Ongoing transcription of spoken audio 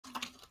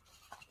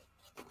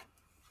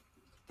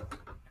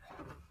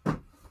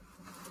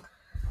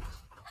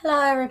Hello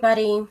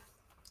everybody,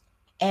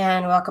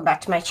 and welcome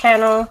back to my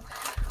channel.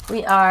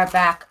 We are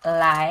back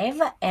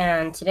live,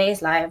 and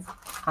today's live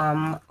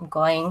I'm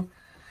going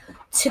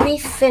to be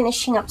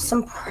finishing up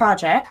some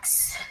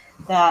projects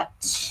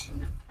that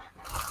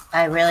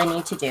I really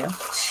need to do.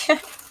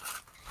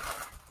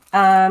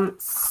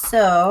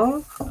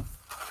 So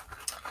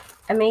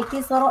I made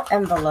these little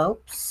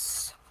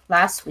envelopes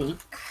last week,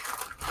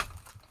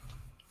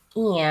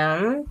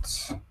 and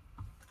let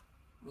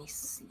me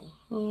see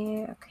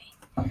here. Okay.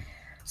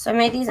 So I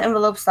made these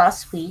envelopes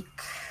last week,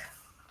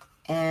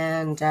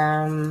 and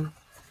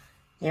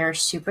they're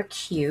super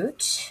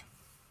cute.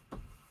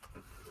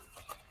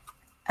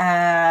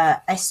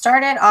 I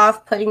started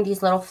off putting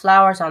these little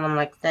flowers on them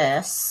like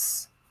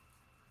this,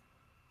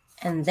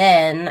 and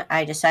then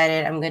I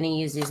decided I'm going to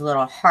use these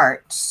little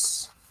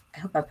hearts. I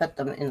hope I put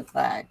them in the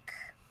bag.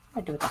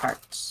 What do I do with the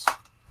hearts?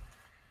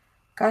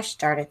 Gosh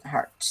darn it, the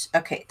hearts.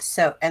 Okay,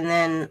 so, and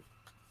then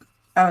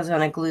I was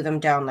going to glue them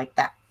down like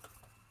that.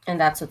 And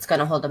that's what's going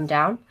to hold them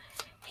down.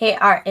 Hey,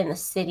 Art in the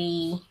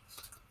City.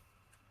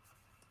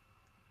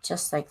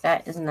 Just like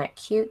that. Isn't that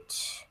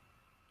cute?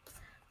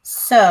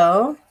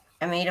 So,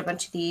 I made a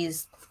bunch of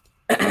these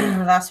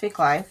last week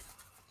live.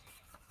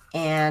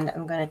 And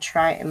I'm going to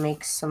try and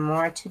make some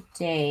more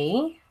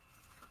today.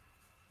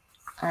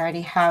 I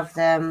already have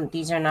them.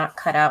 These are not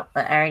cut out,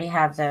 but I already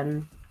have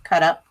them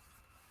cut up.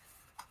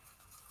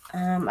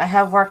 I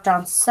have worked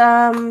on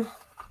some.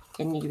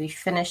 They need to be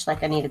finished.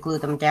 Like I need to glue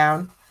them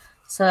down.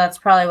 So that's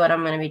probably what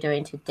I'm going to be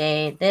doing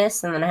today.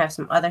 This, and then I have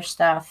some other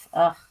stuff.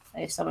 Ugh, I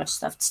have so much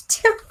stuff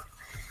to do.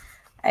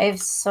 I have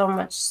so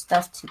much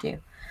stuff to do.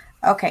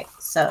 Okay,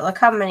 so look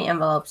how many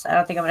envelopes. I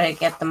don't think I'm going to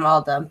get them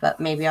all done, but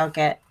maybe I'll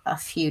get a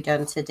few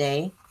done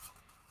today.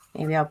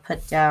 Maybe I'll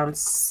put down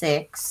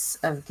 6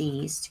 of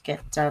these to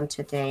get done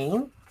today.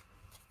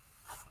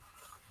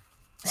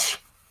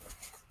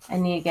 I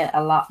need to get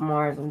a lot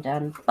more of them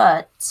done,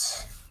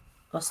 but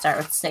we'll start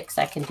with 6.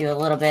 I can do a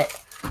little bit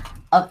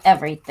of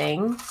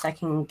everything, so I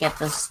can get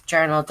this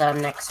journal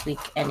done next week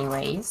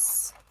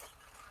anyways.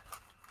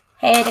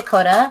 Hey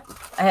Dakota,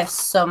 I have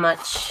so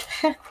much.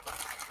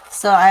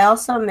 So I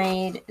also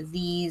made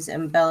these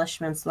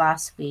embellishments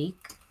last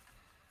week,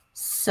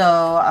 so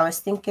I was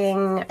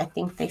thinking I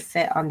think they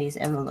fit on these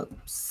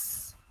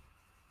envelopes,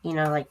 you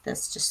know, like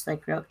this, just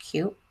like real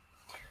cute.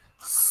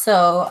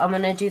 So I'm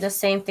gonna do the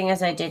same thing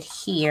as I did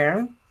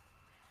here,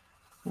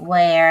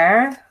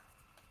 where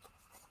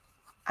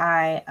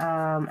I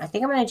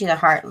think I'm going to do the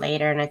heart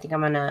later, and I think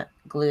I'm going to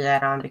glue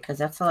that on because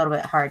that's a little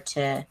bit hard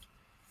to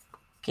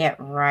get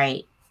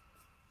right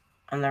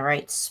on the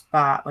right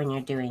spot when you're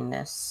doing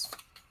this.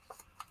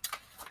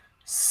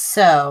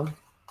 So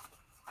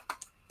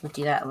we'll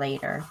do that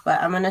later.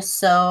 But I'm going to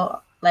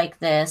sew like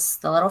this.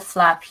 The little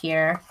flap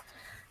here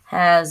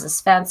has this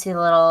fancy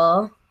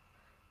little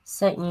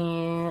sent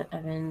you.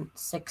 I've been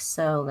sick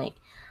so late.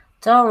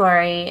 Don't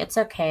worry. It's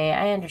okay.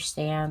 I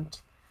understand.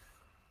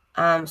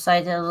 So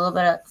I did a little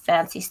bit of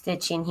fancy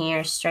stitching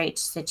here, straight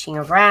stitching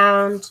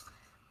around.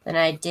 Then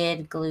I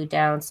did glue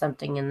down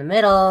something in the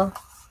middle.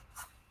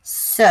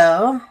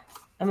 So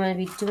I'm going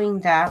to be doing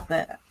that,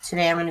 but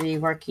today I'm going to be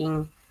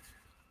working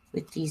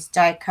with these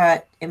die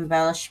cut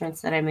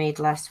embellishments that I made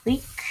last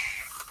week.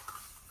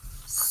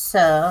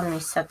 So let me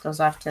set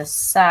those off to the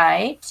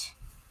side.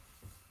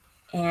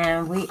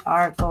 And we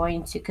are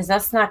going to, because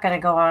that's not going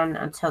to go on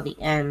until the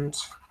end.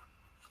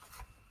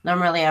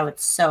 Normally I would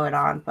sew it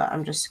on, but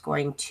I'm just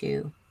going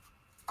to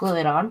glue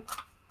it on.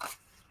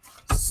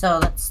 So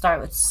let's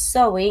start with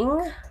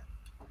sewing.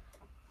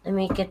 Let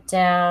me get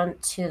down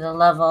to the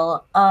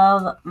level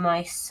of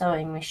my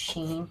sewing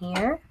machine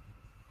here.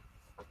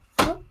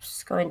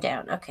 Oops, going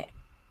down. Okay.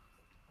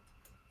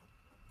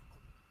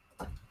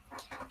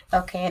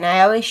 Okay, and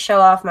I always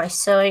show off my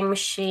sewing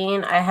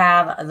machine. I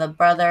have the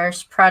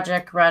Brothers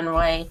Project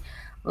Runway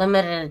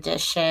Limited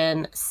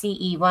Edition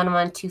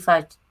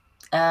CE1125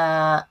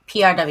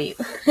 PRW.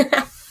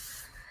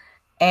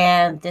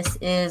 And this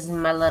is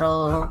my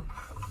little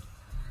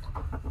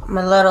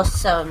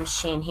sewing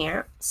machine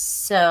here.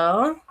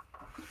 So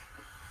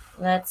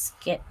let's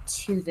get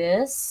to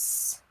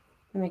this.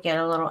 Let me get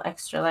a little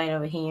extra light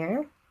over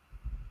here.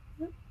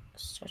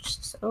 Stretch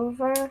this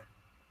over.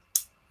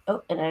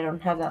 Oh, and I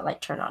don't have that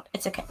light turned on.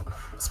 It's okay.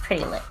 It's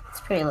pretty lit.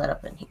 It's pretty lit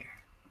up in here.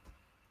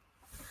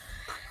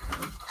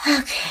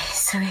 Okay,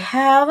 so we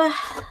have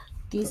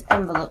these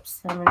envelopes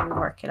that I'm going to be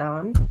working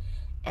on.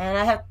 And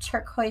I have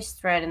turquoise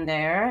thread in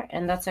there,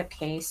 and that's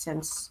okay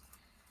since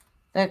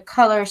the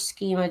color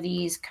scheme of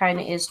these kind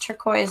of is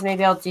turquoise.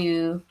 Maybe I'll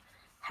do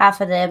half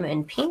of them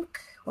in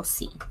pink. We'll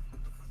see.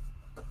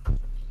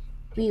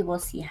 We will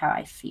see how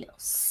I feel.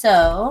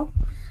 So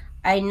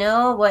I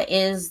know what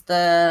is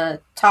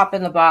the top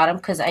and the bottom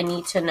because I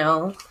need to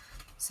know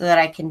so that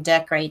I can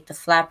decorate the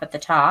flap at the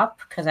top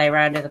because I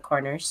rounded the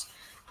corners.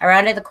 I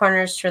rounded the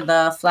corners for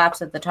the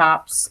flaps at the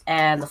tops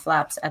and the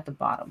flaps at the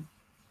bottom.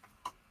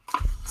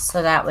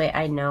 So that way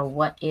I know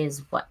what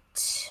is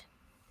what.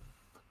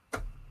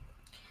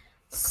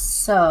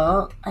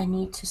 So I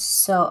need to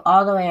sew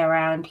all the way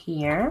around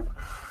here.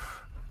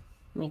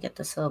 Let me get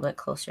this a little bit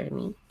closer to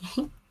me.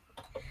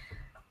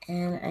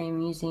 And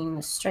I'm using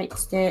the straight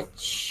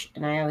stitch,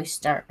 and I always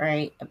start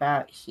right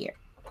about here.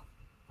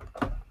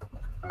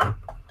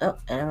 Oh,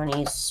 and I'm going to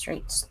use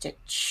straight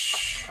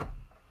stitch.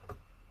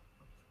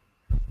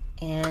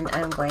 And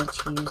I'm going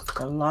to use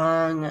the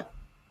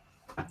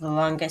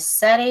longest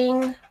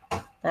setting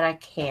that I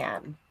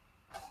can.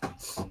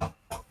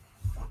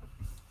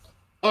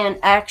 And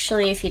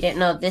actually, if you didn't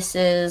know, this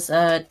is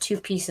 2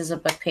 pieces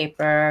of book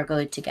paper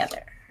glued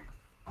together.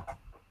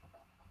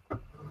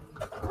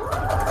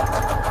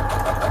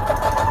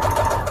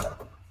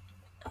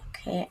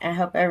 Okay, I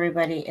hope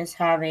everybody is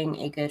having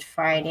a good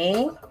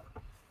Friday.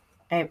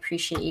 I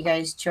appreciate you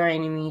guys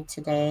joining me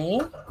today.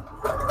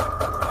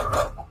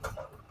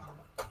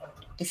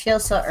 It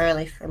feels so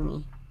early for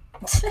me.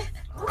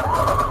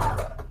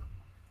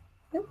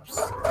 Oops,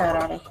 got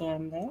out of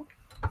hand there.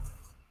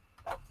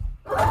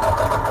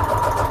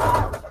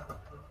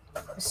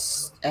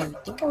 I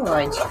think I'm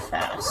going too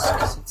fast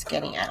because it's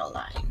getting out of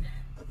line.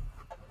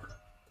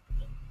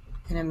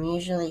 And I'm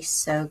usually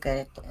so good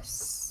at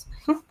this.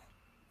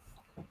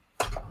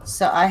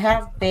 So I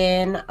have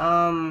been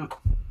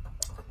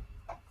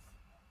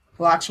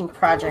watching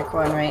Project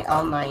Runway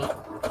all night.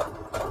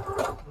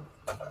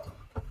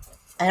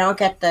 I don't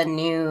get the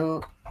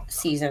new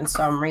season,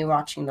 so I'm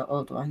rewatching the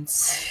old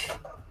ones.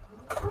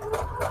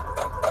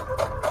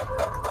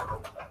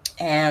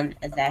 And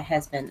that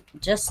has been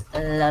just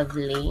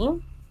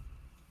lovely.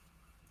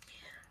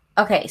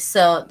 Okay,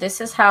 so this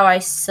is how I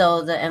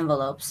sew the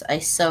envelopes. I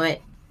sew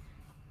it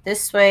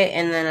this way,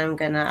 and then I'm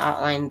going to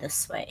outline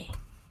this way.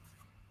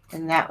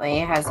 And that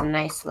way it has a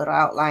nice little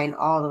outline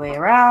all the way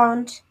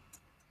around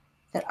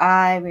that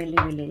I really,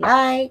 really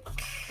like.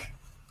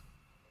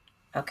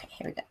 Okay,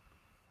 here we go.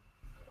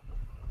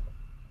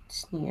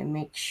 Just need to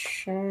make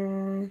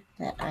sure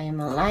that I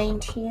am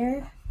aligned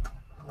here.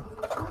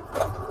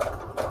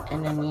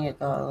 And I need to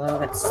go a little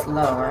bit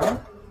slower,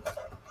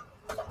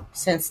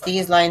 since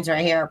these lines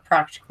right here are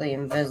practically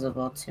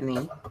invisible to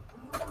me.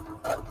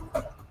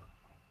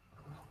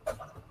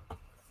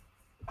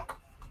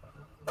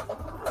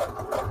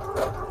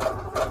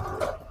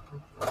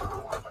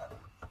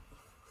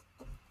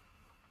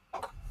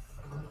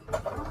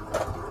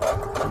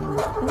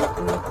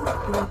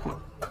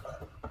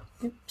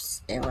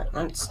 Oops, it went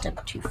one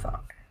step too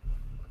far.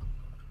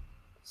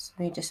 So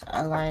we just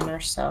align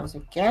ourselves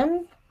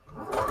again.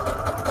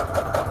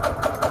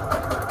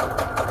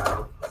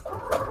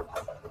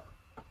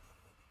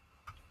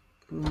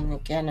 And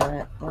again, I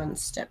went one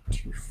step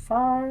too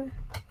far.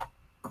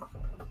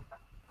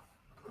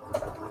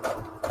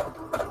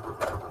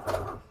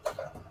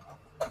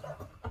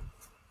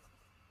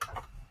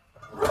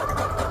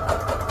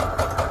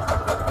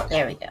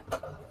 There we go.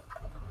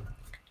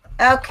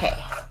 Okay.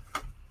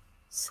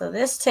 So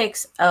this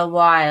takes a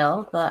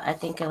while, but I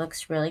think it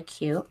looks really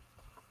cute.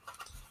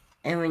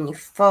 And when you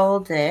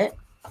fold it,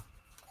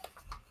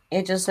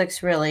 it just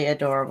looks really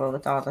adorable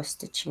with all the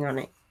stitching on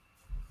it.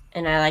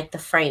 And I like the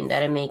frame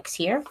that it makes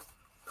here.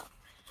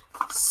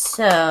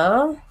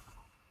 So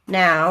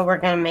now we're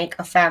going to make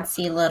a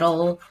fancy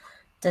little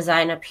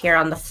design up here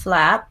on the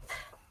flap.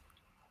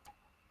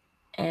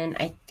 And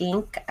I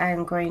think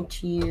I'm going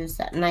to use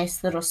that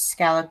nice little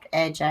scalloped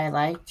edge I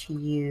like to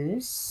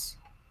use,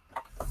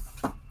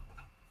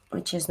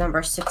 which is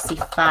number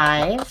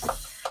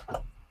 65.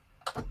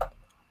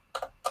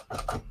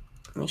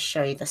 Let me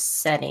show you the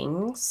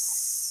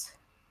settings,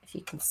 if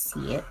you can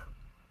see it.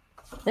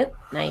 Nope,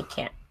 now you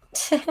can't.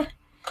 So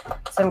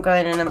I'm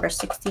going to number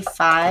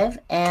 65,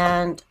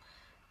 and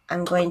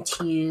I'm going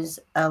to use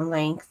a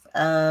length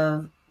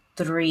of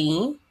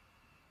 3,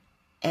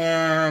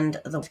 and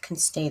the width can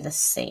stay the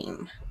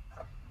same.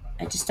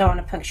 I just don't want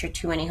to puncture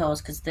too many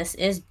holes because this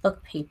is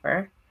book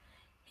paper.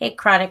 Hey,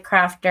 Chronic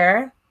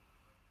Crafter.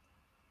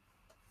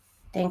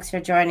 Thanks for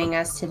joining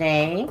us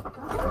today.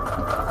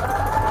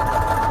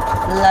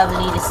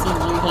 Lovely to see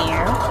you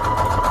here.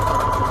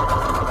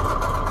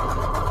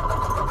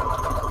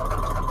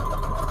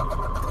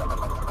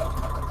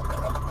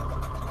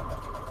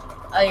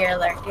 Oh, you're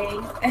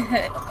lurking?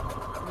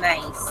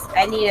 Nice.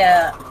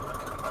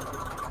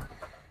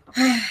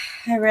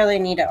 I really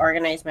need to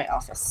organize my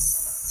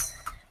office.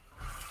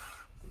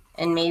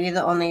 And maybe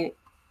the only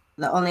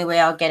way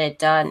I'll get it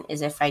done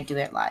is if I do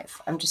it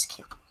live. I'm just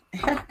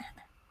kidding.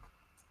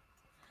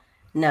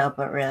 No,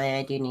 but really,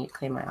 I do need to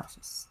clean my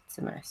office. It's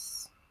a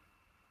mess.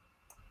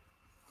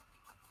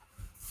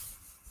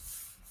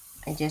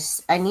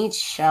 I need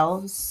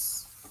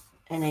shelves,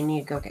 and I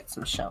need to go get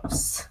some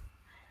shelves.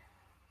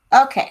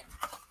 Okay.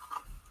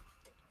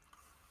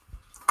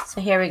 So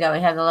here we go.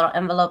 We have the little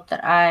envelope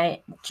that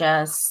I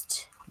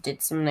just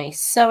did some nice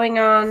sewing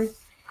on.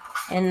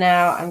 And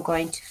now I'm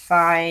going to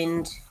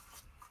find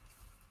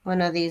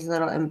one of these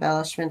little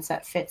embellishments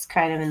that fits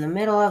kind of in the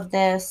middle of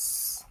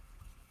this.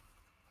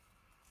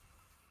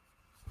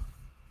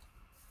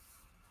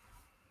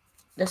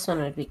 This one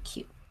would be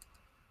cute.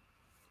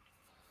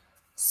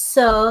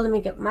 So let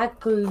me get my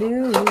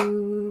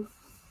glue.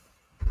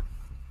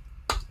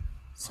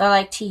 So I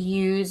like to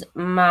use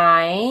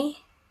my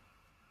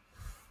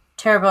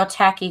Turbo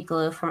Tacky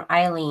glue from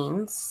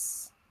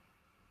Aileen's.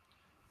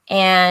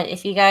 And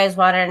if you guys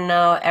want to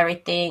know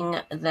everything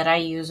that I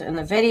use in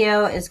the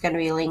video, is going to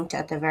be linked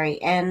at the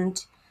very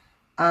end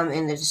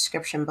in the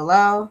description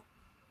below.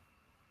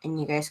 And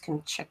you guys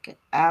can check it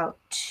out.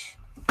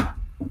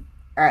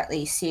 Or at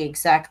least see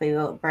exactly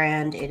what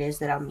brand it is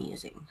that I'm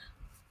using.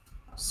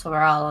 So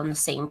we're all on the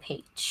same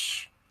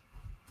page.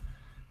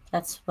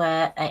 That's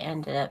what I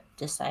ended up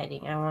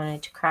deciding. I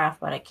wanted to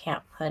craft, but I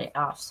can't put it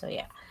off. So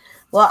yeah.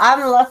 Well, I'm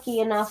lucky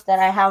enough that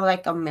I have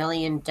like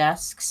 1,000,000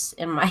 desks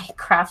in my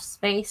craft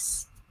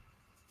space.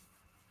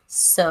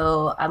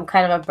 So I'm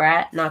kind of a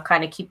brat, and I'll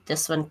kind of keep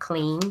this one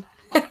clean.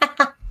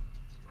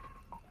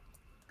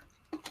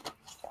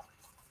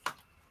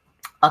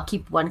 I'll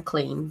keep one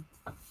clean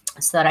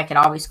so that I can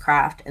always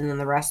craft, and then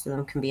the rest of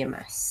them can be a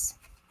mess.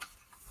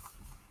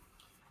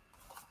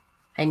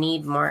 I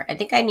need more. I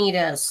think I need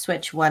to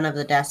switch one of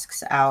the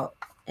desks out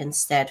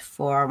instead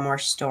for more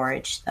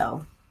storage,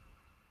 though.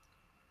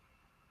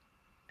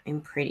 I'm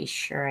pretty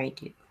sure I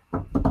do.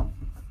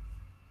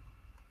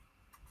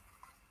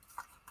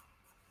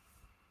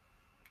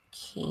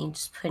 Okay,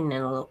 just putting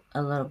in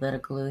a little bit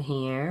of glue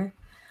here.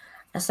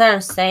 That's what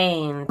I'm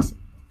saying.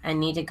 I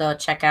need to go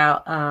check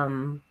out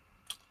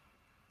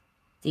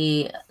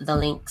the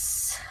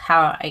links.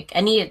 How I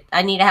need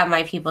to have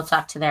my people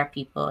talk to their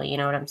people. You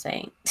know what I'm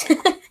saying?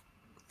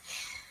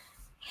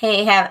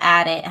 Hey, have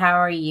at it. How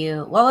are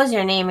you? What was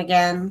your name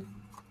again?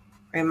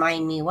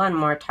 Remind me one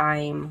more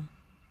time.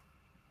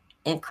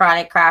 And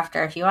Chronic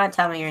Crafter. If you want to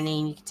tell me your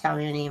name, you can tell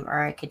me your name,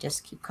 or I could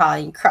just keep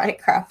calling you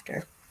Chronic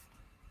Crafter.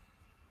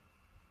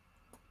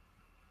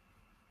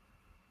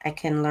 I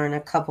can learn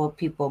a couple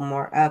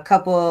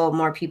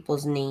more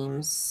people's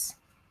names.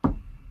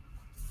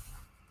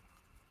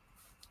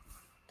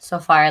 So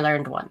far, I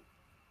learned one.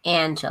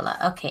 Angela.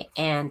 Okay,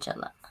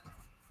 Angela.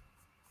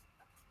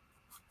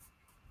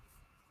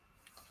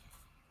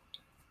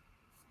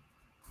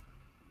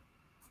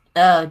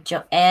 Oh,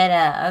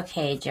 Joetta.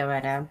 Okay,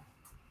 Joetta.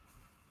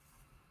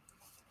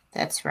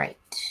 That's right.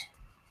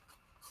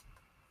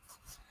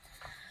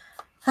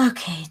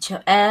 Okay,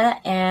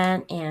 Joetta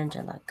and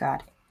Angela.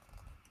 Got it.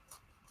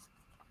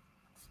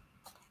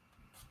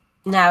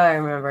 Now I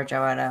remember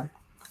Joetta.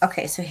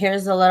 Okay, so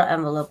here's the little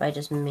envelope I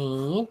just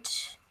made.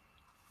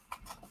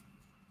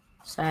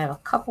 So I have a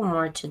couple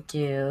more to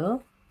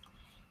do.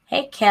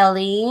 Hey,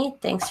 Kelly.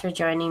 Thanks for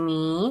joining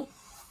me.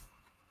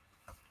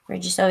 We're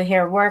just over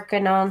here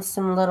working on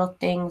some little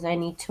things I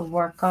need to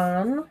work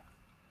on.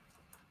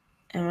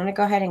 I'm going to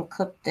go ahead and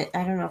clip the...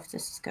 I don't know if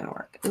this is going to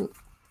work. Ooh,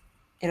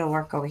 it'll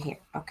work over here.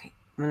 Okay.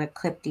 I'm going to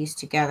clip these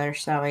together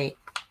so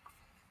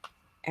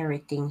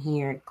everything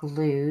here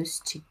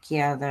glues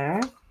together.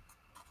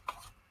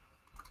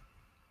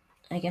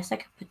 I guess I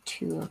could put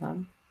 2 of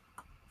them.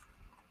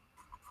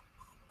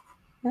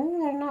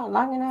 Oh, they're not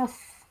long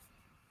enough.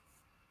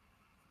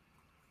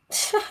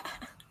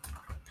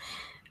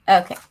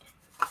 Okay.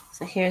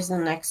 So here's the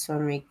next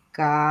one we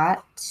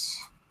got.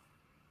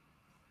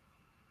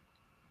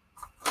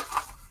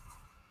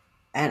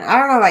 And I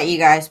don't know about you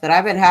guys, but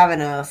I've been having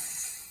to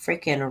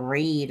freaking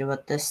read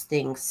what this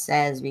thing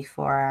says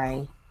before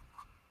I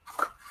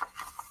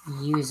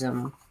use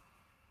them.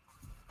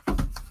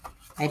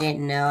 I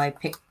didn't know. I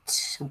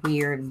picked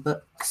weird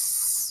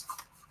books.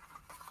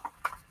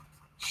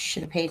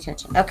 Should have paid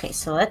attention. Okay,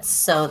 so let's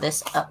sew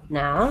this up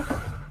now.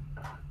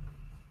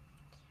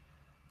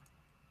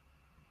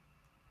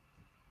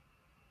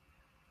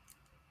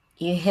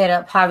 You hit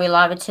up Hobby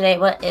Lobby today.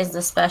 What is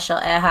the special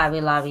at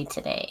Hobby Lobby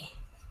today?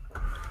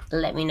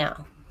 Let me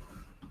know.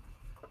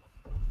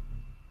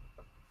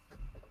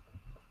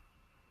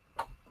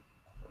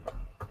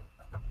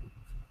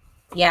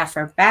 Yeah,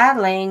 for bad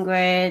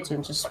language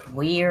and just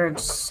weird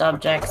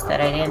subjects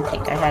that I didn't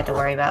think I had to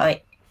worry about.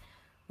 Wait.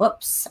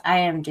 Whoops, I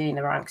am doing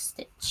the wrong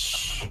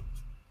stitch.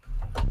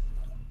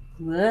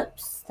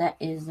 Whoops, that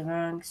is the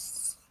wrong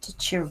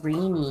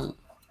stitcherini.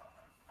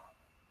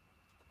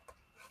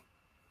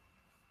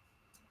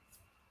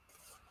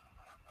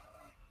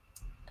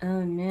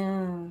 Oh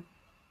no.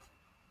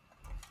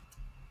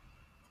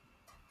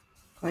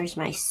 Where's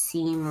my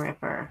seam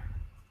ripper?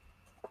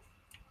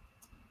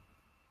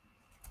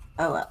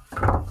 Oh well.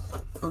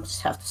 I'll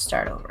just have to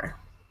start over.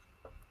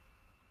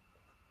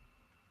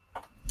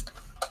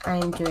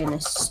 I'm doing a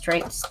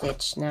straight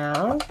stitch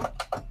now.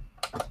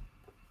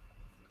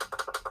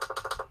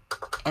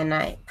 And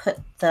I put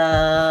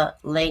the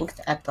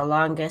length at the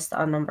longest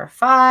on number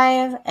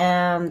 5,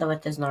 and the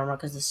width is normal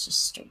because it's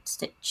just straight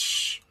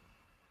stitch.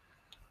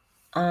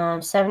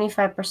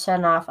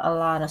 75% off a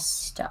lot of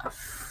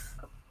stuff.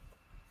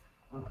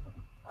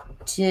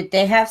 Did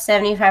they have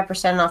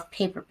 75% off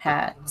paper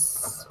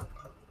pads?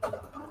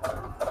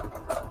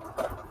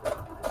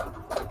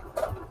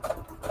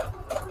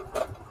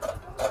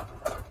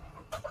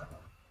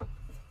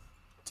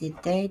 Did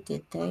they?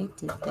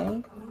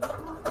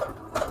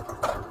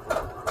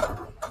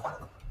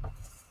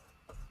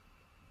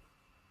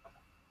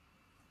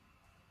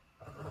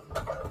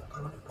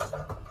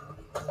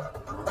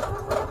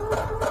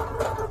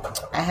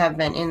 I have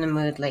been in the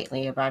mood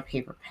lately to buy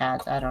paper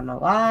pads. I don't know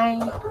why.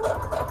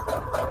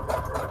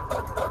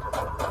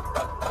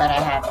 But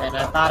I have been.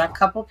 I bought a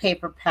couple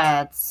paper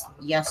pads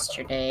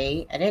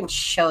yesterday. I didn't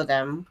show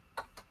them.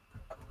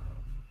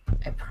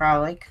 I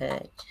probably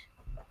could.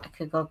 I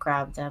could go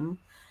grab them.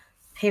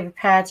 Paper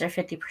pads are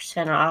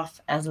 50%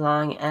 off as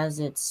long as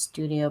it's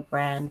studio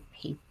brand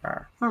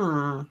paper.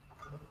 Well,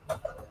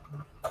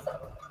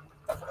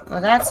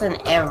 that's an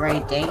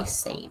everyday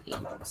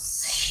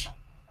savings.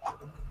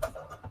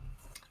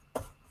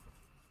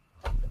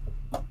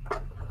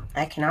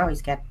 I can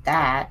always get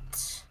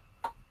that.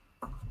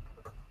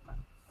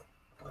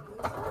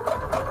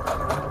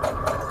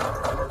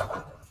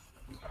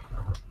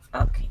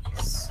 Okay,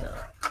 so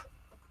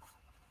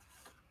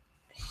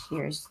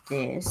here's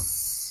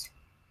this.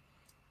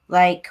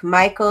 Like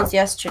Michael's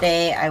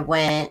yesterday, I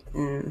went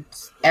and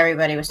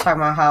everybody was talking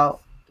about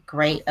how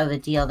great of a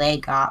deal they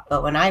got.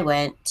 But when I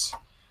went,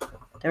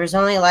 there was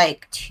only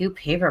like 2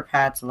 paper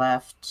pads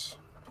left.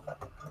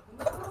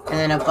 And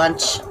then a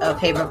bunch of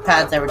paper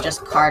pads that were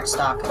just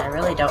cardstock. And I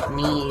really don't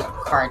need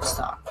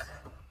cardstock.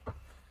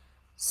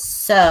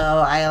 So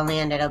I only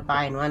ended up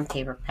buying 1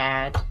 paper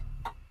pad.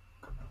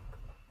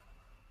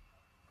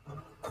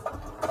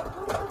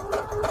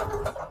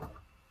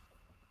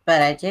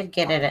 But I did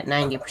get it at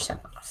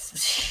 90% off.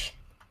 So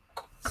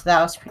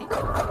that was pretty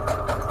cool.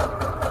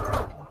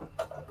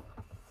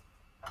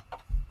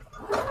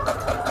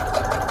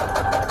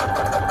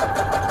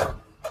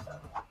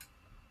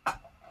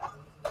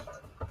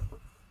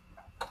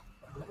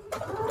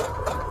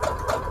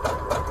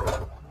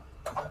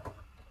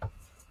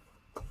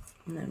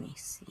 Let me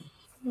see.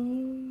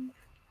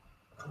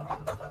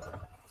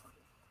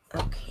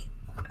 Okay,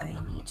 I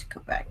need to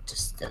go back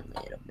just a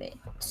little bit.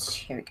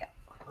 Here we go.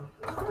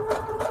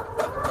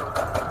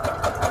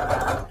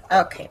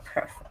 Okay,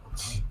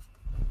 perfect.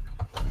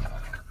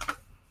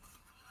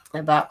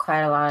 I bought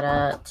quite a lot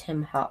of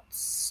Tim Hortons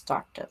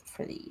stocked up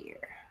for the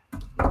year.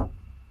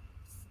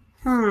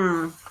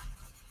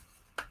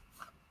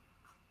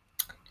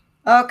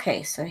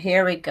 Okay, so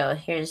here we go.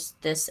 Here's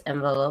this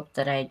envelope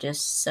that I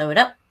just sewed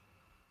up.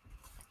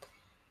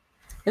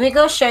 Let me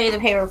go show you the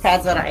paper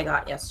pads that I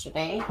got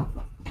yesterday.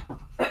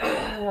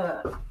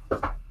 I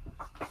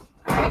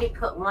already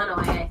put one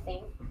away, I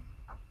think.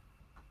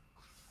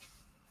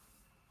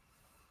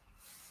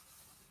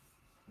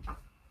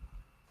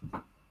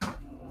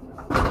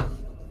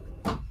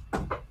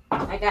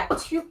 I got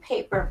 2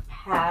 paper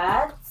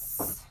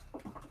pads.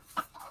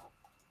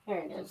 Here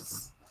it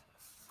is.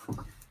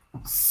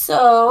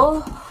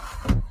 So,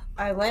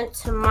 I went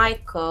to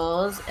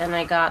Michael's and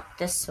I got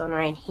this one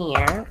right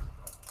here.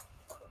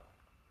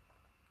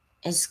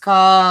 It's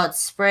called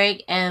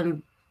Sprig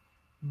and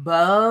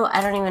Bow.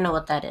 I don't even know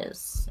what that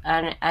is.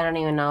 I don't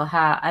even know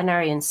how. I've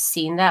never even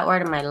seen that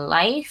word in my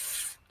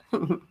life.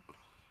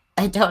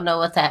 I don't know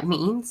what that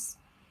means.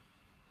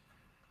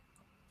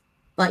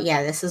 But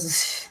yeah,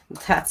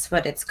 that's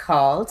what it's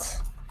called.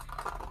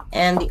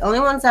 And the only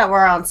ones that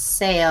were on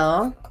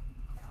sale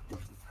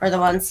are the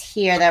ones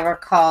here that were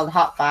called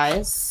Hot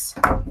Buys.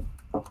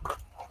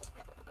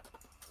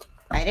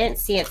 I didn't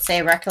see it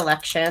say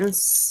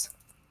Recollections.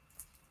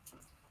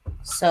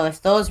 So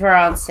if those were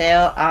on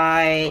sale,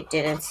 I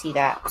didn't see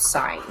that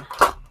sign.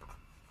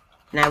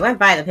 And I went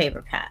by the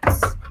paper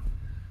pads.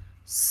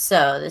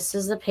 So this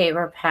is the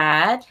paper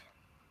pad.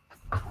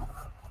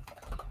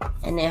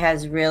 And it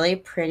has really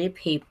pretty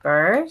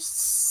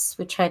papers,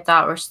 which I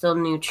thought were still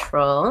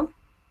neutral.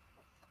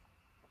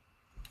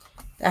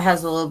 That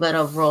has a little bit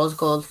of rose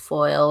gold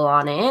foil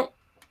on it.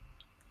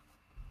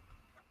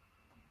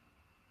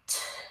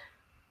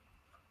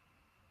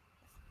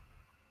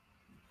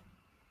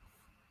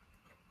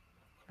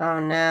 Oh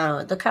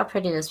no, look how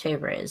pretty this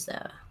paper is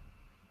though.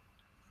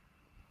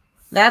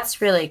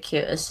 That's really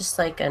cute. It's just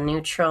like a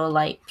neutral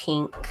light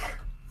pink.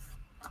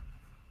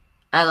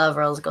 I love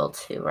rose gold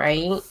too,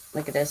 right?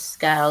 Look at this. It's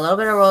got a little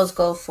bit of rose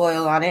gold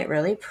foil on it.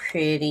 Really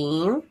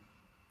pretty.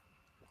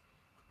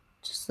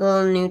 Just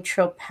little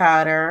neutral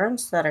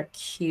patterns that are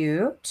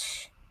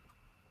cute.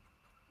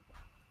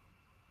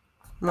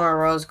 More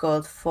rose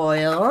gold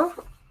foil.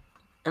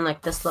 And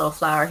like this little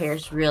flower here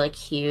is really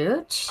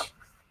cute.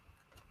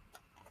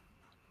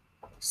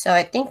 So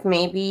I think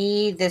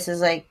maybe this is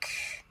like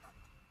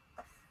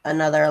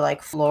another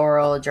like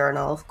floral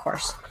journal, of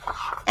course.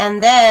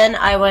 And then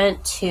I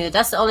went to,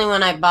 that's the only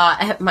one I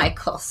bought at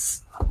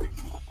Michael's.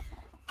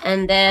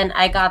 And then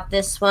I got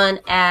this one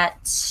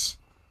at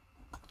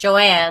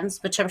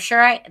Joann's, which I'm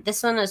sure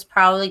this one is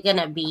probably going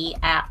to be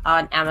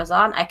on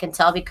Amazon. I can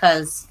tell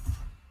because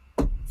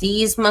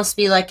these must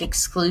be like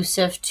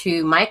exclusive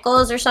to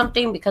Michael's or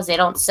something because they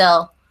don't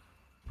sell.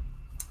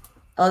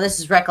 Oh, this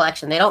is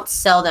Recollection. They don't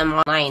sell them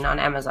online on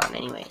Amazon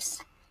anyways.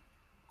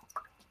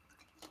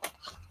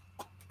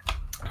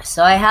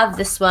 So I have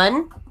this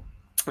one.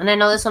 And I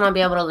know this one I'll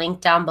be able to link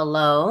down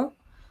below.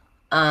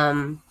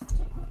 And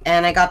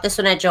I got this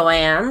one at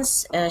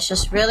Joann's. And it's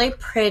just really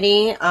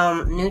pretty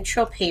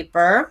neutral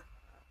paper.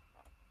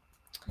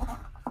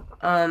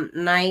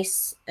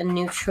 Nice and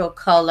neutral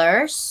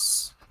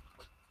colors.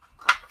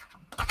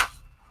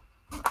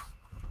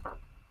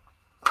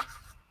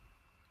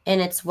 And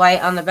it's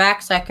white on the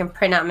back, so I can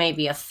print out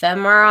maybe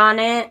ephemera on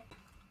it.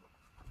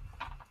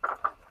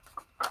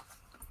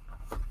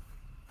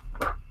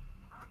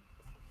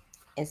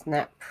 Isn't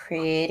that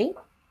pretty?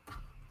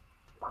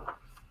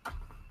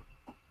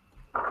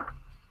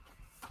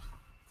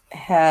 It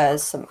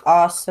has some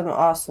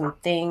awesome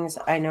things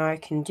I know I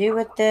can do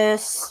with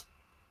this.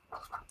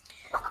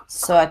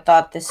 So I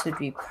thought this would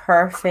be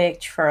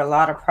perfect for a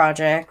lot of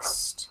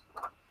projects.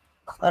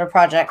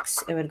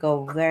 It would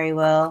go very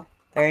well,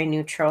 very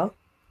neutral.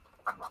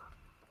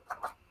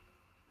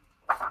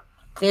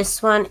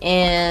 This one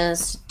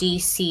is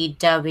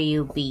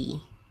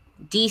DCWV.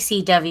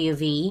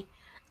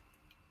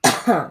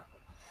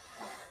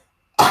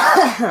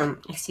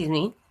 Excuse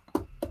me.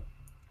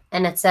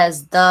 And it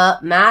says the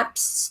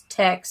maps,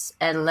 text,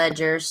 and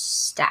ledgers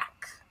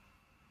stack.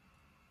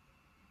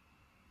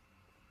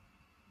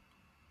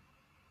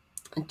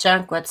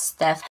 Junk with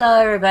Steph. Hello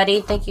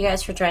everybody, thank you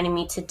guys for joining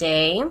me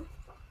today.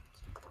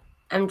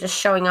 I'm just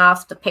showing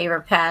off the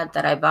paper pad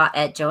that I bought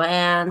at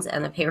Joann's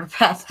and the paper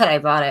pad that I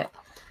bought at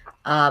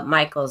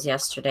Michael's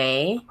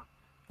yesterday.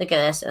 Look at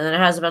this, and then it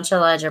has a bunch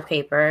of ledger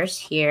papers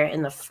here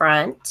in the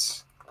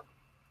front.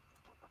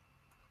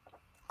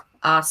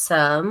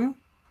 Awesome.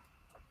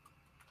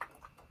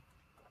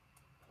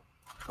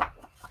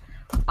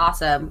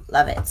 Awesome.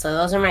 Love it. So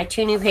those are my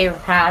 2 new paper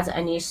pads.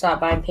 I need to stop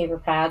buying paper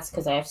pads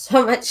because I have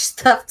so much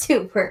stuff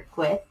to work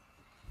with.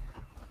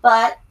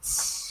 But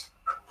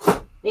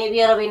maybe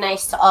it'll be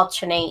nice to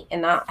alternate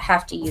and not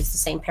have to use the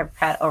same paper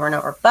pad over and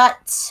over.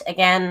 But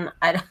again,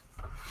 I don't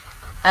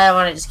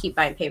want to just keep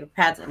buying paper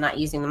pads and not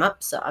using them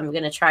up. So I'm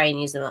going to try and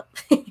use them up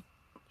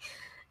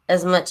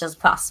as much as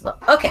possible.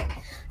 Okay.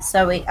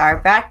 So we are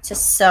back to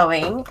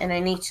sewing, and I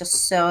need to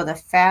sew the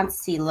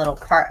fancy little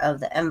part of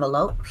the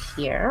envelope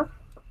here.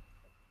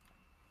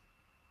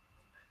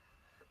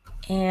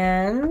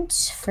 And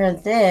for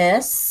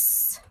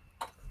this,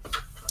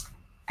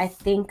 I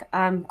think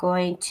I'm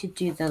going to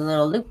do the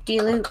little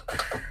loop-de-loop.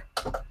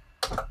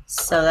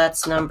 So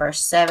that's number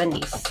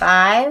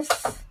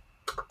 75.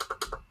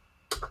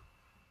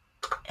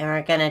 And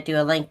we're going to do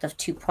a length of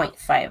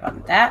 2.5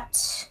 on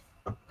that.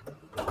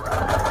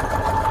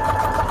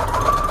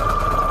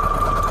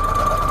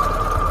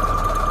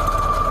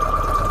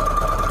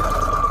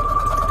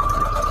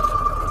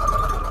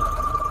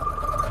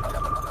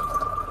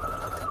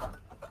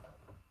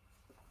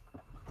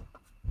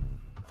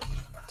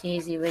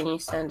 Daisy, when you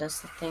send us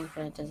the thing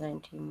for the design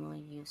team, will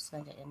you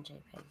send it in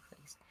JPEG,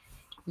 please?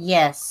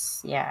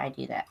 Yes. Yeah, I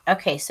do that.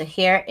 Okay, so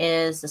here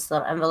is this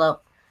little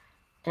envelope.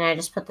 And I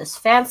just put this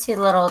fancy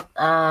little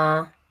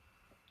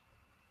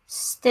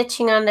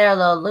stitching on there,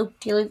 little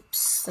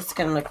loop-de-loops. That's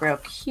going to look real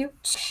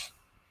cute.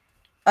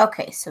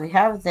 Okay, so we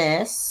have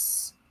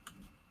this.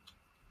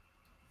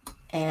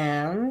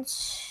 And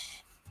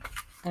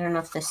I don't know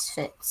if this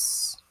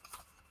fits.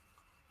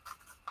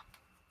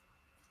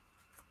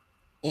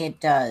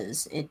 It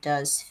does. It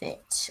does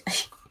fit.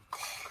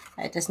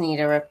 I just need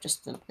to rip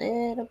just a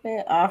little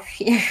bit off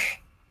here.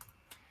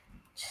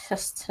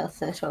 Just a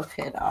little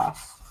bit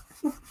off.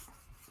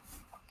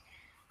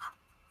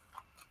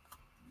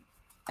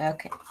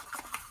 Okay.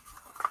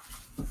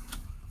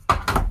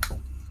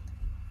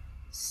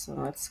 So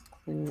let's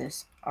glue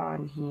this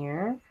on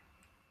here.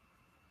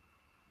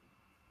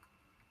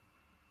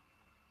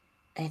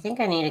 I think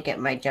I need to get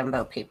my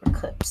jumbo paper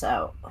clips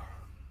out.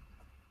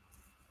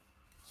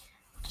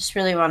 Just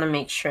really want to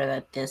make sure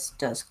that this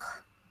does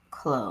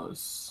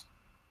close,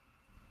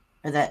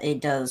 or that it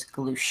does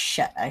glue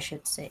shut, I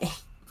should say,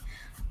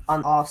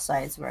 on all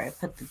sides where I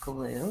put the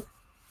glue.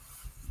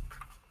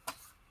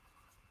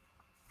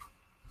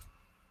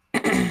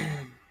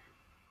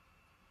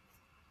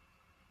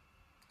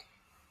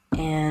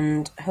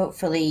 And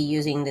hopefully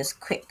using this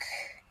quick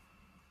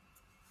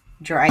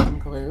drying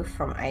glue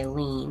from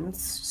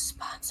Aileen's.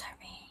 Sponsor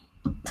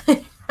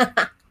me.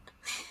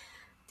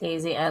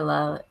 Daisy, I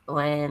love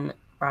when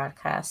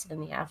broadcast in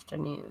the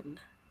afternoon.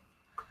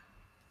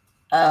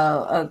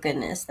 Oh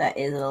goodness, that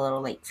is a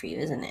little late for you,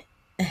 isn't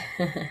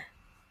it?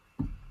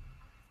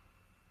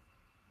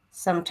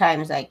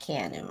 Sometimes I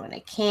can, and when I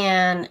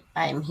can,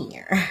 I'm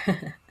here.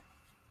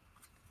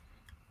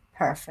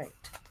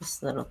 Perfect.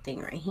 This little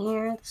thing right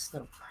here, this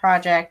little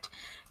project.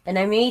 And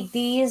I made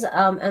these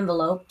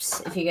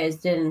envelopes, if you guys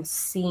didn't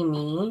see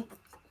me,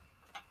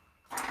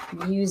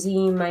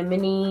 using my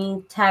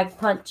mini tag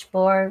punch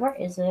board. Where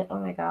is it? Oh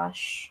my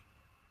gosh.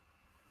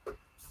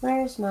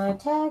 Where's my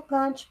tag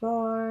punch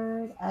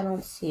board? I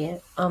don't see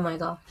it. Oh my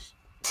gosh.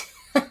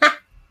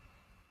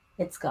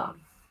 It's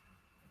gone.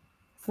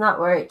 It's not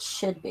where it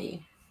should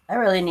be. I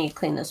really need to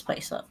clean this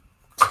place up.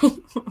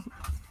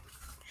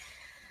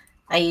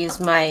 I use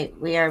my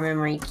We Are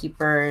Memory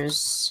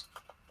Keepers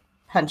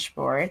punch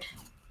board.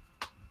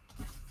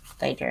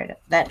 That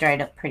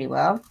dried up pretty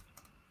well.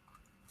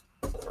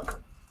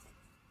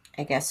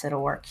 I guess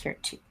it'll work here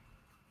too.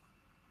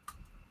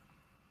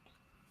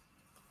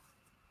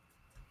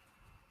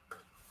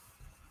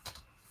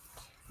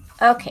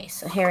 Okay,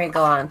 so here we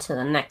go on to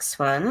the next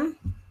one.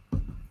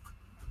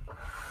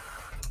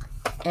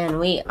 And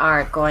we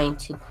are going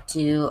to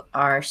do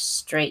our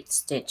straight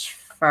stitch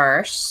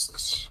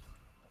first,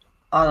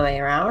 all the way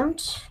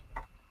around.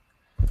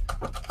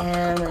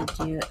 And I'm going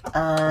to do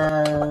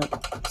a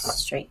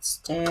straight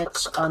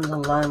stitch on the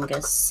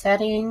longest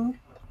setting.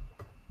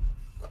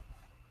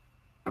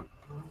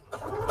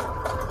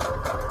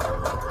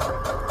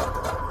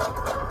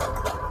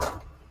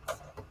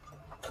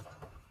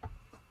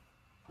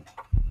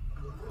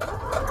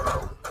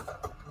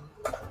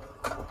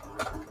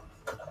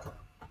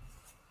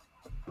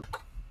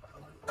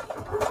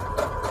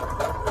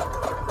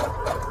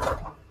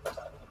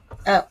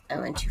 Oh, I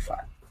went too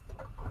far.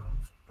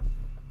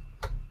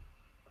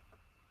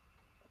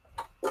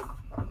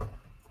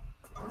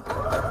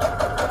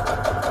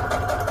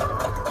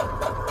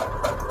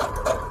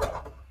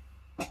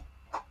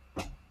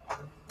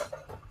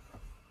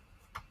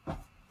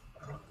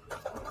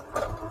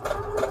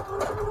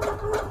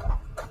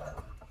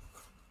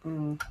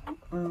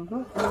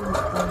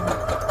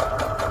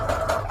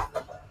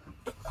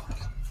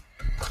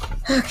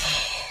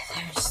 Okay,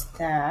 there's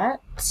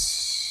that.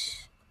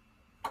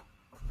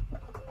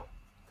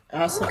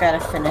 I also got to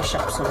finish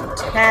up some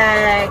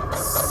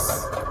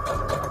tags.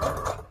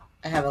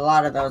 I have a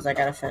lot of those I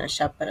got to finish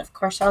up, but of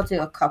course I'll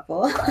do a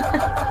couple.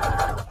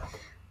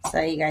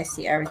 So you guys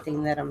see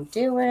everything that I'm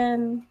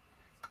doing.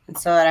 And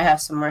so that I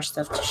have some more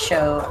stuff to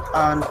show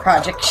on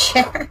Project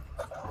Share.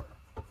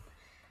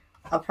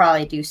 I'll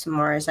probably do some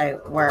more as I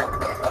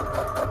work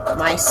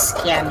my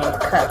scan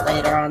and cut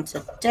later on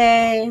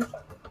today.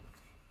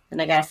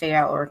 And I got to figure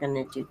out what we're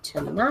going to do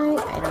tonight.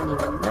 I don't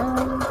even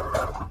know.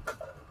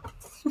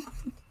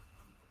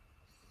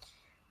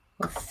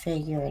 We'll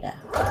figure it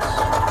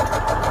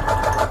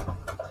out.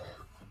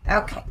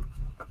 Okay.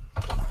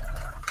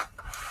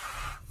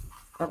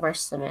 Rubber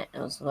cement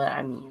is what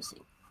I'm using.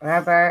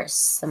 Rubber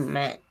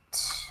cement.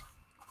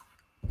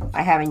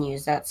 I haven't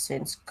used that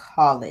since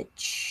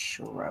college.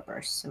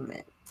 Rubber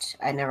cement.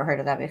 I never heard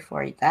of that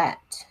before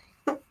that.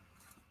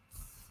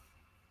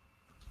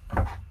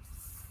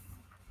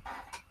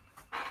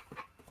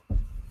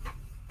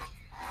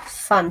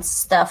 Fun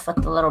stuff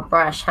with the little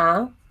brush,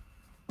 huh?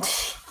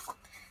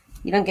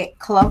 You don't get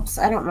clumps.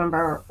 I don't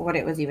remember what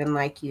it was even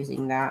like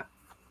using that.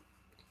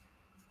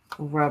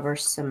 Rubber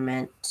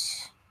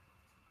cement.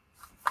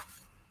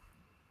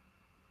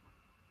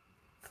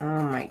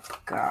 Oh my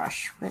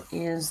gosh, what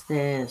is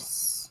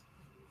this?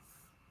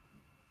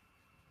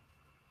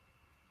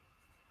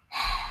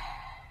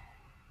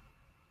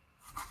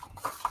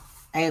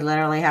 I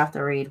literally have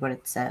to read what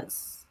it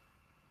says.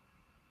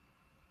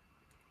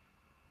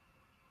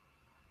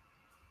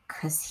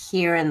 Because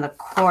here in the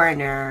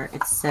corner,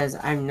 it says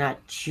I'm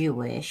not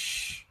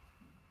Jewish.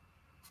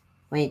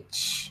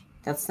 Which,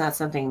 that's not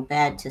something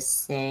bad to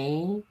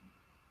say.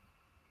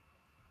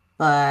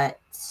 But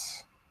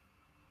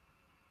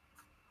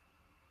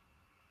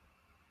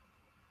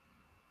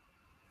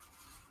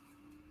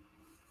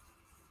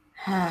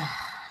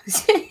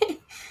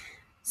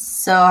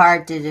so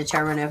hard to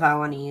determine if I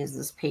want to use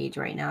this page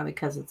right now,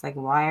 because it's like,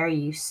 why are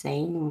you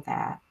saying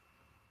that?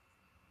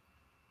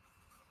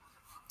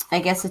 I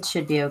guess it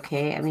should be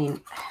okay. I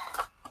mean,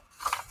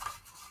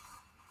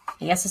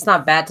 I guess it's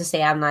not bad to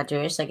say I'm not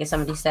Jewish. Like if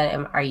somebody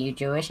said, are you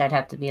Jewish? I'd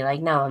have to be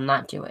like, no, I'm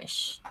not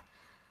Jewish.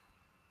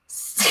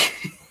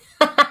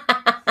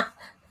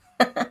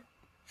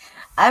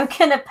 I'm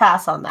gonna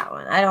pass on that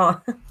one. I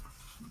don't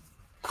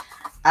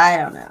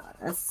know.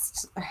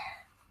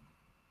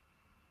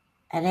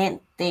 I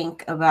didn't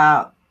think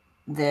about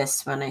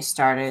this when I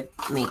started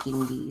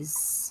making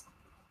these.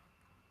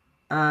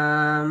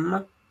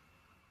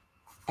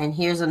 And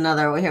here's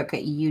another way.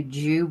 Okay, you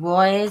Jew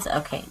boys.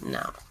 Okay,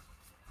 no.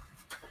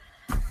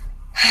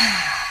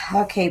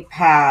 Okay,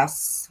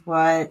 pass.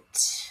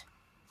 What?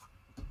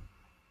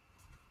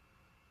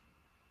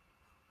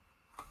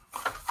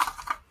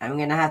 I'm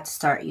gonna have to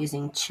start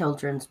using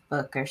children's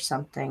book or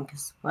something,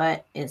 because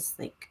what is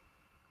like...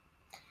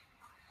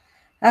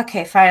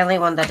 Okay, finally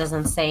one that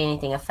doesn't say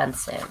anything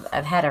offensive.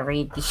 I've had to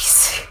read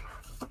these.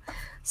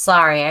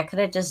 Sorry, I could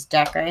have just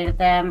decorated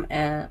them,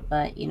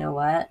 but you know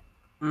what?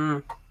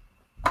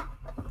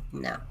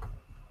 No.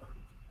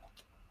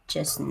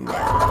 Just no.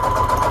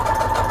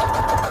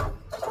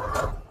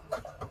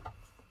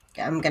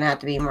 I'm going to have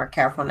to be more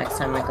careful next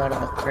time I go to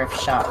the thrift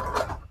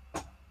shop.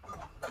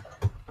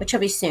 Which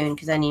will be soon,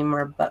 because I need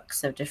more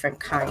books of different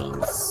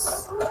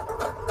kinds.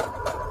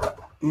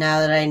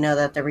 Now that I know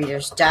that the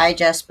Reader's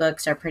Digest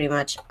books are pretty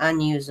much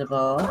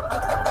unusable.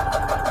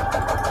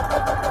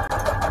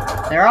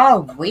 They're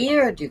all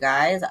weird, you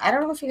guys. I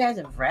don't know if you guys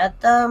have read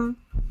them.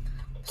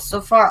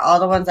 So far, all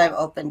the ones I've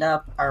opened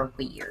up are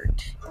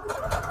weird.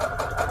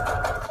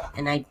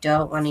 And I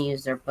don't want to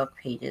use their book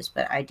pages,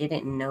 but I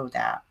didn't know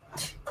that.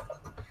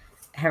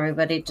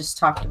 Everybody just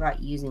talked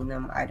about using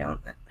them. I don't...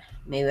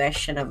 Maybe I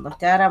shouldn't have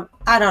looked at them.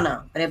 I don't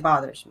know, but it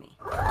bothers me.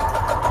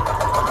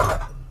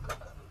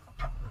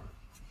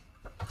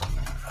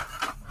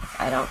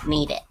 I don't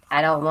need it.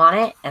 I don't want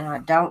it, and I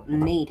don't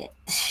need it.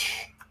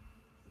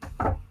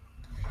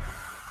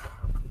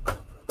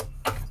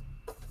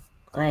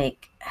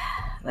 Like,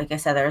 like I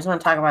said, there was one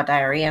talk about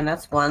diarrhea, and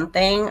that's one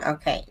thing.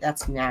 Okay,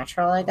 that's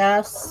natural, I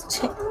guess.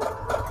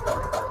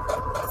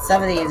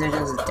 Some of these are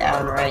just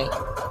downright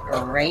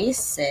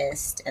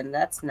racist, and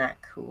that's not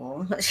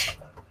cool. That's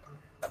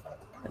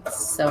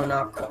so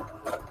not cool.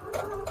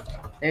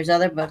 There's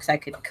other books I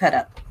could cut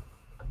up.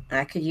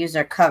 I could use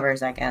their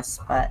covers, I guess,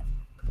 but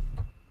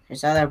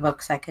there's other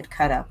books I could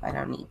cut up. I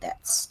don't need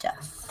that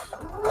stuff.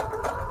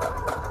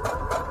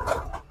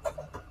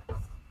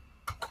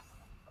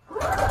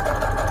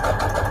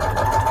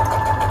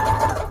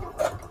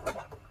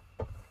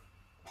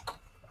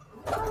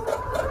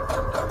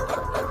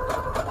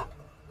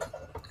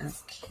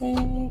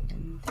 Okay,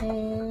 and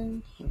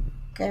then here we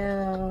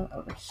go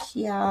over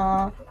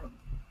here.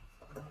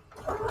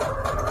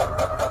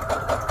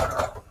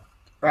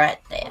 Right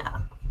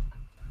there.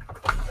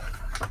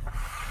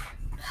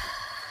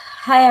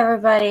 Hi,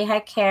 everybody. Hi,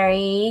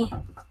 Carrie.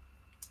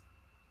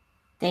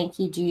 Thank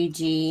you,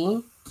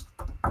 Gigi.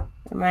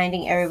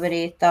 Reminding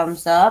everybody,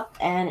 thumbs up.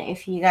 And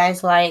if you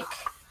guys like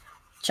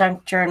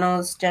junk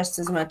journals just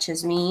as much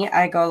as me,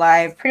 I go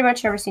live pretty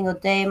much every single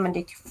day,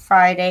 Monday through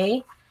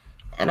Friday.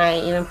 And I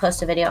even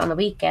post a video on the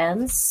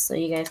weekends. So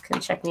you guys can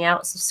check me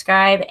out,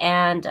 subscribe,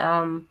 and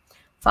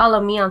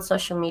follow me on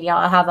social media.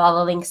 I'll have all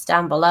the links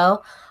down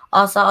below.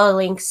 Also, all the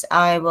links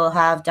I will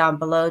have down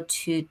below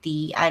to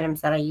the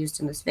items that I used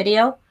in this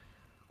video.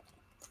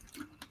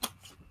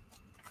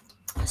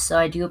 So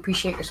I do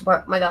appreciate your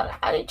support. Oh my God,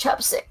 I need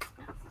chapstick.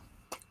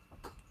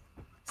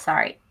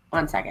 Sorry,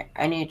 1 second.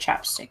 I need a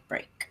chapstick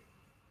break.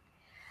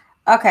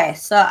 Okay,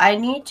 so I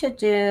need to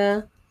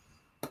do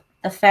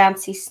the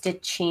fancy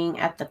stitching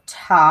at the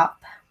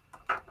top.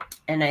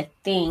 And I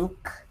think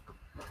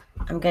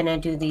I'm going to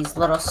do these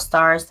little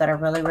stars that are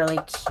really, really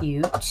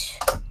cute.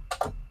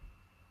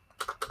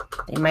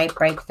 They might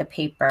break the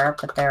paper,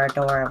 but they're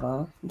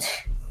adorable.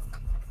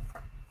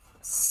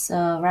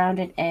 So,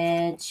 rounded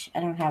edge. I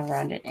don't have a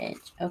rounded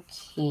edge.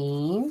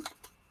 Okay.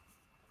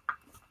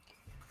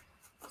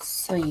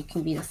 So, you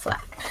can be the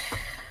flag.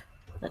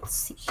 Let's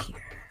see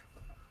here.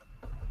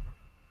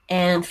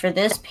 And for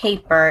this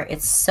paper,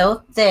 it's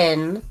so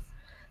thin.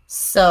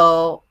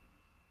 So,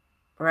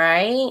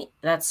 right?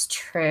 That's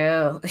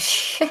true.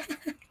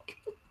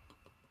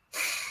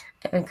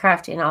 I've been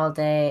crafting all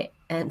day.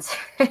 And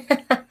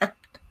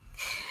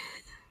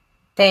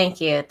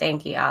Thank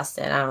you,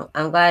 Austin.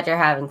 I'm glad you're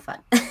having fun.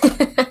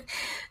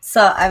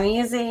 So I'm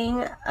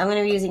going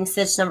to be using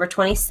stitch number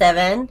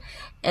 27,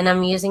 and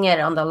I'm using it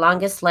on the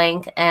longest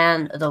length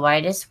and the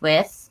widest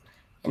width,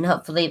 and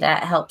hopefully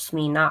that helps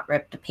me not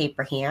rip the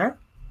paper here.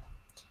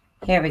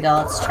 Here we go.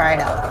 Let's try it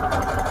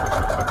out.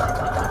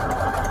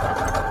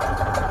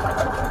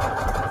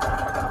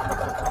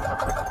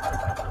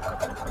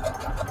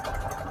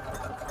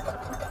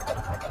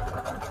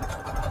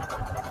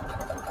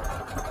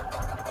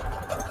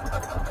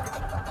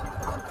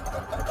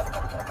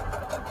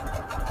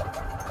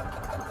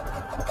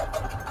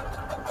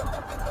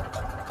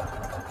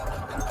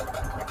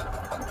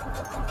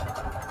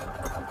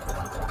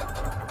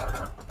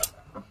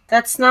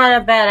 That's not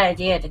a bad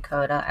idea,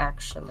 Dakota,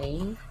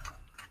 actually.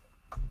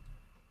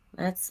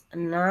 That's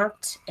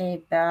not a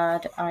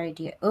bad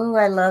idea. Ooh,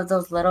 I love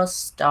those little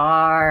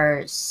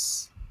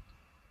stars.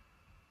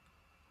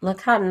 Look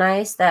how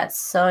nice that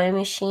sewing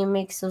machine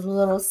makes those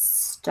little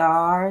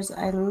stars.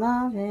 I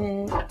love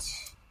it.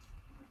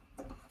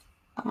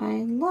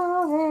 I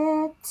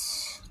love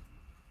it.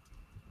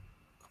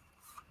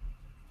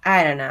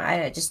 I don't know.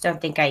 I just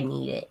don't think I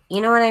need it. You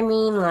know what I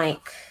mean?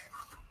 Like,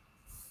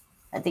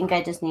 I think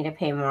I just need to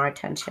pay more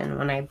attention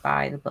when I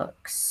buy the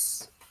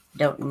books.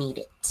 Don't need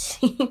it.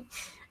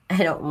 I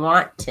don't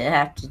want to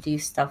have to do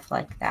stuff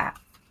like that.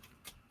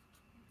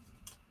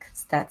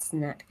 Because that's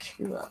not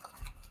cool.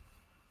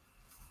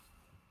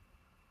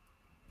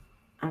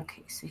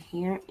 Okay, so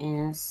here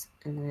is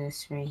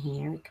this right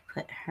here. We could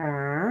put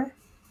her.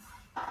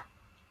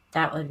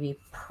 That would be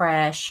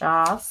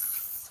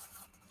precious.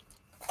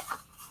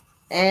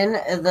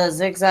 And the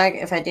zigzag,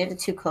 if I did it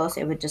too close,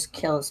 it would just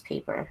kill this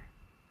paper.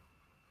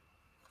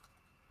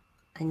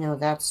 I know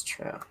that's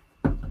true.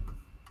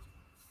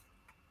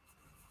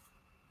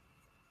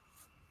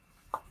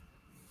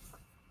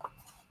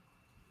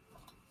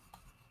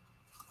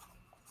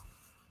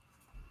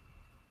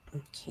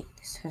 Okay,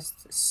 this has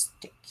to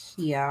stick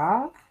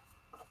here.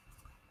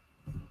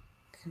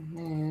 And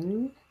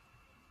then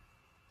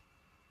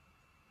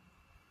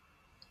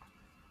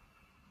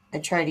I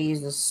try to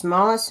use the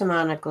smallest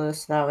amount of glue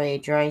so that way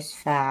it dries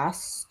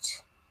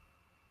fast.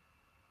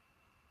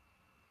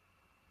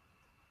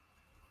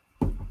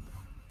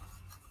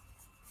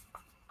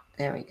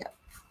 There we go.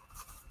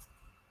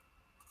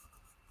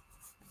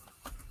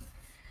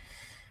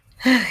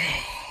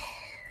 Okay,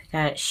 we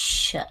got it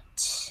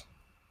shut.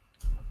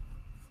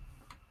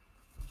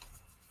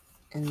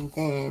 And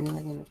then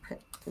we're going to put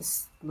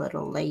this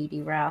little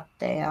lady right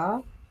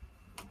there.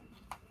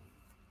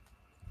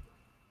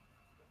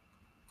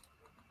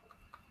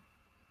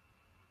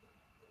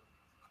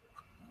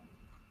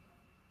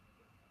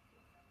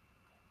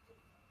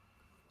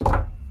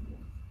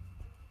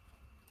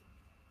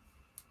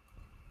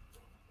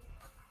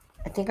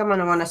 I think I'm going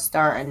to want to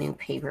start a new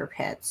paper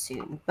pad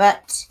soon.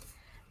 But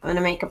I'm going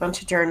to make a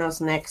bunch of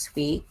journals next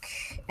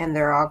week. And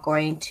they're all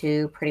going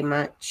to pretty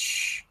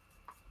much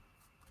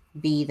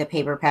be the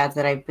paper pads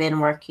that I've been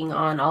working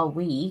on all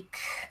week.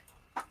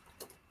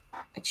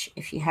 Which,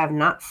 if you have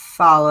not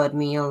followed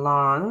me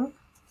along,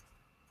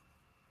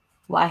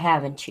 why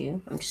haven't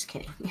you? I'm just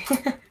kidding.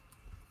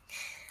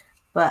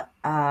 But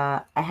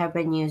I have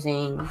been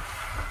using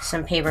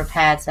some paper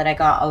pads that I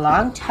got a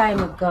long time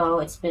ago.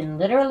 It's been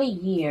literally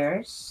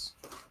years.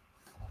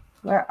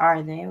 Where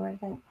are they? Where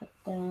did I put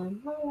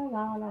them? La, la,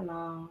 la, la,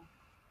 la.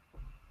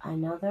 I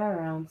know they're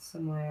around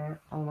somewhere.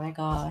 Oh my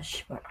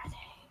gosh. Where are they?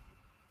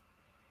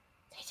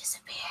 They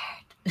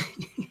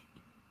disappeared.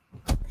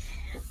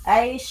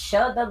 I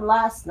showed them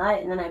last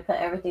night and then I put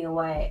everything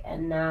away.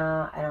 And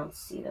now I don't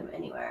see them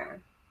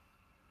anywhere.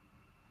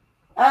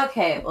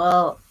 Okay,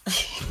 well,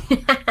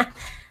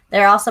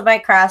 they're also by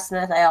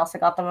Craftsmith. I also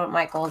got them at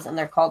Michael's, and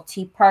they're called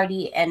Tea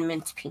Party and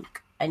Mint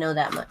Pink. I know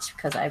that much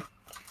because I've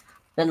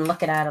been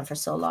looking at them for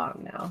so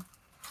long now.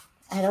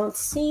 I don't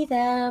see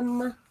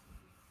them.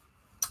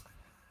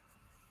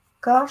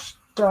 Gosh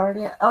darn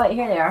it. Oh, wait,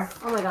 here they are.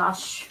 Oh, my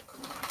gosh.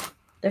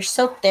 They're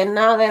so thin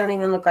now, they don't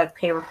even look like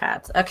paper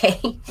pads.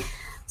 Okay,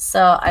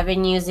 so I've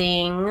been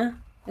using...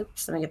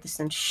 Oops, let me get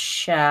this in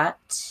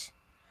shot.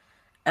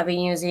 I've been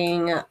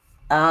using...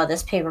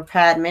 this paper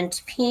pad,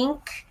 Mint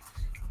Pink,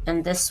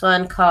 and this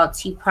one called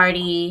Tea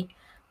Party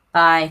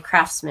by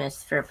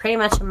Craftsmith for pretty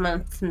much a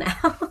month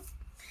now.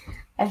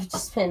 I've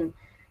just been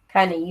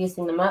kind of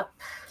using them up,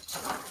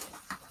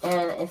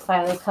 and it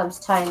finally comes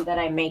time that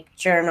I make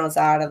journals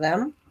out of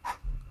them.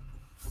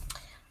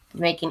 I've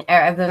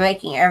been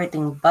making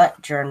everything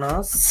but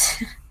journals.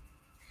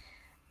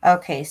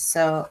 Okay,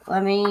 so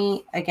let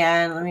me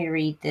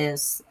read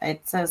this.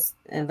 It says,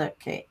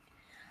 okay.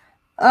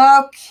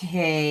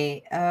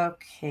 Okay.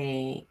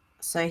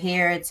 So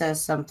here it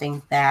says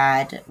something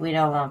bad. We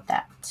don't want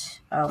that.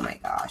 Oh my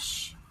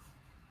gosh.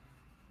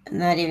 I'm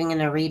not even going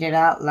to read it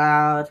out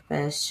loud, but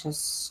it's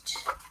just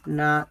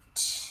not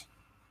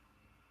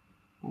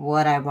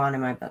what I want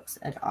in my books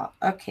at all.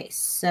 Okay,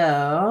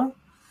 so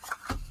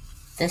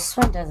this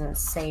one doesn't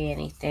say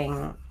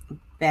anything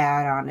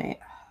bad on it.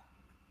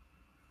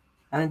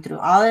 I went through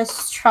all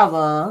this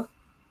trouble.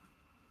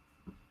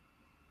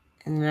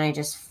 And then I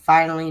just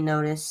finally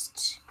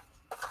noticed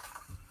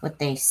what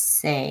they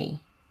say.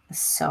 It's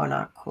so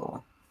not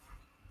cool.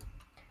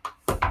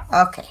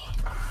 Okay.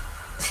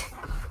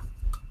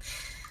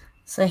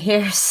 So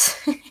here's...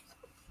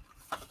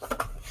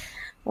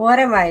 What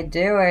am I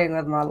doing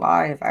with my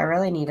life? I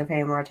really need to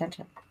pay more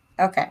attention.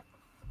 Okay.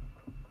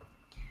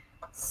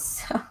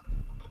 So,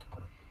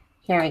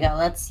 here we go.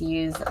 Let's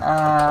use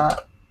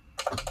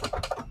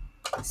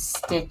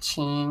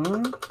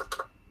stitching.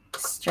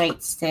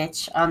 Straight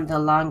stitch on the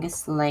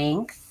longest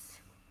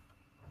length.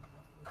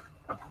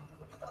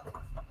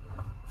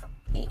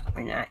 Okay,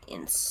 we're not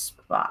in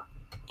spot.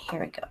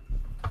 Here we go.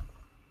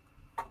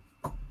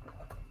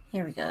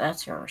 Here we go.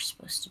 That's where we're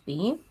supposed to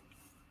be.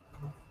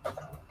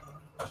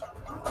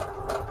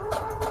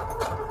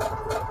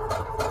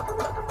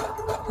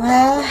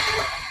 Well,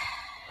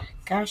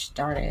 gosh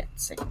darn it.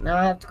 It's like, now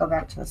I have to go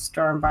back to the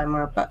store and buy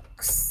more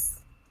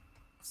books.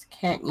 Just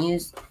can't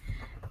use...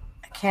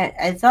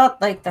 I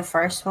thought like the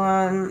first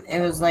one,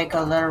 it was like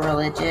a little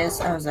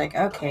religious. I was like,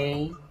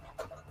 okay,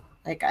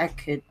 like I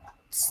could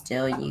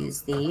still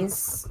use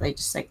these, like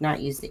just like not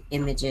use the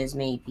images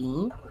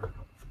maybe.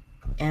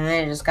 And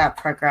then it just got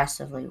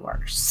progressively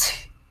worse.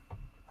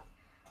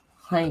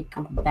 Like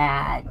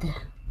bad.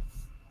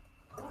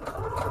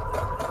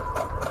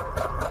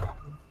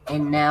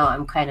 And now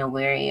I'm kind of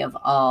wary of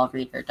all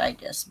Reader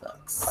Digest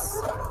books.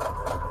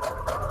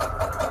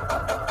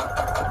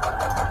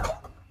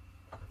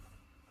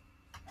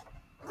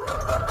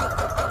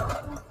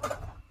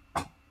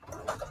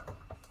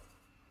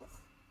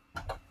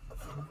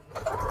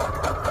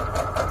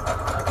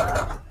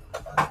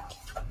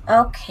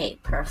 Okay,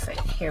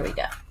 perfect. Here we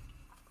go.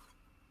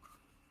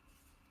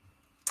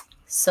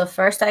 So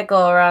first I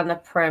go around the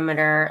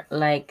perimeter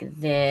like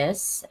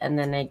this, and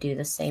then I do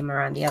the same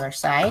around the other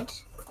side.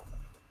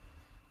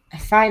 I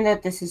find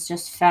that this is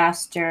just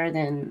faster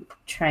than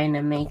trying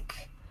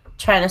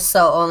to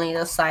sew only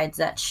the sides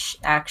that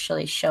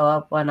actually show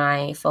up when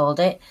I fold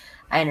it.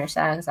 I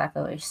understand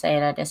exactly what you're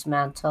saying. I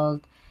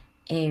dismantled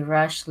a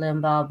Rush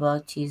Limbaugh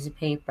book to use the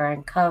paper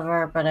and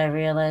cover, but I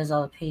realized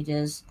all the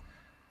pages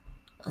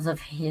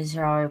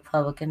are all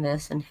Republican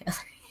this and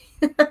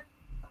Hillary.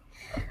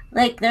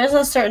 Like, there's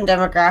a certain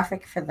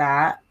demographic for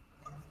that.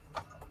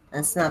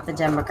 That's not the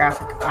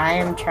demographic I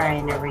am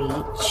trying to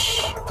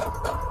reach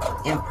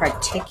in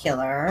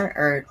particular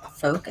or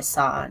focus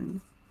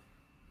on.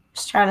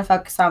 Just trying to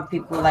focus on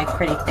people who like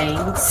pretty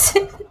things.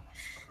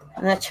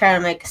 I'm not trying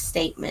to make a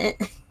statement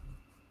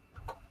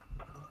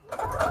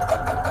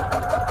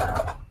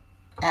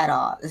at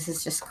all. This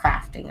is just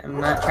crafting. I'm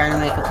not trying to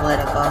make a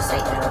political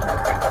statement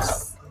over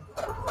crafts.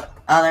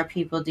 Other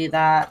people do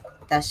that.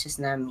 That's just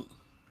not me.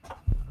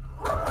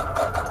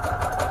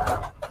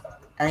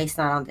 At least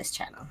not on this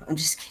channel. I'm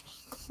just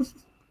kidding.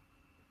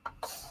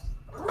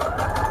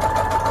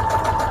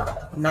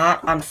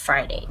 Not on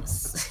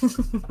Fridays.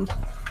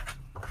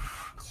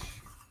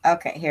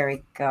 Okay, here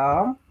we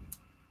go.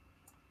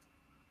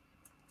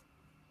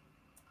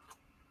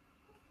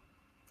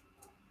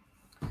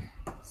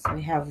 So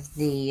we have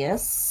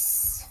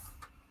these.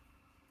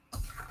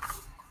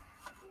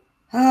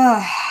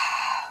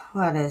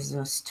 What is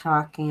this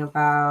talking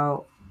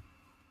about?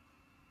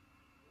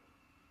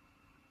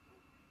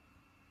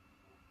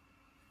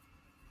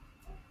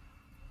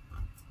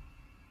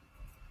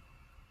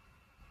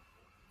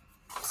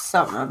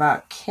 Something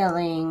about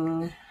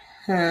killing.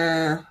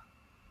 I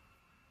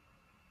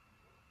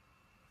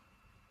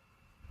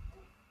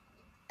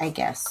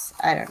guess.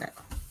 I don't know.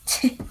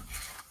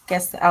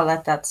 Guess I'll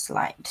let that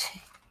slide.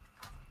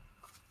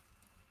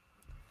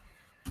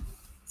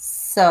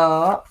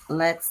 So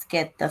let's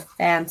get the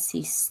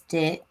fancy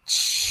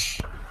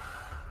stitch.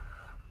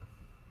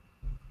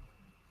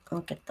 I'll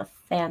get the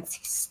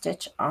fancy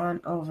stitch on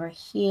over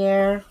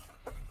here.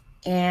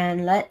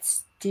 And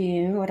let's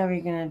do, what are we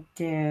going to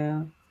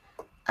do?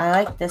 I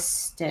like this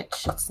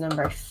stitch. It's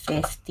number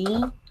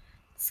 50.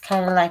 It's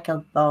kind of like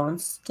a bone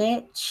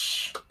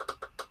stitch.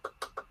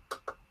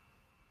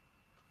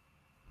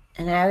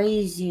 And I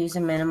always use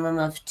a minimum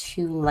of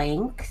 2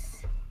 lengths.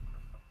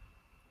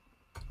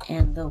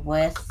 And the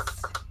width,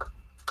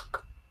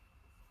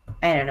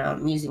 I don't know,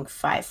 I'm using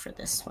 5 for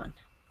this one.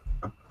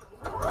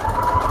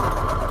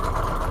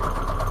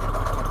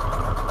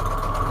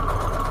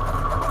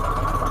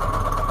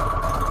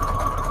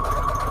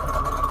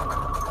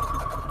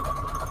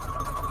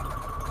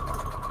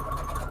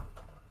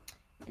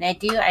 And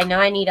I know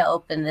I need to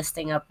open this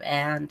thing up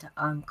and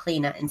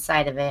clean it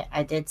inside of it.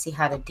 I did see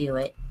how to do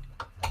it.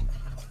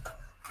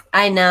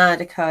 I know,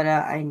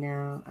 Dakota. I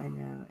know.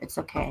 It's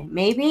okay.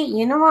 Maybe,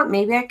 you know what?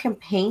 Maybe I can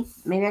paint.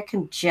 Maybe I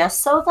can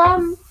gesso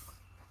them.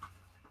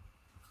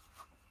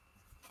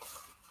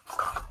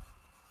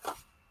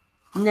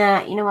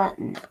 Nah, you know what?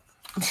 No.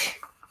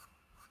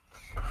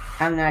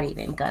 I'm not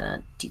even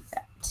gonna do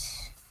that.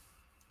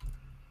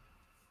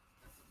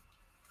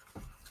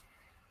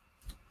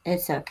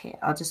 It's okay.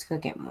 I'll just go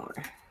get more.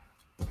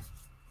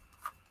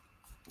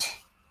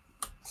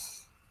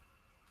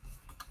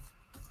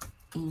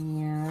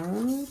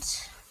 And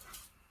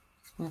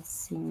let's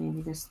see,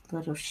 maybe this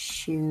little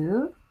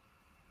shoe.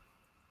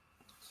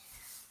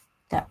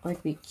 That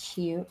would be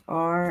cute.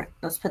 Or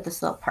let's put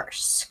this little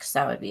purse, because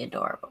that would be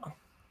adorable.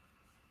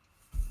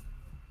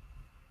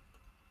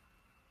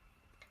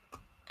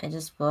 I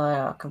just blew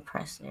out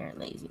compressed air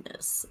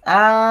laziness.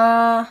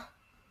 I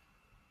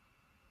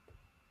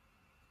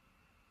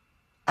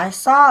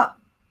saw,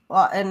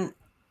 well,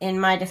 in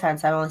my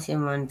defense, I've only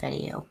seen one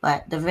video,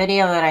 but the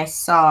video that I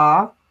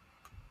saw,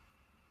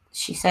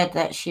 she said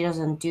that she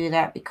doesn't do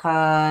that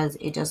because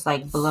it just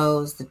like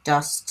blows the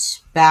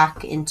dust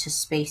back into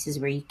spaces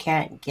where you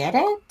can't get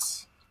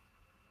it.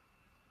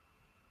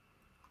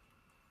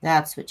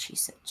 That's what she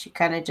said. She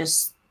kind of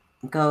just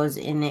goes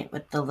in it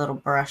with the little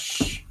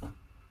brush.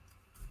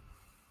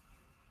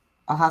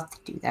 I'll have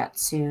to do that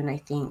soon, I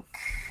think.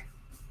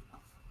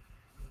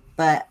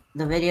 But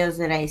the videos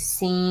that I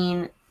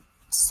seen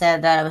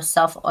said that it was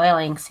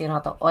self-oiling, so you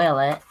don't have to oil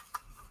it.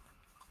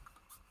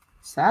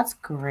 So that's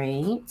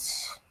great.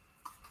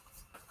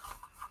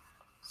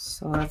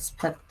 So let's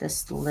put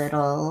this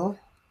little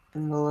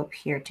envelope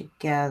here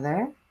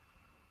together.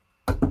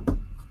 I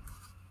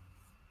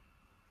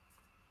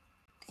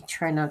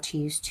try not to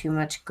use too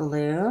much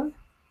glue.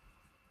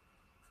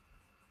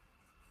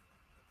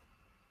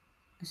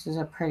 This is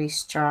a pretty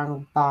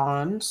strong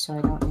bond, so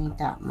I don't need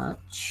that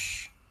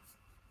much.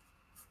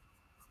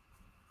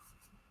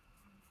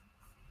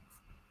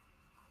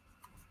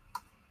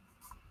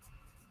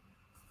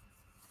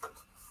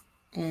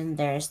 And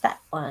there's that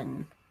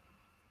one.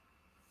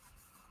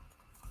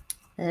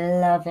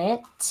 Love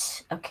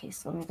it. Okay,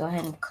 so let me go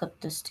ahead and clip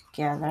this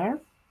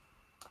together.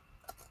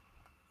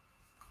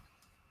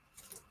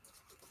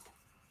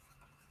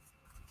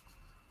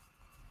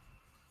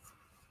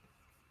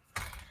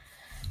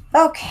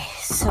 Okay,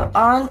 so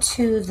on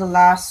to the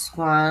last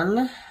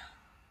one.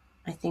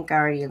 I think I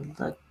already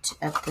looked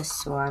at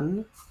this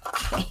one.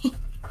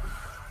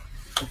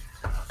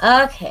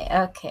 Okay.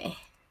 Okay.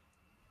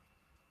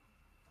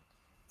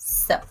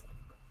 So,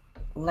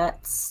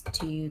 let's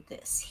do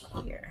this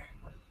here.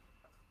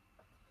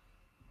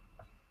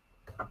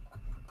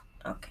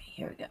 Okay,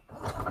 here we go.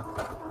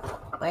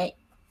 Wait,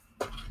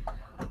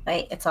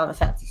 it's on the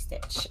fancy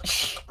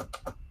stitch.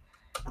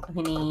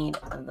 We need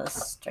the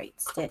straight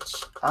stitch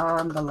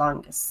on the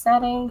longest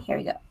setting. Here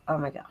we go. Oh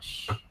my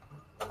gosh.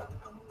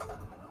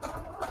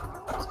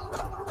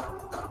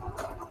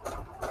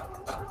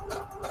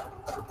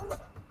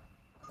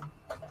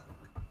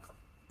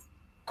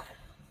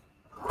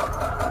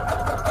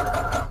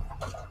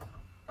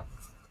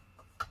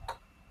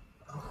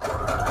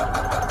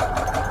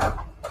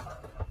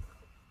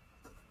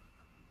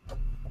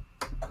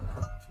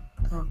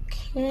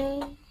 Okay,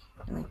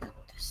 let me put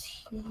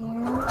this here.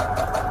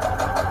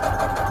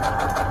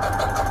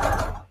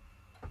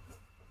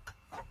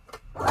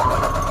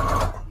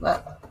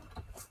 What?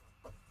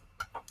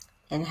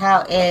 And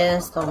how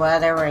is the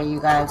weather where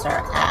you guys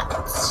are at?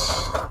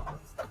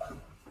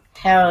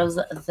 How's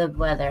the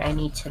weather? I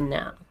need to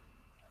know.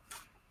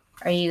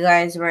 Are you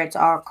guys where it's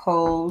all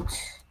cold?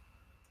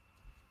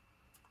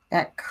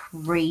 That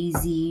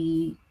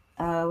crazy,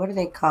 what do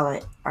they call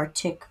it?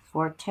 Arctic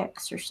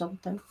vortex or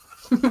something?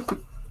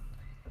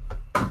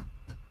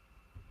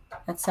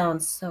 That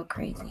sounds so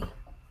crazy.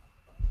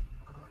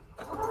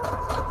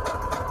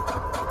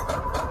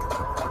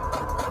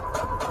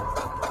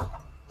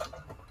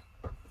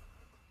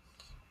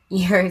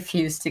 You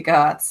refuse to go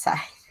outside.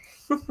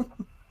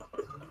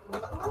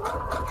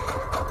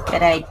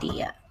 Good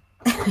idea.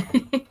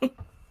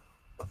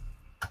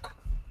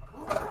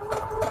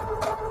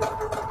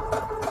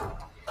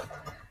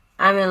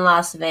 I'm in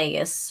Las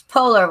Vegas.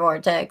 Polar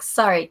vortex.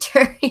 Sorry,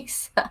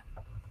 Teresa.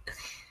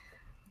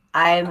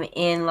 I'm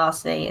in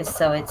Las Vegas,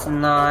 so it's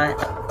not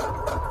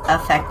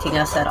affecting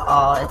us at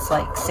all. It's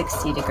like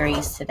 60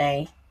 degrees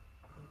today.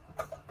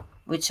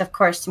 Which, of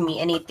course, to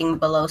me, anything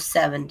below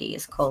 70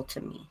 is cold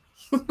to me.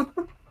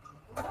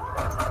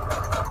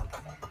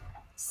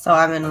 So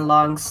I'm in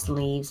long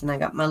sleeves, and I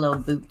got my little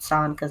boots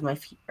on because my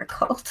feet are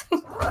cold.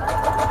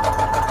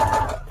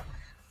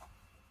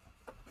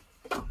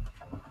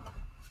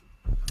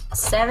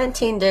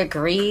 17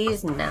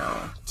 degrees? No.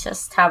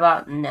 Just how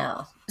about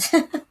no?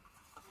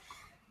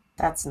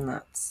 That's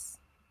nuts.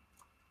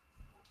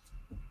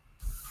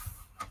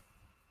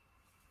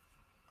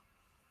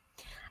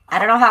 I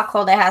don't know how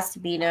cold it has to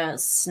be to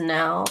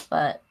snow,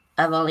 but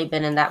I've only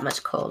been in that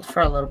much cold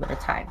for a little bit of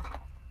time.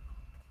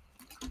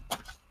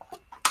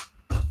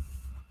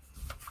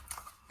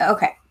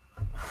 Okay.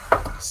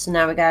 So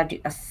now we gotta do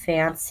a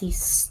fancy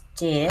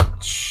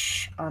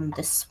stitch on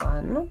this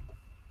one.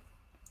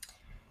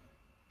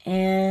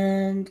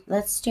 And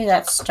let's do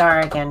that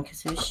star again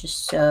because it was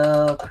just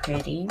so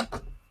pretty.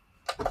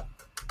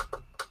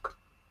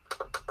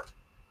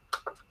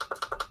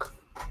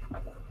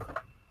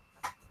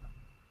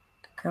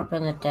 Grew up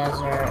in the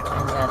desert,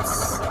 and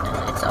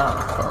it's all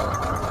cold.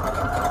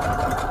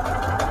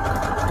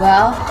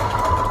 Well,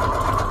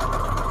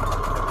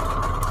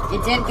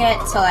 it did get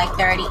to like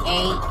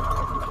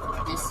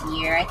 38 this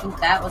year. I think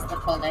that was the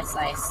coldest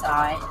I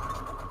saw it.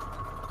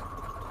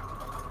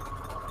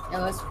 It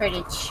was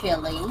pretty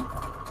chilly.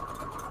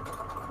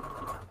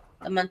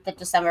 The month of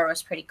December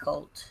was pretty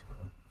cold.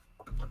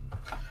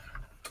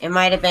 It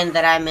might have been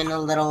that I'm in a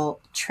little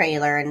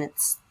trailer and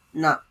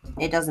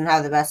it doesn't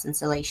have the best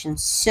insulation,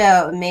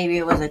 so maybe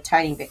it was a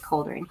tiny bit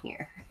colder in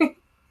here.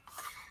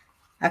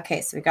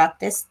 Okay, so we got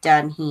this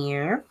done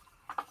here.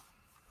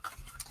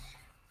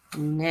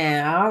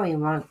 Now we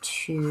want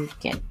to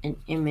get an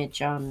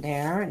image on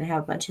there, and I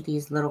have a bunch of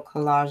these little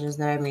collages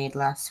that I made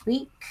last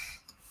week.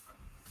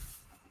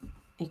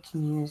 I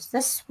can use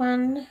this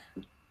one.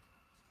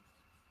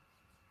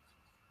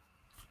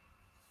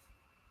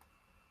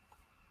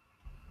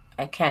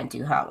 I can't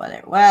do hot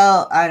weather.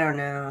 Well, I don't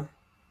know.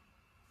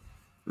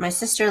 My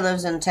sister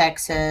lives in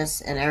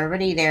Texas, and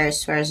everybody there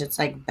swears it's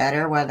like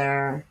better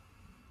weather.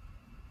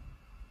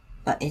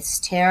 But it's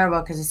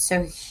terrible because it's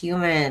so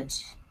humid.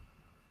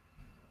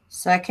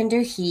 So I can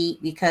do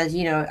heat because,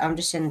 you know, I'm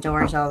just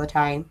indoors all the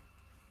time.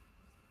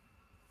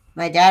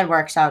 My dad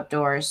works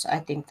outdoors. I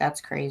think that's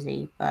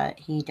crazy, but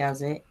he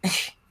does it.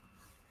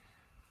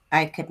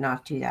 I could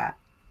not do that.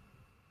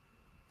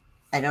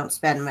 I don't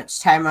spend much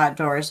time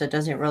outdoors, so it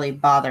doesn't really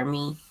bother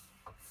me.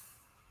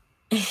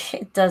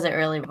 It doesn't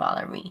really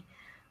bother me.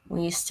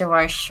 We used to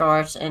wear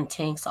shorts and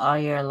tanks all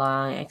year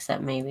long,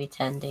 except maybe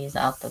 10 days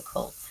out the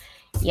cold.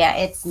 Yeah,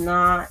 it's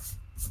not,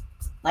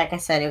 like I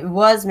said, it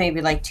was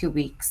maybe like 2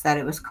 weeks that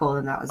it was cold,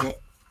 and that was it.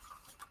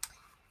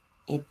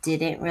 It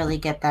didn't really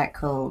get that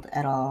cold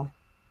at all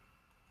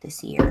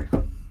this year.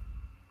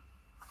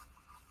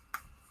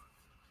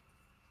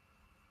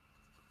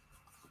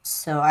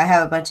 So I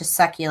have a bunch of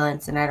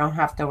succulents, and I don't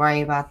have to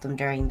worry about them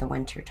during the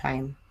winter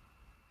time,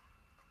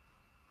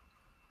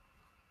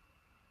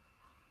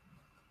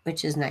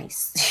 which is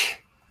nice.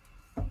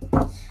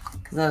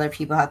 Because other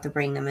people have to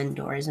bring them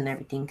indoors and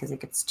everything because it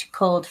gets too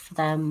cold for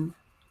them.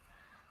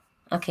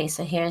 Okay,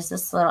 so here's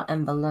this little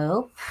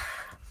envelope.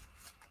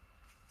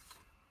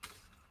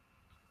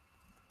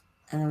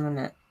 And I'm going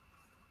to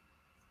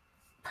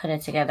put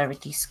it together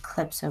with these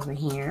clips over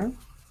here.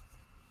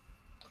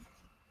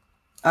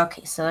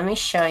 Okay, so let me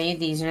show you.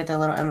 These are the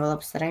little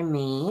envelopes that I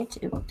made.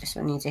 Ooh, this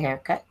one needs a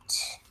haircut.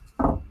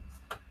 Let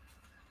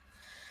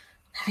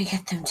me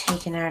get them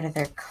taken out of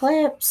their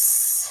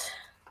clips.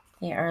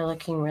 They are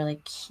looking really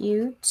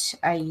cute.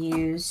 I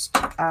used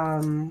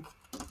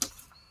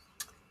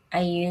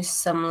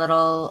some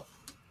little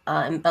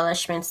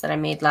embellishments that I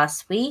made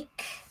last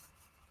week.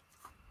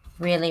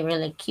 Really,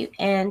 really cute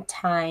and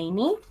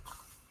tiny.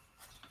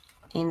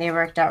 And they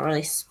worked out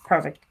really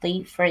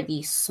perfectly for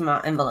these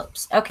small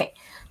envelopes. Okay,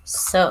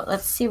 so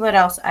let's see what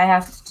else I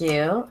have to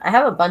do. I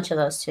have a bunch of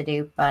those to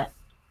do, but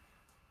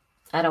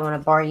I don't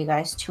want to bore you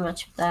guys too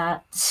much with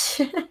that.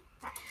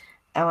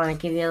 I want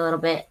to give you a little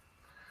bit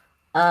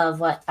of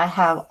what I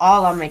have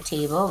all on my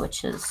table,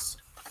 which is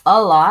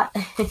a lot.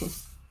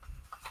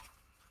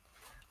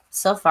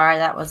 So far,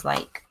 that was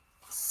like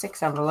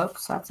 6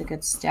 envelopes, so that's a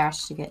good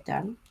stash to get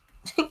done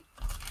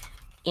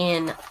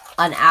in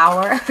an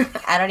hour.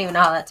 I don't even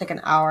know how that took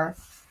an hour.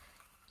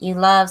 You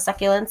love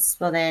succulents?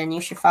 Well, then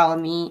you should follow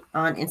me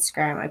on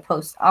Instagram. I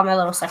post all my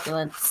little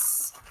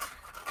succulents.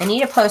 I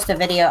need to post a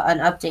video, an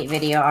update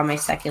video on my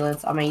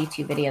succulents on my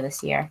YouTube video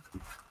this year.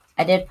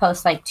 I did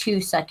post like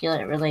 2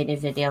 succulent related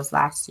videos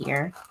last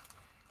year,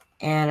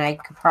 and I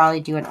could probably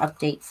do an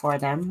update for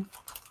them.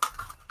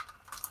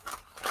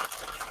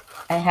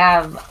 I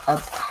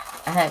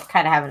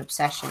kind of have an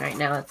obsession right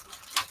now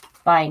with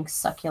buying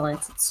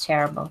succulents. It's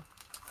terrible.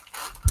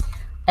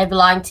 I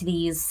belong to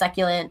these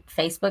succulent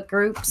Facebook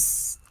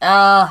groups.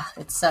 Oh,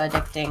 it's so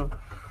addicting.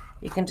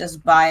 You can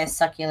just buy a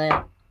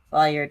succulent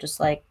while you're just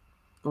like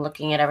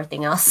looking at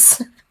everything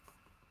else.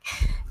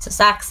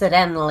 Just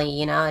accidentally,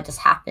 you know, it just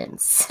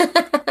happens.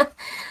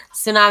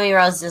 Tsunami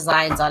Rose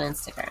Designs on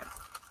Instagram.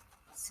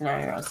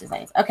 Tsunami Rose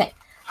Designs. Okay,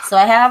 so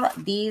I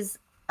have these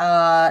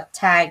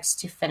tags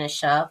to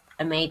finish up.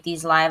 I made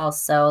these live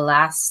also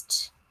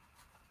last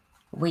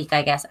week,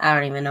 I guess. I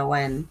don't even know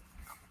when.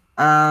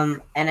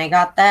 And I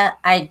got that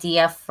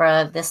idea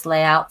for this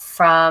layout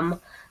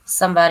from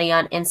somebody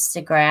on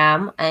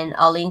Instagram, and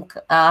I'll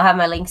have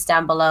my links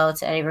down below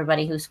to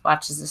everybody who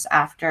watches this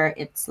after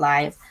it's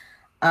live.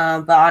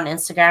 But on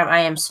Instagram, I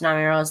am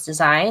TsunamiRose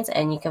Designs,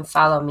 and you can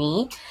follow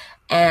me.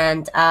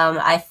 And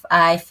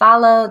I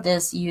follow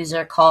this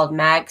user called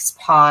Mags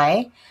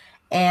Pie,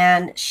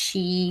 and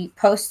she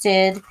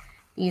posted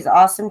these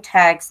awesome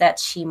tags that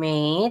she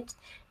made.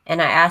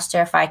 And I asked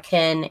her if I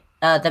can,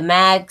 the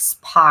Mags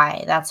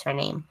Pie, that's her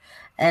name.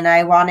 And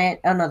I wanted,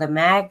 oh no, the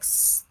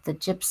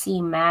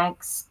Gypsy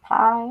Mags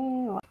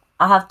Pie.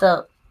 I'll have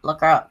to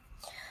look her up,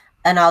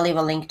 and I'll leave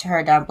a link to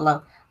her down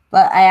below.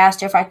 But I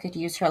asked her if I could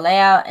use her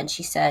layout, and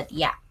she said,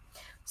 yeah.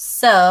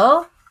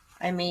 So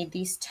I made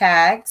these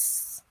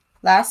tags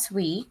last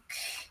week,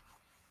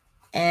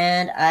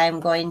 and I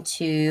have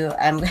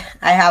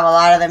a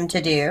lot of them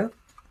to do.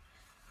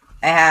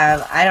 I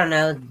have, I don't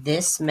know,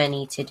 this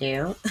many to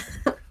do.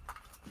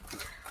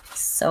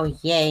 So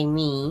yay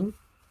me.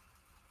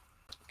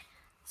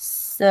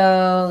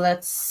 So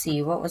let's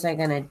see, what was I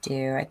going to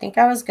do? I think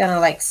I was going to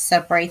like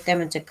separate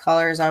them into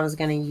colors I was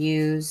going to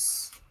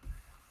use.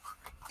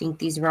 I think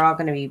these were all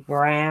going to be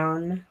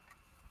brown.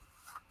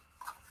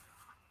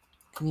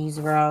 And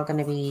these were all going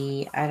to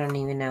be, I don't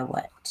even know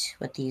what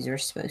these were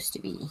supposed to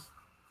be.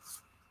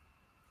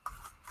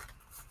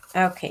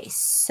 Okay,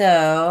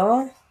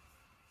 so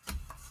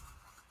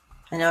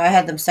I know I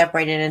had them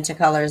separated into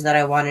colors that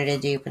I wanted to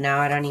do, but now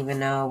I don't even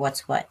know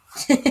what's what.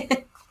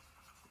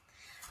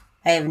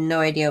 I have no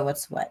idea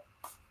what's what.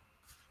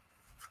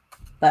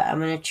 But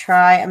I'm going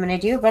to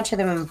do a bunch of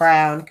them in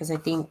brown because I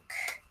think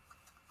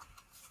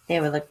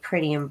they would look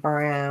pretty in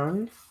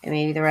brown. And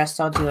maybe the rest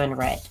I'll do in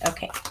red.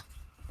 Okay.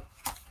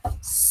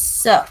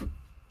 So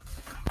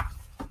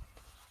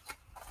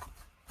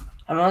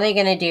I'm only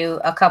going to do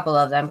a couple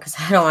of them because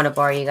I don't want to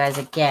bore you guys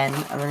again.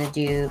 I'm going to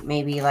do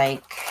maybe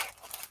like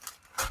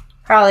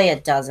probably a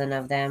dozen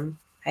of them.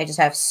 I just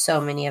have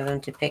so many of them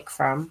to pick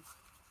from.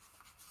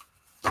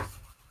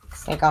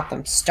 I got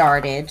them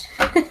started.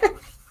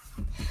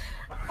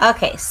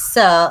 Okay,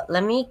 so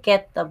let me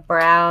get the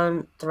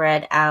brown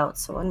thread out.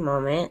 So one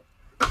moment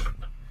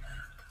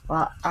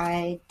while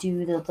I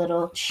do the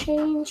little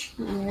change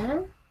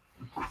here.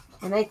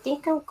 And I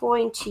think I'm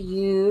going to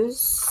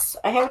use,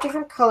 I have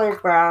different colored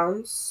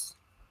browns.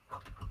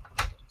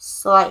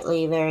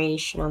 Slightly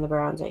variation on the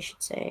browns, I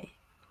should say.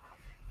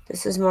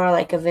 This is more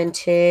like a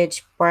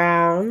vintage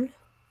brown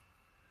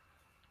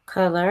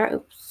color.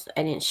 Oops,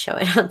 I didn't show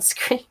it on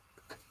screen.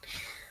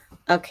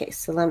 Okay,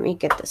 so let me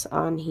get this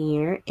on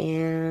here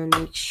and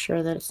make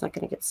sure that it's not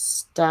going to get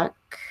stuck.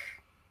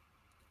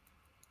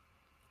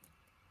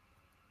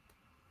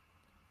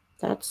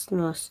 That's the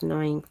most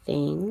annoying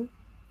thing.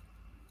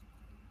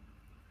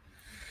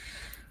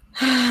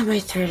 My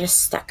thread is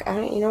stuck.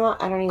 You know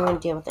what? I don't even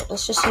want to deal with it.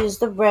 Let's just use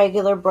the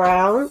regular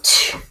brown.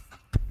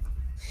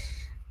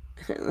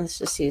 Let's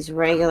just use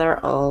regular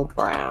old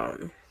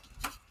brown.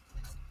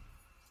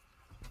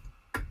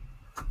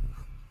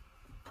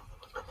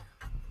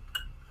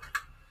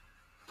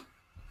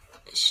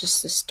 It's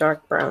just this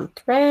dark brown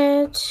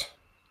thread.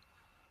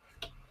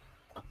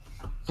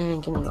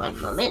 And give me one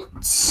moment.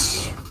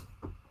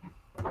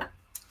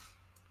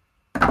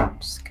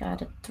 Just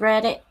gotta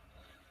thread it.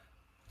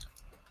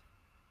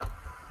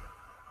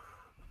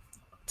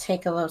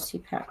 Take a low-C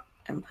pack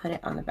and put it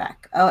on the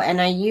back. Oh,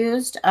 and I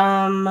used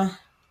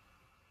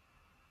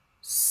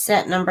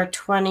set number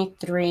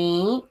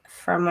 23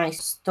 from my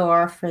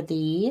store for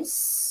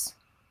these.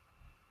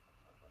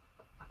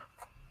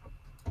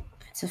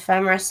 It's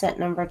ephemera set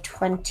number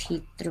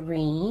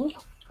 23.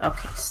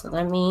 Okay, so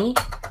let me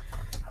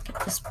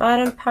get this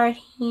bottom part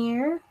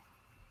here.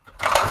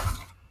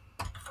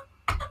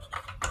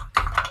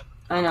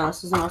 I know,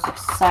 this is the most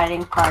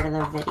exciting part of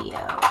the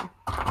video.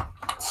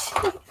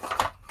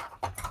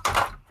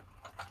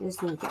 I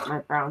just need to get my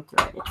brown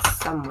thread. It's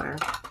somewhere.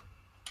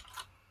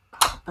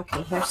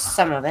 Okay, here's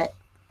some of it.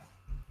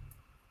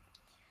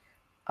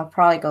 I'll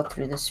probably go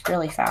through this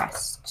really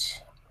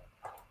fast.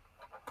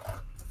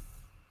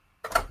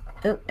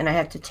 Oh, and I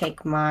have to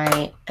take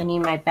I need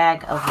my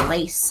bag of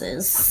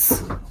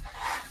laces.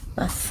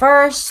 But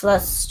first,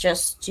 let's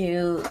just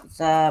do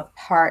the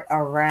part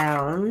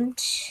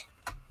around.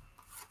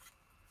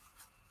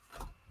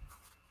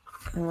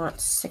 I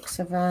want 6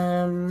 of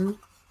them.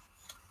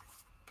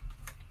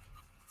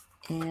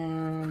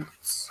 And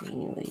let's see,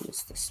 we'll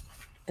use this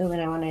one. Oh,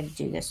 and I wanted to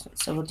do this one,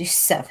 so we'll do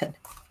 7.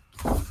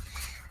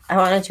 I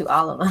want to do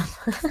all of them.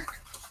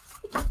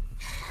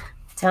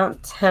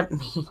 Don't tempt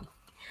me.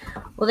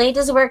 Well, they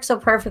just work so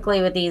perfectly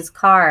with these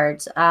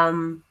cards. I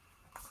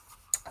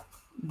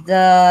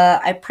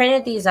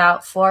printed these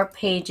out 4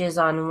 pages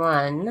on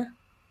one.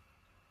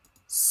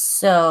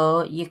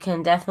 So you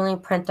can definitely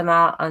print them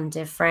out on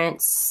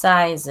different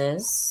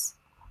sizes.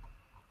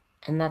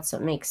 And that's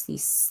what makes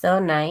these so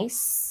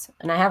nice.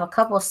 And I have a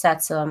couple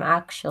sets of them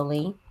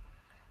actually.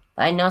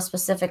 But I know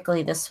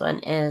specifically this one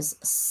is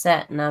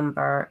set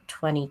number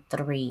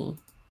 23.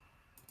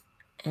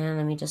 And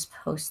let me just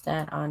post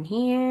that on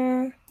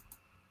here.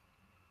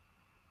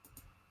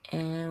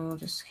 And we'll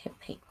just hit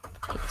paste.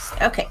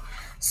 Okay,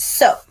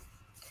 so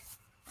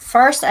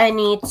first I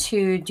need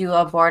to do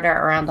a border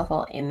around the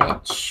whole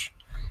image.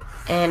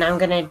 And I'm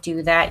going to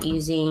do that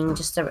using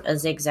just a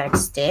zigzag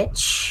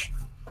stitch.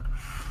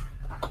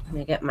 I'm going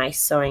to get my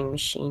sewing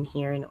machine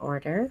here in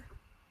order.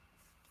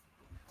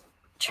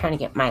 I'm trying to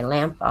get my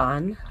lamp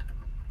on.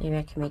 Maybe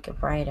I can make it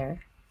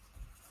brighter.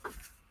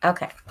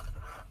 Okay.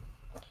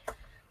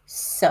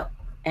 So,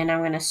 and I'm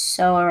going to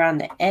sew around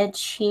the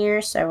edge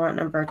here. So I want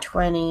number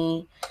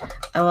 20.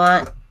 I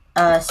want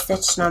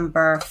stitch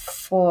number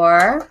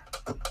 4,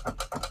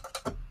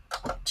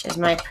 which is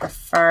my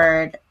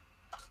preferred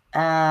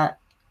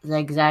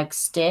zigzag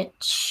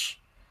stitch.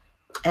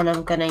 And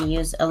I'm going to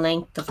use a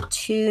length of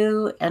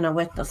 2 and a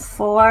width of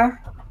 4.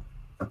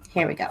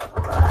 Here we go.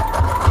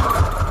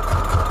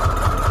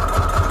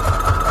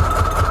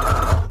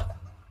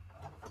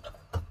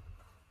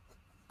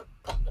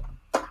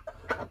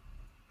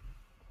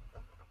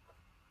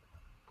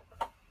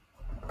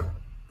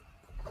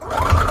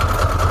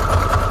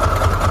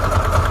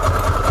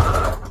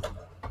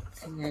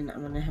 And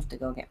I'm going to have to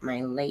go get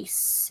my lace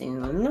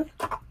soon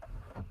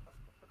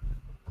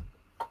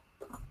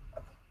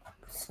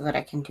so that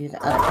I can do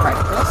the other part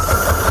of this.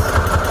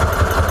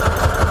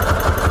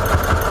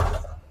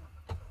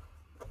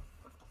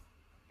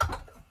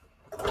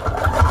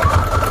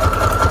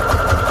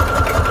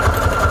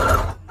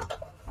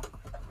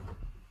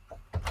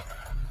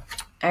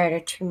 I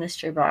ordered 2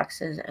 mystery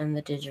boxes and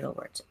the digital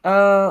words.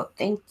 Oh,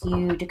 thank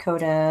you,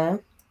 Dakota.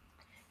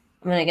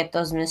 I'm going to get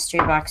those mystery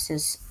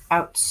boxes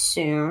out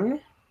soon.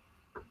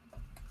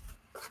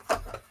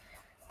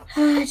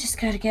 I just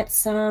got to get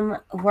some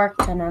work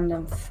done on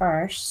them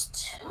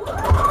first.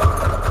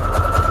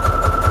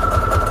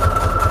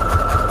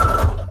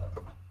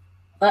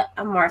 But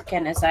I'm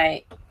working as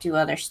I do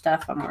other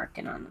stuff. I'm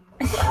working on them.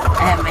 I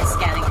have my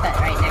Scan and Cut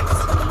right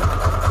next to me.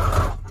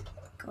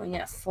 Going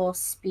at full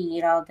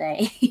speed all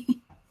day.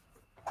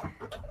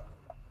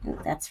 Ooh,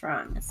 that's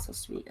wrong. That's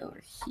supposed to be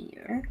over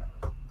here.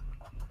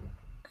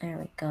 There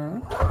we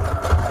go.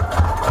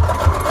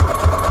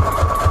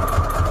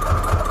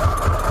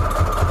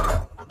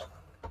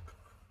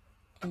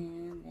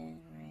 And then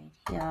right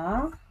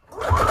here.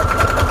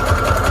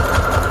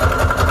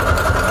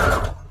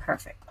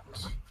 Perfect.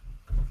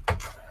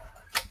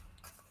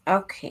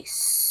 Okay,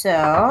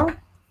 so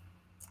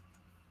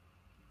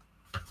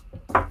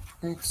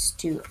let's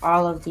do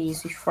all of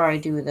these before I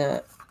do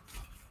the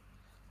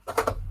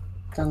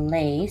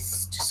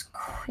lace, just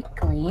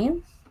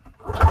quickly.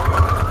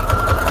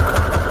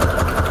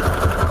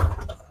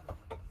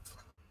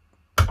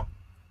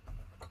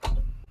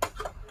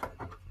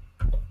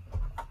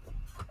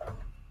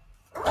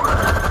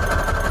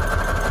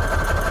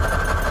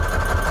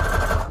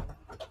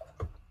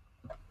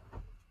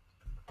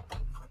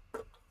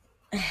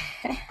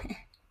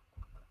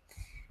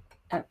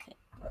 Okay,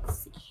 let's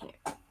see here.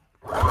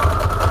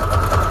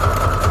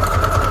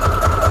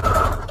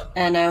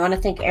 And I want to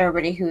thank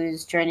everybody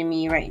who's joining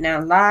me right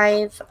now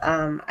live.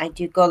 I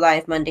do go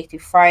live Monday through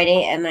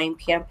Friday at 9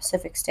 p.m.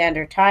 Pacific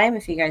Standard Time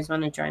if you guys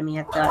want to join me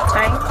at that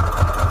time.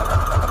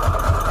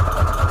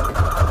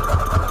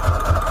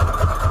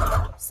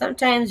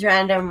 Sometimes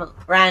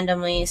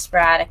randomly,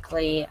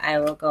 sporadically, I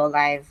will go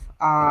live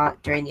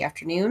during the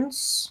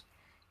afternoons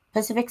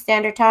Pacific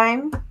Standard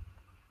Time.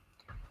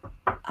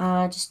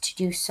 Just to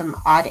do some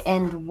odd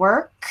end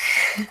work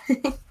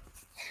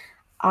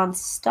on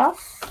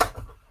stuff.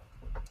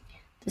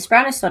 This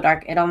brown is so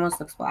dark, it almost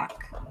looks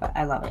black, but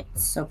I love it.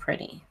 It's so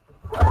pretty.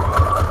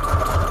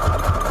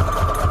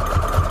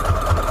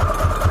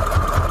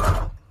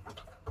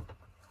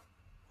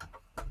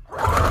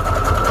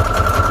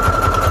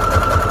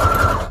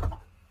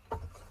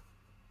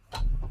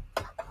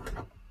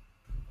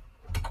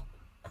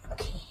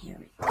 Okay, here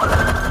we go.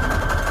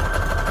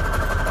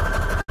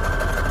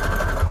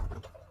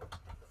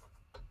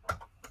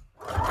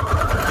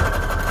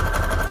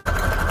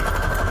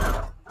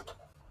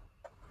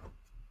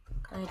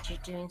 you're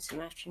doing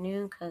some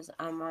afternoon because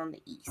I'm on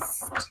the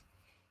east.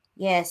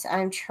 Yes,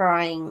 I'm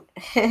trying.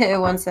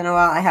 Once in a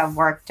while I have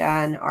work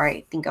done or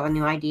I think of a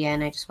new idea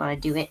and I just want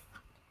to do it.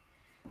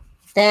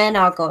 Then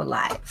I'll go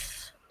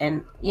live.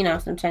 And, you know,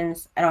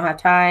 sometimes I don't have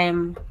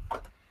time,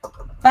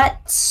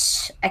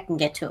 but I can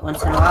get to it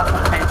once in a while,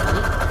 sometimes a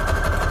week.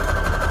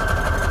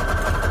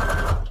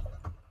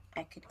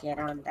 I could get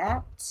on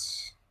that.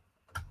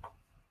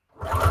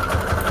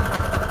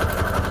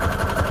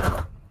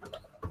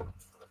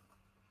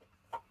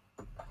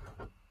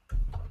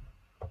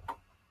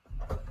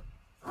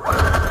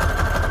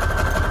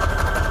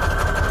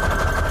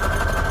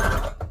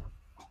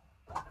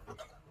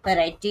 But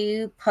I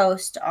do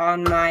post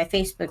on my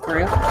Facebook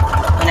group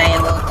when I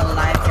will go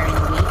live during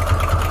the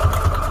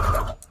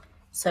week.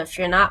 So if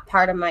you're not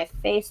part of my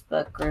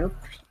Facebook group,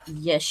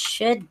 you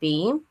should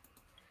be.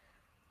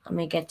 Let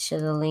me get you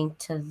the link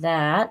to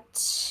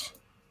that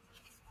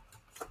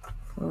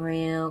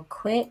real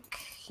quick.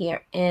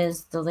 Here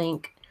is the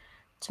link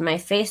to my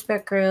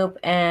Facebook group,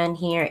 and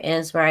here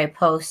is where I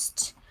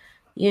post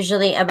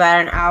usually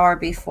about an hour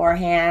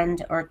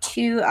beforehand or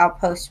two. I'll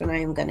post when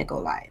I'm going to go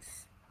live.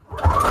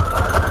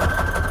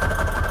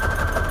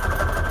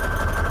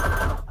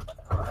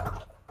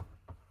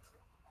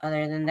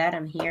 Other than that,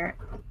 I'm here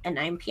at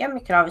 9 p.m.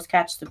 You can always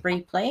catch the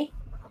replay.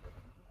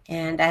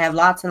 And I have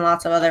lots and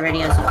lots of other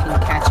videos you can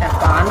catch up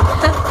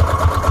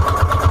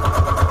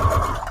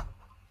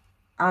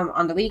on.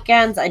 On the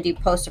weekends, I do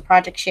post a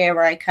project share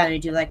where I kind of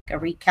do like a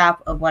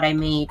recap of what I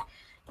made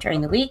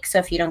during the week. So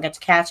if you don't get to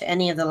catch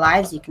any of the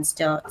lives, you can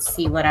still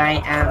see what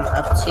I am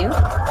up to.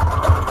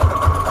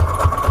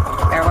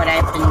 Or what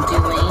I've been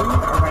doing,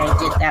 or what I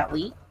did that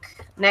week.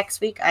 Next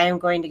week, I am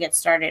going to get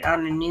started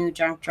on a new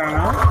junk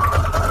journal.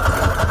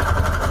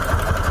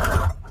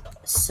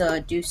 So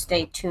do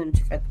stay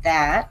tuned for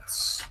that.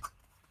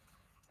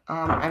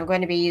 I'm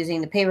going to be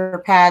using the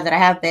paper pad that I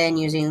have been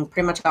using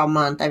pretty much all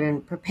month. I've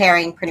been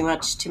preparing pretty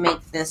much to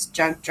make this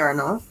junk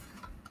journal.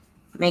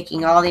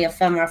 Making all the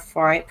ephemera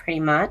for it pretty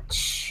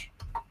much.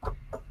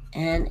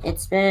 And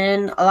it's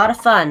been a lot of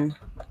fun.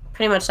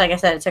 Pretty much, like I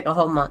said, it took a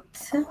whole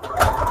month.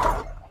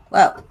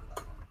 Whoa.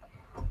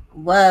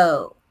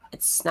 Whoa.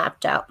 It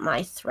snapped out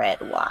my thread.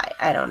 Why?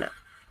 I don't know.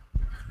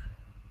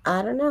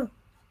 I don't know.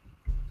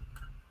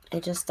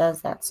 It just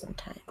does that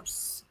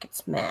sometimes. It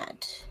gets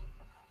mad.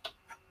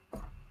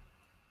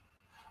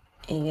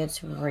 It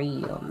gets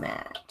real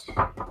mad.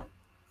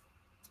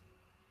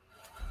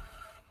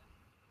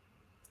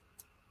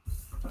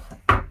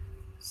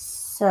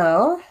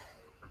 So,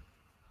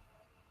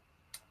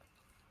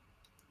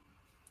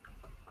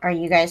 are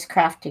you guys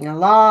crafting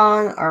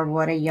along, or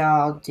what are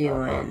y'all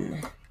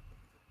doing?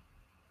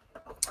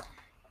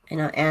 I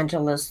know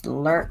Angela's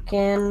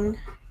lurking.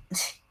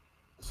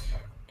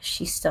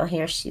 She's still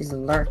here. She's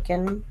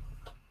lurking.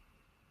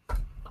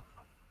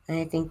 And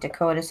I think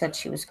Dakota said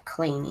she was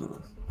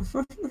cleaning.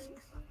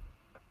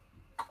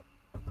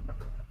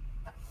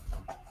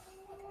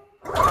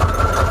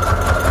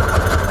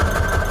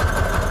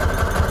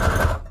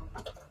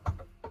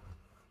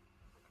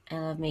 I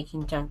love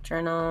making junk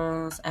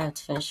journals. I have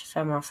to finish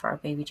ephemera for our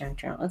baby junk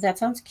journal. Oh, that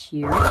sounds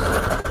cute.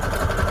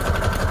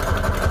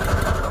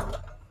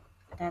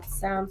 That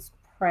sounds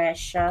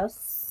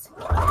precious.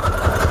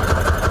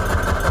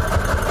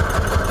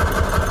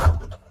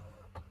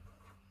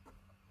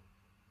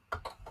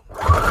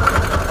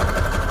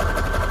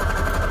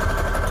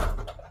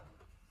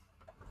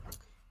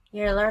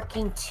 You're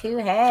lurking too.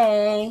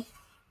 Hey.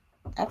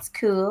 That's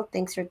cool.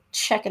 Thanks for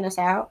checking us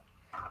out.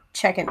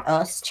 Checking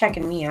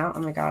me out.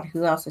 Oh my god,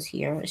 who else is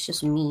here? It's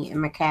just me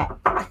and my cat.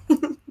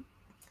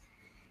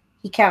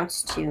 He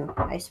counts too,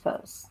 I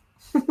suppose.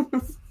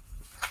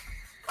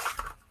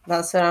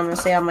 That's what I'm going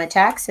to say on my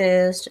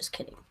taxes. Just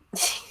kidding.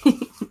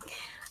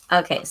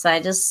 Okay, so I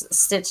just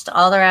stitched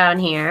all around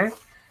here.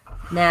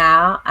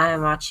 Now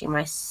I'm watching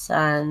my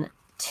son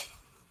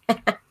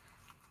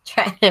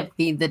trying to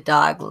feed the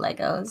dog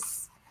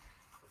Legos.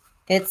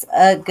 It's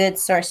a good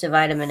source of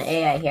vitamin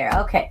A, I hear.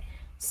 Okay,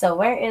 so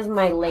where is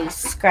my lace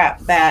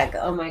scrap bag?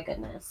 Oh my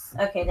goodness.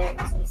 Okay, there it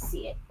is. I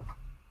see it.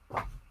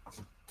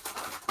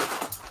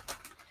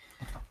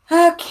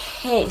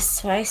 Okay,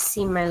 so I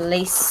see my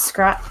lace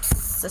scraps.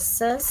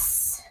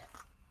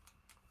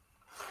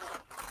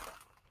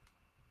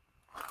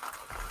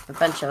 A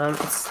bunch of them.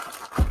 It's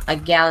a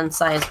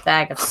gallon-sized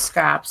bag of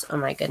scraps. Oh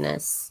my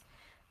goodness.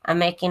 I'm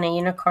making a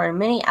unicorn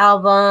mini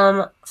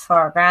album for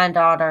our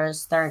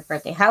granddaughter's 3rd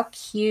birthday. How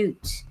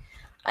cute.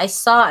 I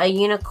saw a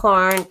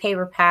unicorn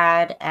paper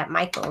pad at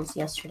Michael's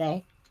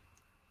yesterday.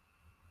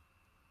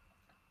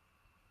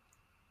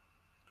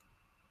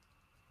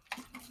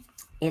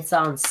 It's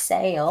on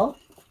sale.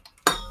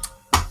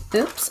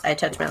 Oops, I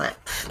touched my lip.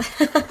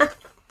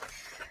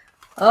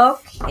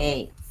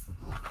 Okay.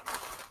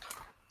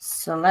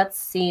 So let's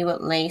see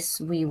what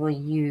lace we will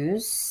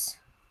use.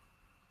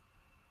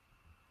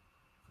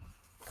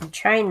 I'm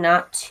trying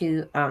not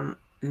to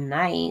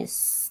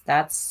nice.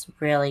 That's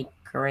really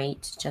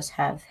great to just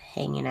have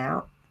hanging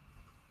out.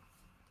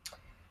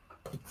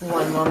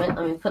 One moment,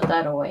 let me put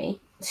that away.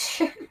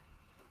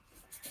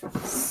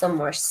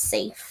 somewhere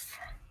safe.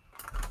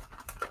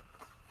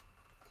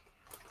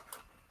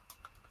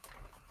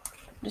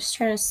 Just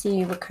trying to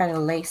see what kind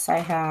of lace I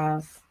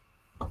have.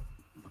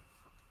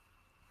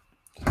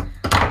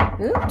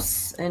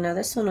 Oops, I know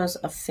this one was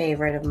a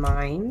favorite of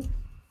mine.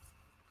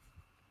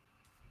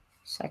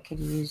 So I could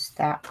use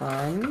that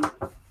one.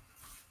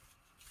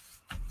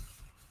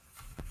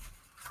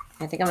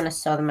 I think I'm going to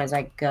sew them as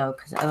I go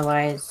because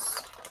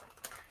otherwise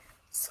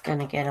it's going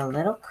to get a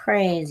little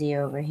crazy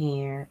over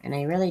here. And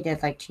I really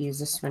did like to use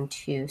this one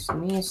too. So I'm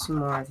going to use some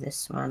more of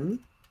this one.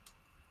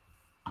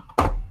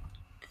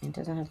 It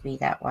doesn't have to be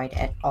that wide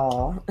at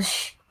all.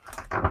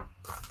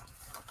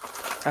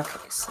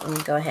 Okay, so let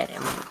me go ahead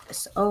and move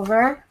this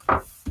over.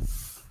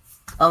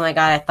 Oh my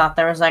god, I thought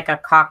there was like a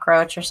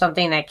cockroach or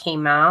something that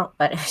came out,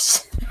 but it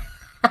was,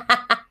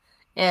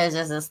 it was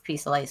just this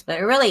piece of lace. But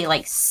it really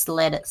like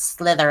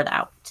slithered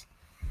out.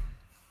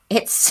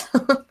 It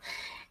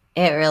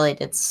really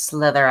did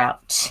slither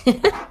out.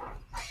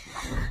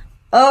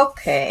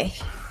 Okay.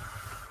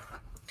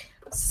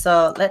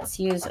 So let's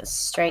use a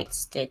straight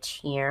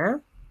stitch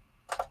here.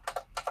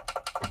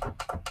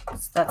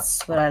 So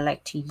that's what I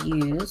like to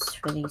use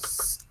for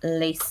these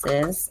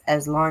laces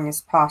as long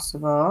as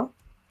possible.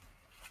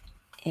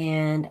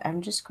 And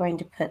I'm just going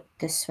to put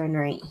this one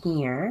right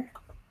here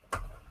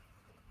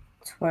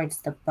towards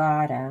the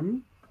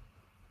bottom.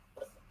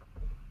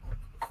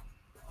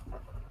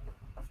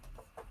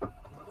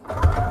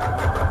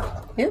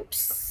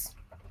 Oops.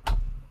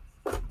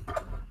 I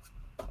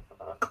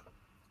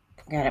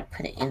gotta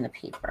put it in the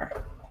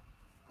paper.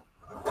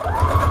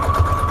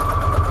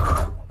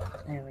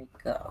 There we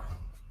go.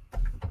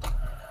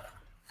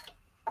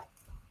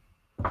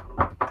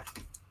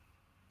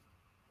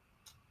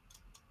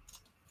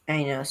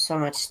 I know, so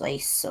much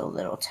lace, so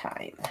little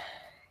time.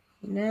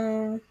 You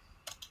know,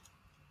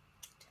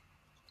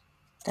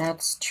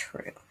 that's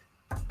true.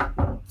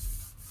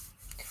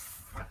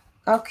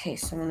 Okay,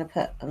 so I'm going to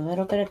put a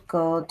little bit of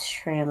gold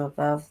trim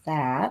above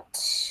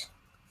that.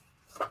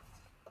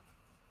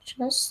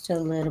 Just a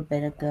little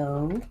bit of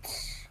gold.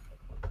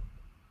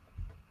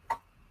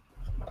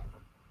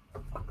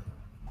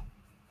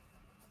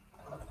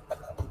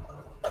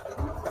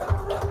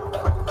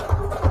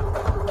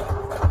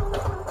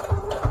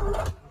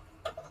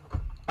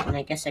 And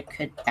I guess I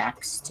could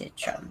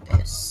backstitch on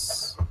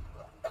this.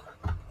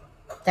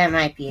 That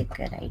might be a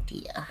good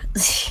idea.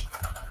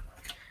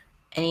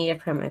 I need to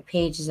print my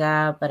pages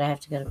out, but I have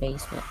to go to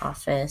basement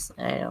office.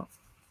 And I don't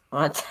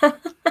want that.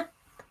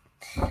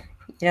 You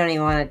don't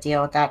even want to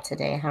deal with that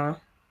today, huh?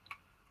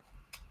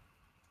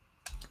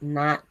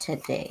 Not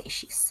today,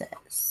 she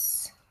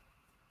says.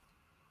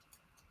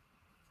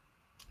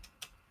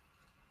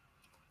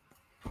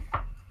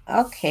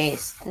 Okay,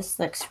 so this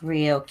looks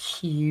real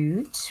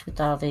cute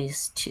with all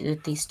these two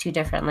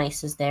different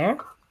laces there.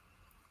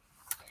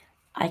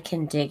 I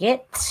can dig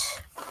it.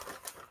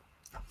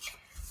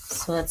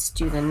 So let's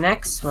do the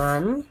next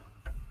one.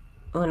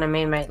 Oh, and I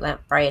made my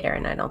lamp brighter,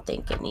 and I don't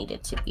think it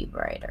needed to be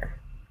brighter.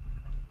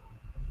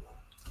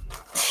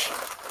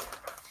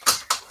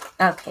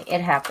 Okay,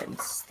 it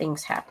happens.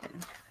 Things happen.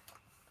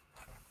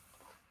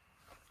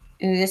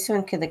 Ooh, this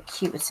one could look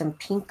cute with some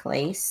pink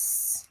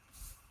lace.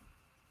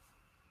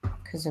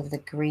 Because of the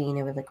green,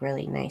 it would look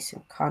really nice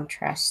and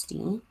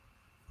contrasty.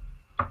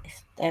 I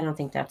don't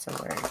think that's a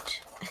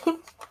word.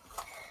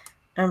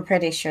 I'm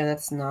pretty sure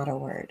that's not a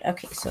word.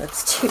 Okay, so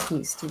let's do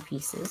these two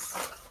pieces.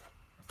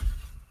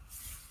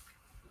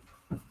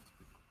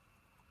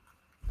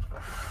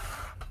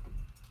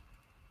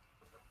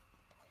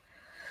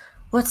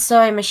 What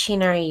sewing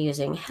machine are you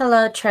using?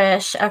 Hello,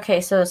 Trish. Okay,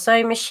 so the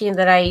sewing machine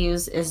that I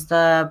use is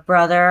the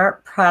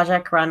Brother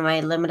Project Runway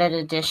Limited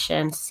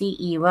Edition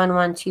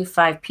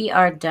CE1125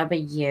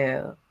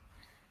 PRW.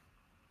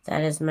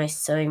 That is my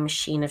sewing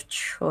machine of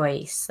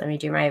choice. Let me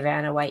do my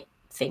Vanna White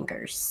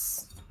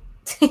fingers.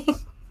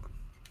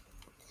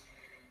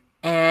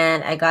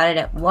 And I got it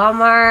at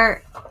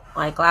Walmart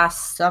like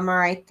last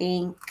summer, I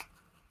think.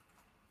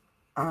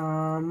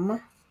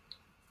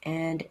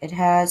 And it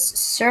has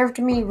served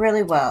me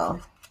really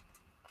well.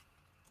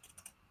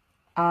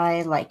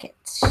 I like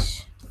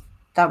it.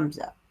 Thumbs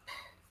up.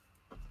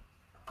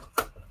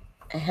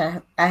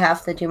 I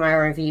have to do my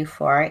review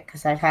for it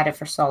because I've had it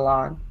for so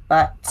long.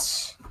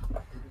 But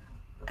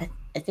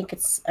I think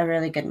it's a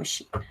really good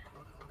machine.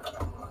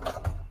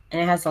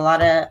 And it has a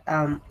lot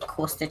of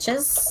cool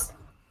stitches.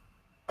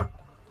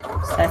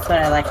 So that's what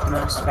I like the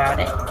most about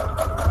it.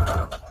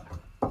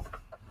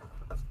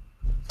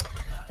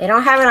 They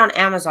don't have it on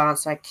Amazon,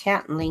 so I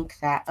can't link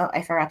that. Oh,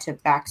 I forgot to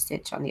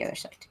backstitch on the other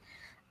side.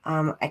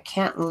 I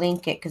can't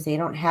link it because they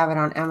don't have it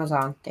on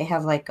Amazon. They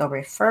have like a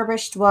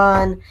refurbished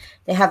one.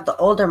 They have the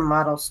older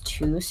models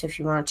too. So if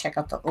you want to check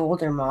out the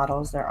older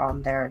models, they're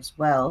on there as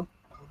well.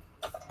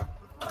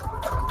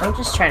 I'm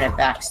just trying to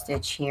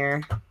backstitch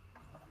here.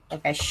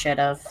 Like I should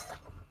have.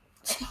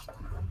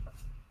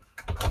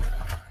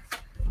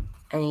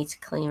 I need to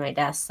clean my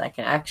desk so I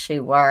can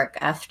actually work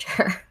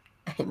after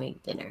I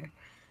make dinner.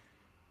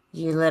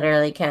 You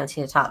literally can't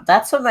see the top.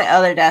 That's what my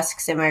other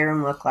desks in my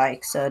room look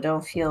like, so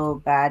don't feel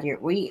bad.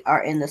 We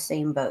are in the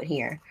same boat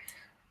here.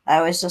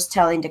 I was just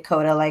telling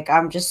Dakota, like,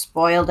 I'm just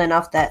spoiled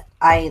enough that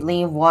I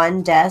leave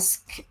one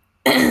desk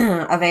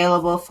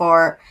available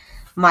for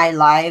my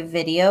live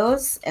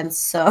videos, and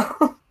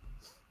so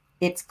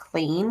it's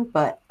clean,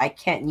 but I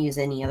can't use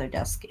any other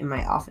desk in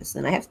my office,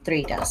 and I have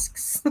 3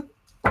 desks.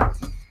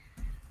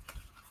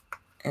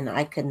 And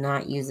I could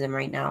not use them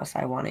right now if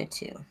I wanted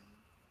to.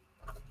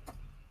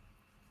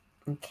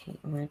 Okay,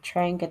 I'm going to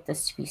try and get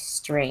this to be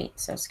straight,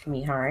 so it's going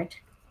to be hard.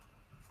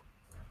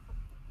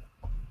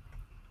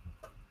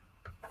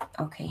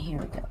 Okay, here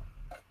we go.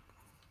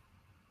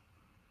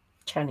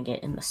 Trying to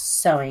get in the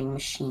sewing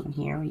machine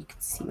here where you can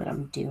see what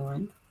I'm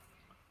doing.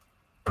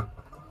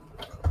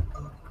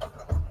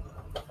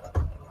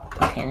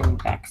 Okay, let me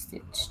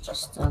backstitch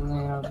just a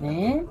little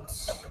bit.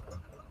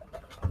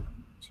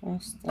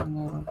 Just a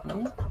little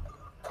bit.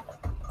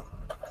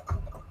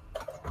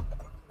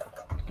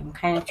 I'm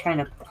kind of trying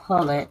to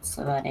pull it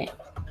so that it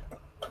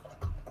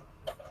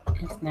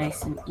is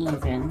nice and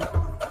even.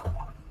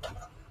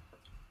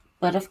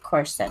 But of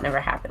course that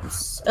never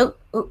happens. Oh,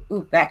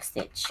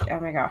 backstitch. Oh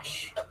my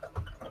gosh.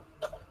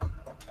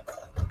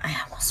 I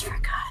almost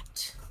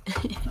forgot.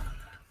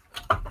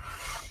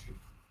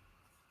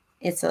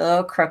 It's a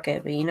little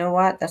crooked, but you know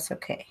what? That's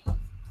okay.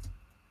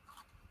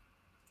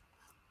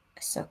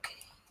 It's okay.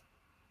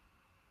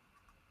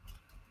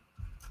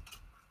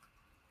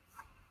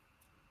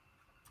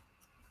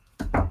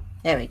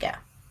 There we go.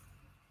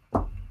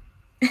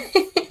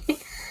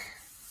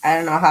 I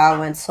don't know how it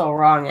went so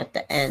wrong at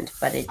the end,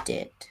 but it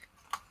did.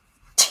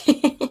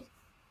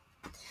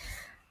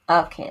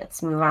 Okay,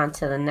 let's move on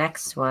to the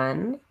next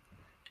one.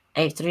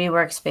 I have 3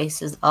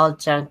 workspaces, all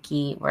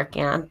junky,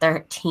 working on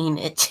 13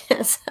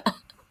 inches.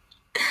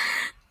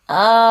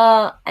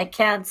 I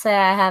can't say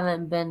I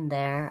haven't been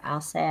there.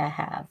 I'll say I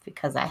have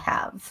because I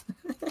have.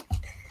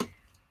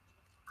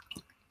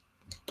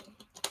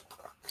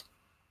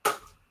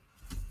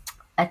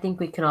 I think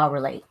we can all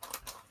relate.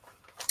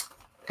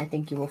 I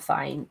think you will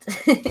find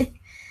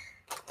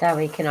that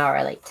we can all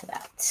relate to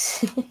that.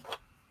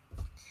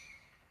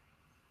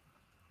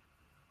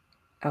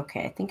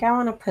 Okay, I think I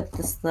want to put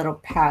this little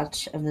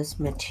patch of this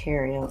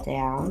material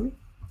down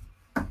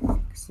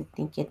because I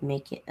think it'd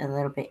make it a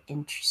little bit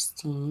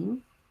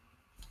interesting.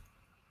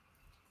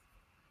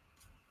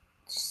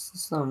 Just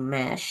this little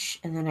mesh,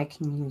 and then I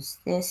can use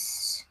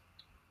this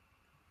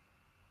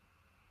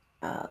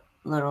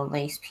little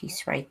lace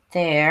piece right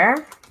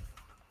there.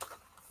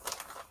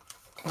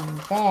 And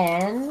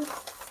then,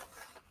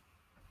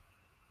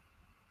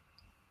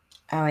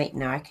 oh wait,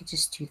 no, I could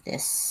just do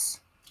this.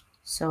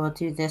 So we'll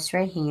do this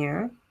right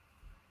here.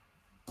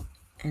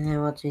 And then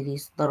we'll do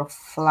these little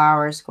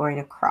flowers going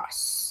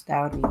across.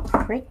 That would be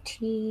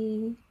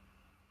pretty.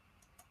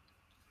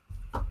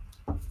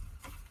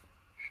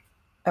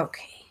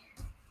 Okay.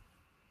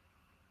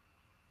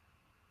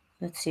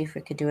 Let's see if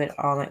we could do it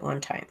all at one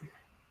time.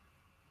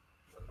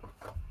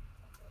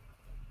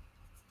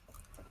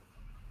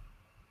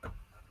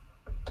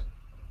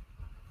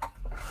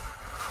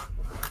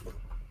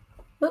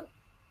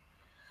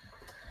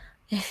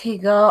 If you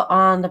go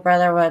on the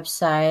Brother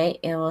website,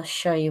 it will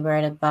show you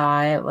where to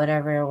buy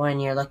whatever one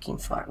you're looking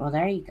for. Well,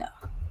 there you go.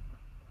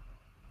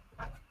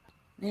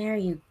 There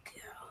you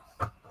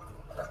go.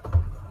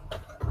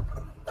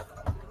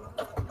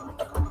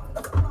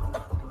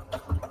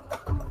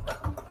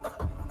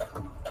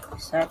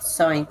 So that's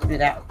sewing through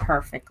that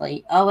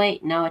perfectly. Oh,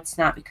 wait, no, it's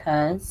not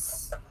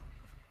because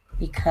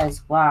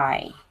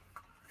why?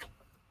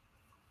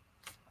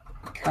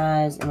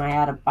 Because am I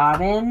out of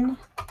bobbin?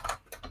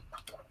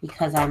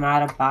 Because I'm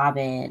out of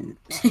bobbin.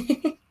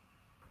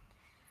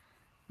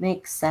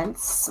 Makes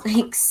sense.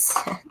 Makes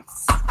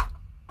sense.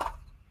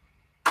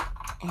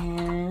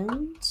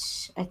 And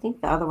I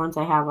think the other ones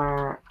I have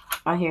are...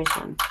 Oh, here's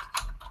one.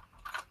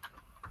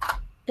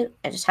 Ooh,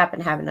 I just happen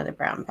to have another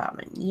brown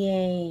bobbin.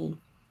 Yay.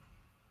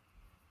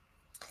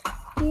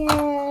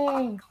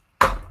 Yay.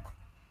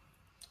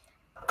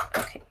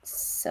 Okay,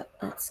 so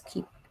let's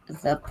keep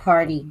the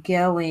party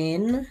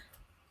going.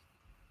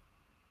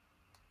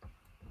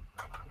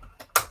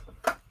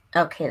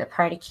 Okay, the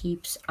party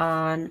keeps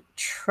on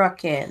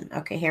trucking.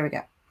 Okay, here we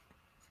go.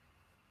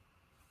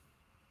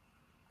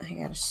 I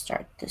gotta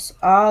start this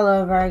all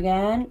over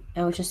again,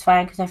 which is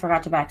fine because I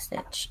forgot to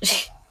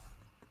backstitch.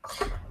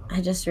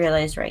 I just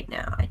realized right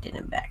now I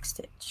didn't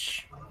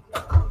backstitch.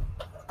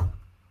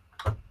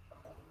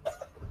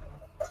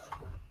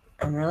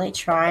 I'm really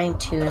trying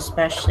to,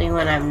 especially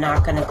when I'm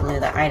not going to glue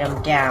the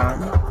item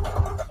down.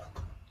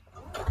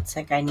 It's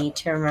like I need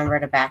to remember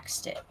to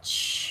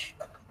backstitch.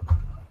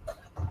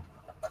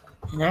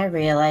 And I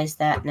realize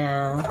that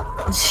now.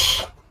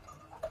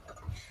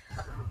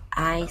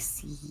 I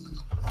see.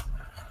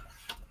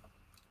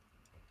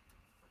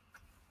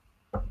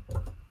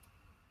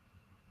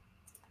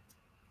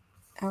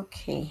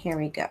 Okay, here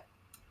we go.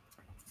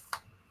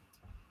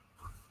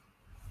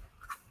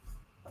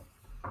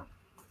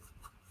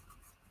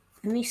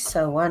 Let me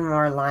sew one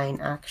more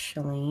line,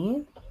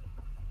 actually.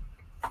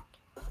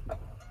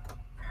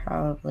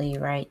 probably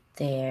right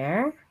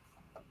there.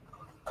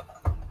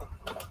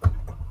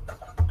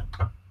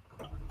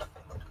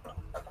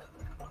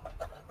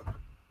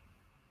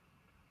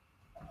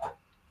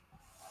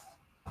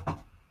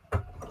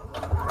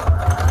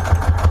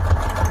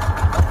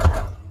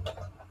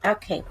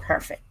 Okay,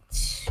 perfect.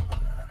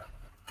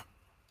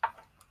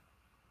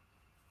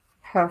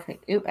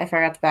 Perfect. Oop, I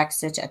forgot the back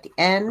stitch at the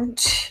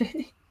end.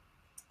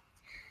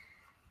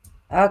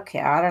 Okay,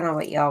 I don't know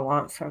what y'all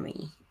want from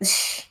me.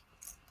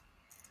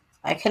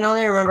 I can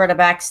only remember to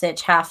back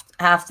stitch half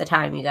the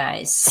time, you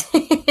guys.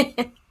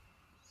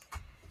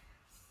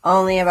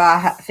 Only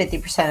about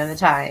 50% of the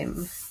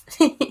time.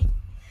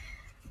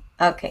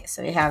 Okay,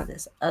 so we have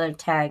this other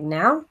tag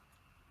now.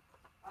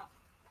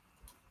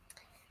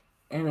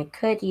 And we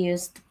could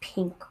use the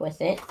pink with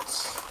it.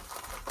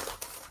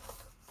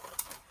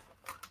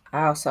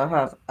 I also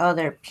have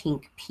other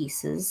pink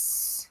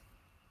pieces.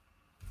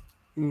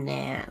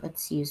 Nah,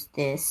 let's use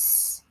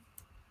this.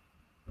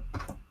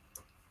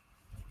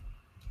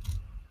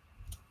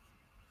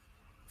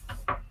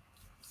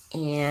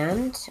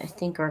 And I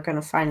think we're going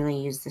to finally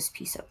use this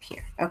piece up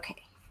here.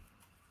 Okay.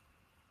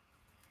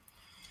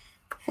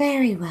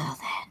 Very well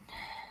then.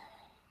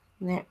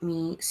 Let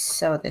me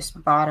sew this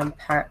bottom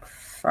part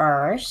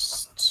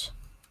first.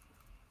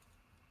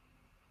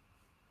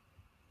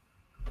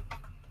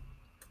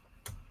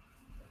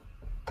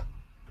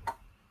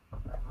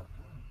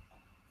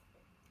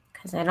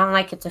 Because I don't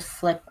like it to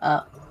flip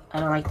up. I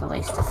don't like the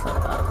lace to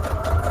flip up.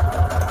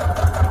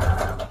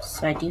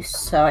 So I do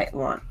sew it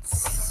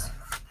once.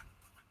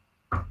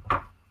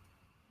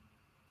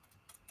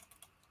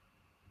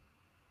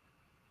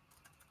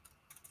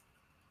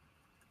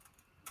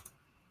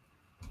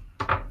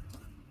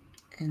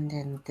 And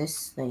then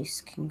this lace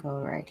can go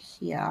right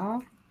here.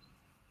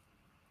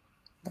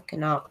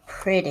 Looking all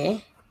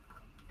pretty.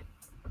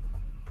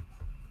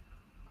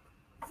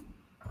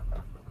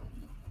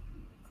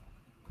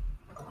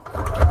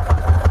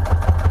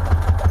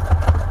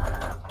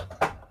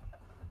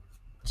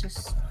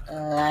 Just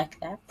like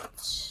that.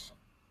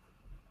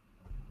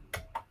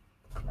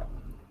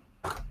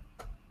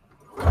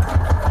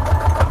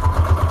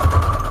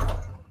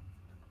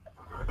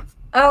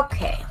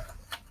 Okay.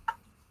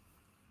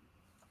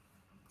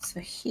 So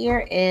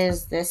here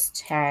is this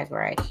tag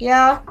right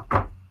here.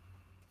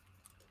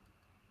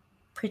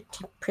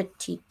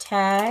 Pretty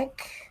tag.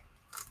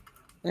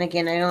 And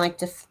again, I don't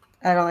like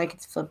it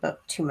to flip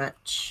up too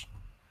much.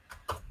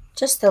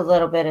 Just a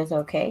little bit is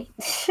okay.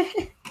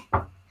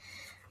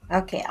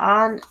 Okay,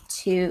 on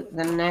to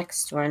the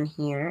next one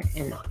here.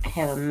 And I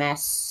have a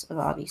mess of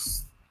all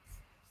these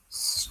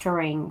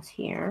strings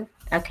here.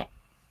 Okay.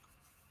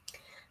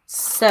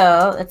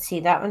 So, let's see.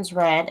 That one's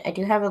red. I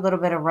do have a little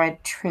bit of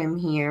red trim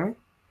here.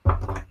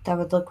 That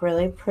would look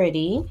really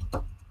pretty.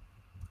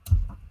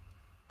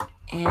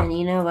 And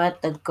you know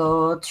what? The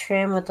gold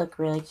trim would look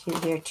really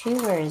cute here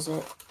too. Where is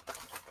it?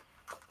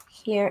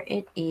 Here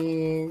it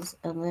is.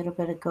 A little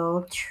bit of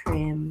gold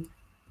trim.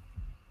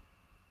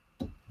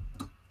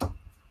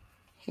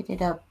 Hit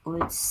it up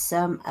with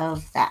some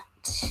of that.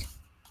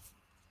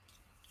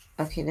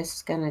 Okay, this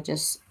is gonna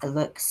just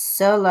look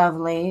so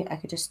lovely. I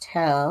could just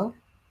tell.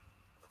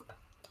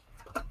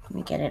 Let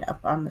me get it up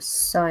on the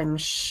sewing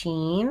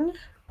machine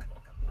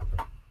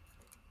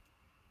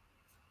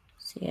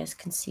so you guys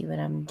can see what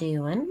I'm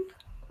doing.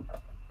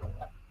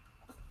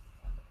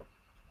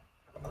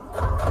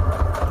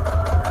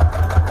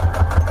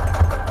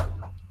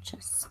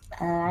 Just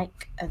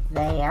like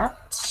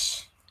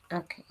that.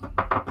 Okay.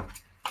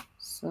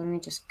 So let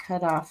me just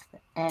cut off the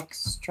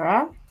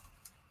extra.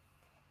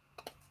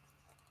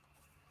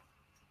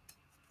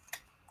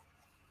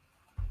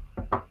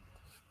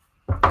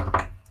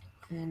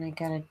 And I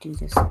gotta do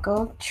this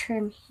gold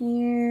trim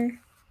here.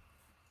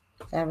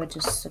 That would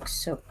just look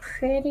so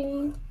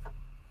pretty.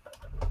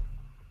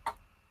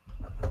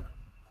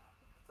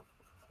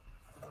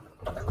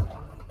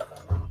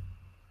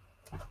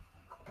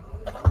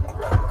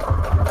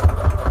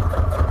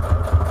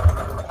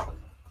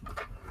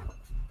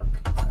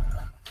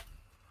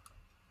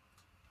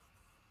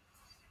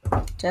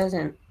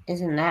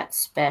 Isn't that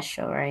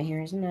special right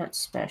here? Isn't that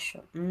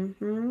special?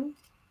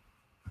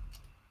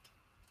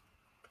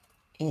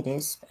 It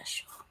is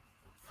special.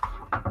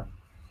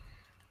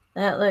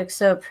 That looks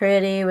so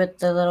pretty with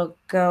the little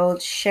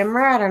gold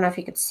shimmer. I don't know if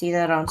you could see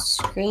that on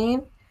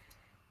screen.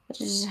 It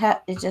just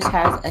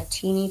has a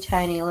teeny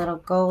tiny little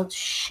gold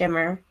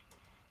shimmer.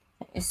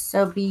 It's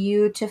so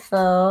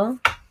beautiful.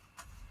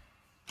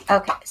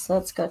 Okay, so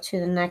let's go to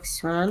the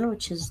next one,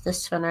 which is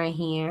this one right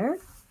here.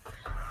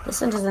 This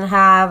one doesn't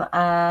have,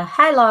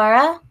 hi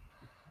Laura.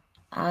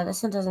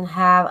 This one doesn't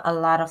have a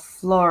lot of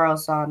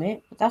florals on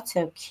it, but that's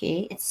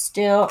okay. It's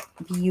still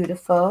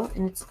beautiful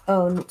in its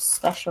own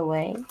special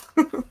way.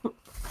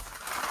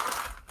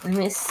 Let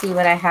me see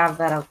what I have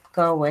that'll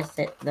go with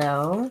it,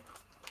 though.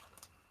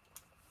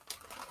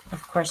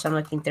 Of course, I'm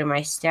looking through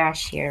my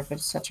stash here, but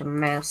it's such a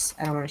mess.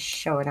 I don't want to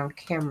show it on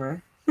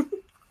camera.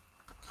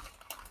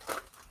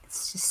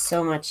 It's just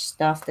so much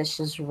stuff that's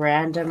just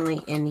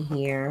randomly in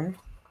here.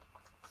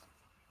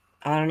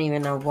 I don't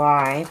even know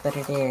why, but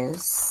it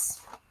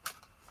is.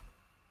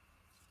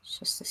 It's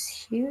just this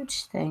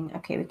huge thing.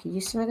 Okay, we could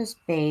use some of this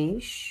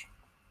beige.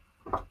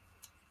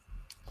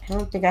 I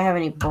don't think I have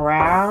any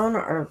brown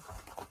or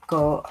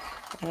gold.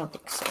 I don't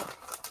think so.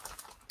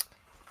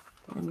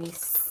 Let me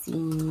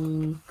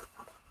see.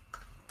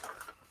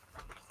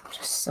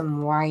 Just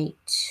some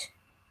white.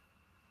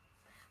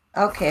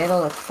 Okay,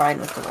 it'll look fine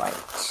with the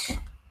white.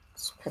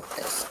 Let's put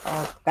this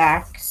all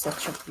back.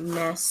 Such a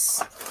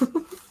mess.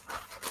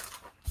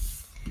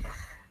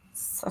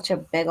 Such a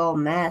big old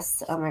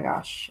mess. Oh my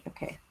gosh.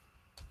 Okay.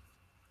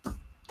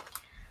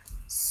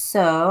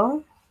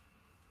 So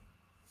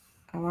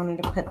I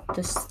wanted to put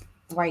this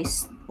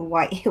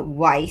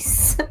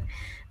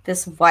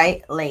this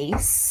white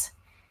lace.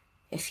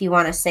 If you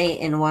want to say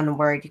it in one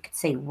word, you could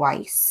say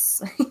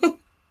Weiss.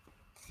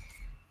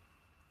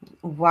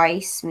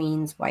 Weiss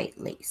means white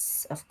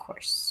lace, of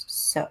course.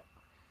 So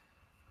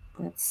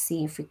let's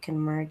see if we can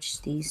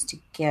merge these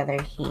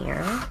together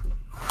here.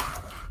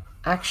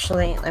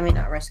 Actually, let me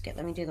not risk it.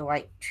 Let me do the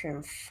white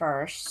trim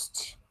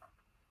first,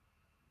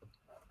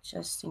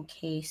 just in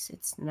case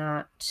it's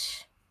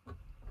not,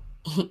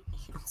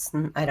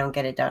 I don't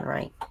get it done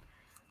right.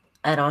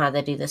 I don't have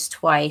to do this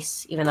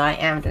twice, even though I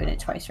am doing it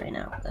twice right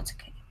now. That's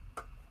okay.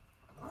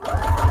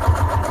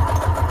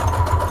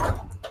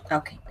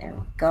 Okay, there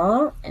we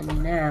go.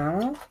 And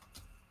now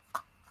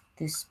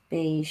this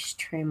beige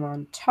trim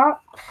on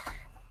top,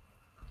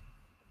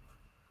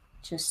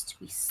 just to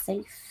be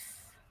safe.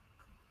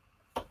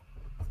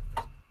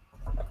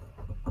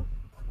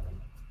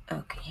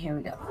 Okay, here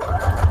we go.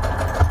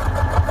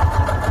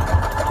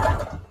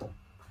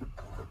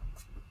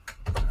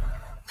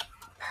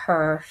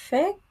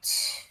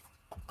 Perfect.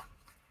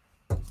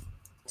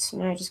 So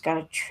now I just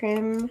gotta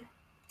trim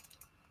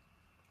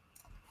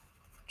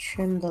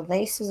the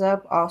laces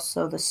up,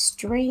 also the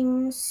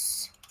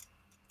strings.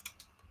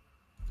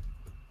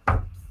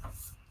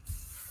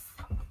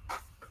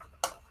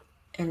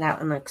 And that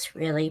one looks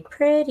really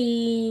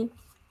pretty.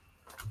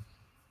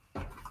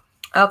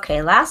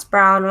 Okay, last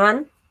brown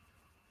one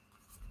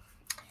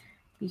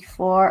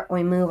before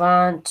we move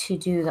on to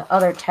do the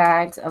other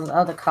tags of the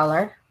other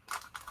color.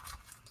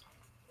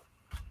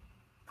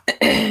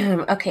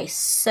 Okay,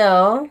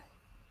 so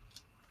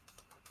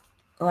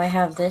I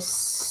have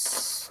this.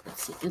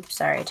 Let's see. Oops,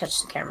 sorry, I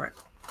touched the camera.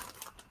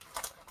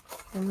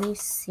 Let me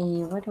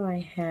see. What do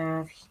I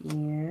have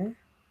here?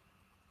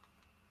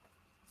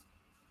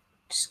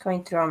 Just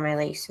going through all my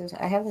laces.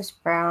 I have this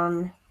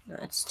brown. No,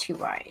 it's too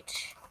wide.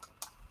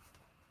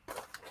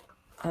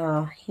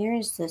 Oh,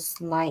 here's this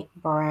light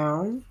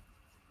brown.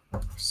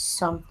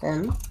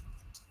 Something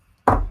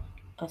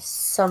of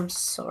some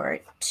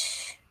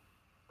sort.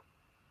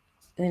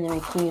 And then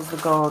we can use the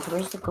gold.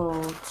 Where's the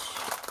gold?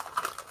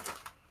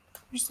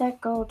 Where's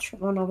that gold?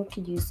 Oh no, we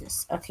could use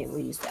this. Okay, we'll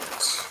use that.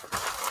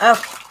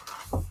 Okay.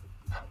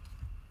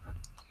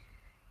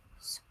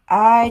 So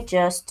I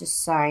just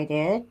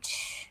decided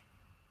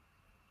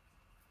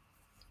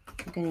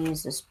I'm going to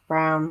use this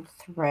brown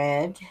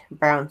lace.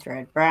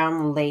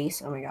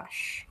 Oh my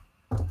gosh.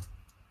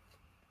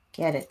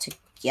 Get it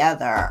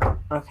together.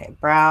 Okay,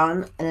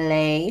 brown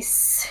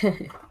lace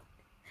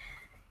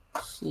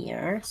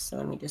here. So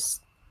let me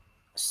just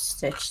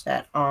stitch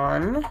that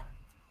on.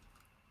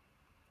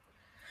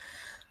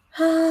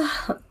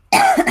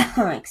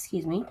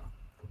 Excuse me.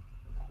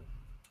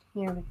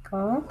 Here we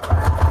go.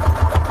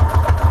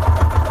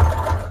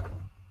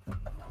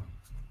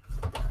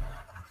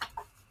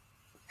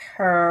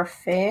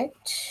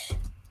 Perfect.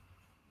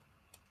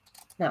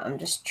 Now I'm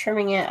just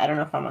trimming it. I don't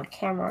know if I'm on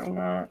camera or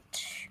not.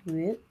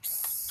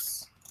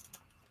 Whoops.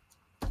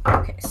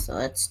 Okay, so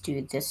let's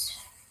do this.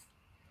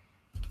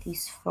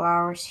 These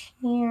flowers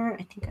here.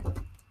 I think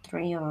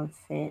 3 of them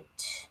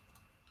fit.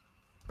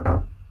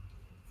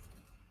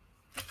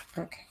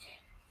 Okay.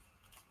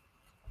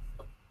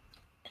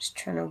 Just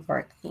trying to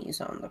work these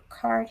on the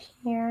card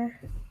here.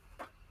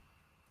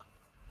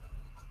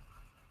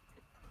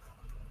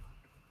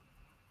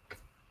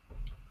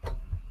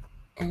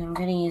 And I'm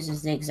going to use a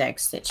zigzag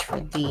stitch for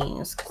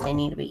these because they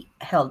need to be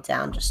held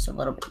down just a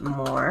little bit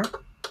more.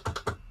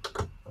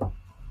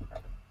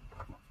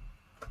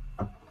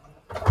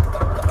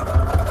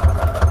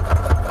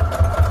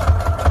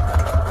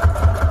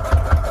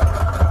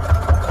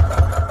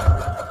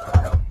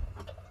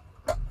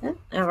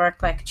 I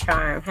work like a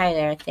charm. Hi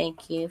there.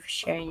 Thank you for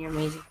sharing your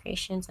amazing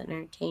creations and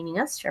entertaining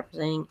us,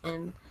 representing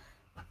in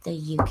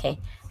the UK.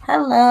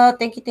 Hello.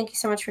 Thank you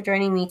so much for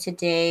joining me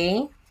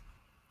today.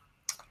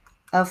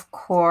 Of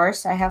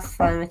course, I have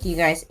fun with you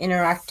guys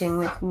interacting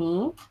with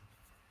me.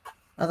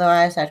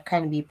 Otherwise, I'd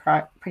kind of be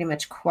pretty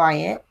much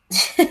quiet.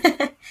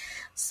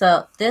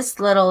 So this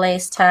little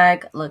lace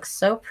tag looks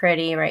so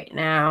pretty right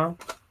now.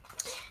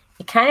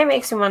 It kind of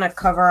makes me want to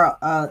cover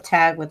a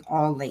tag with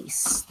all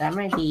lace. That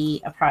might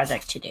be a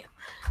project to do.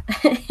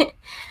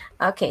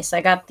 Okay, so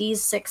I got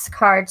these 6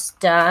 cards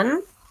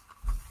done.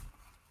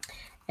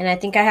 And I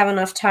think I have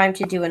enough time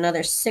to do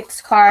another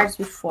 6 cards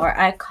before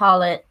I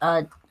call it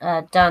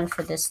done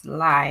for this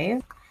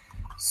live.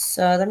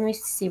 So let me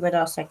see what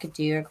else I could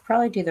do. I could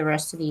probably do the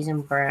rest of these in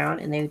brown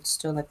and they would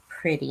still look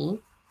pretty.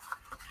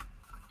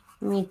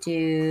 Let me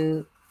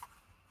do,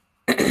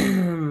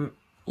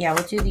 yeah,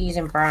 we'll do these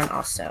in brown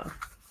also.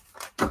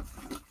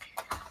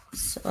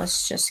 So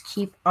let's just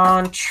keep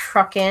on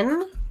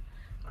trucking.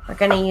 We're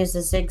going to use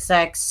a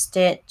zigzag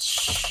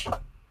stitch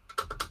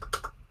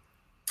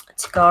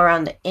to go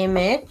around the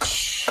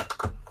image.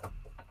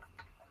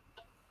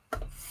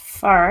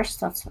 First,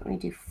 that's what we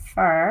do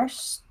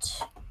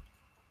first.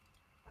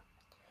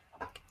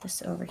 Get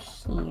this over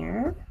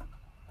here.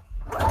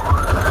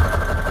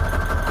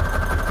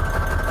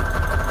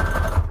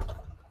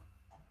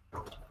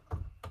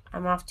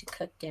 I'm off to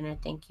cook dinner.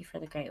 Thank you for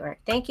the great work.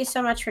 Thank you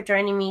so much for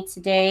joining me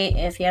today.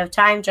 If you have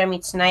time, join me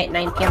tonight at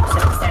 9 p.m.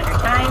 Pacific Standard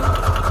Time.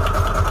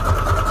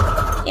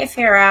 If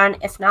you're around.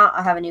 If not,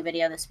 I'll have a new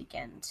video this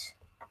weekend.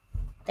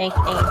 Thank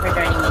you for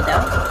joining me,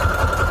 though.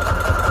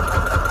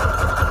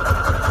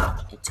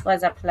 It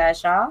was a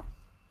pleasure.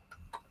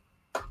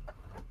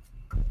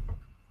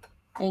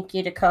 Thank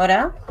you,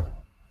 Dakota.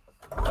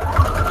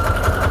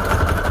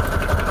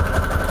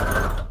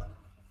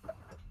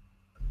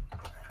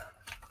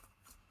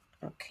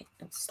 Okay,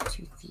 let's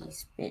do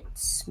these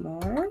bits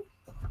more.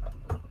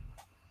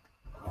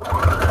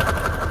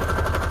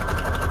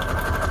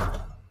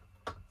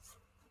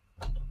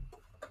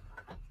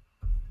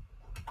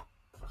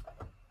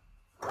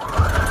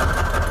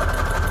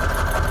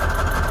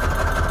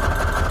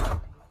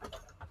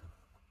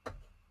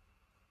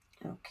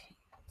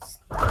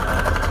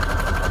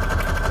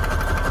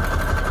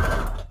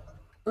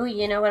 Ooh,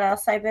 you know what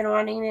else I've been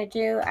wanting to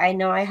do? I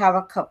know I have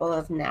a couple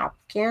of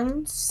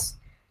napkins.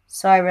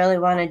 So I really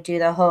want to do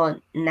the whole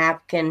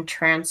napkin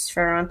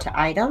transfer onto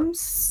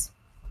items.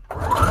 I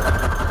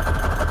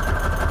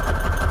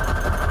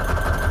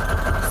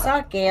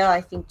saw Gail,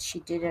 I think she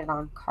did it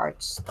on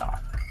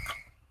cardstock.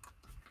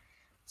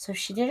 So if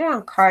she did it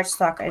on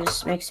cardstock, it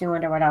just makes me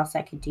wonder what else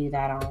I could do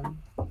that on.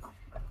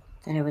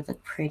 Then it would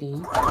look pretty. You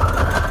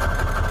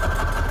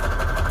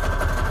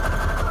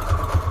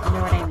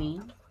know what I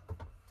mean?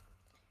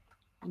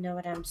 You know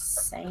what I'm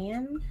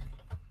saying?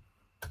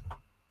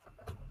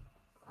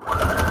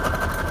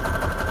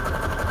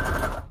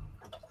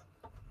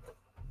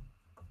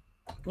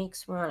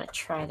 Makes me want to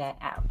try that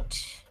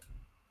out.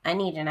 I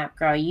need an app,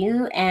 girl.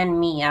 You and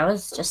me. I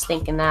was just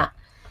thinking that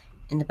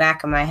in the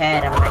back of my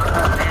head. I'm like,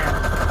 oh man.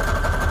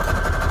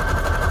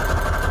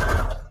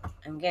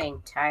 I'm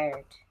getting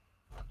tired.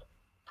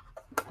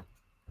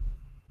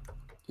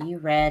 You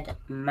read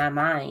my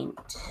mind.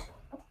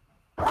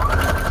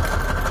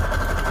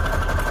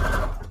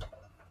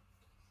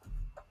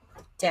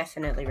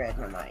 Definitely read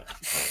my mind.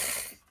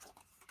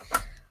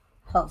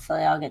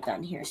 Hopefully I'll get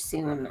done here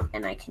soon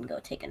and I can go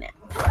take a nap.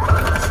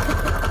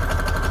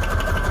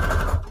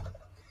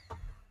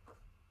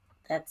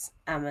 That's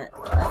 2 for me.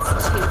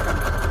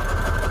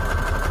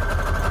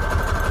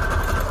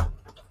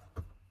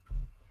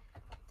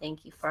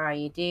 Thank you for all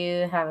you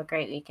do. Have a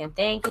great weekend.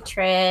 Thank you,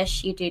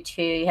 Trish. You do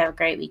too. You have a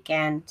great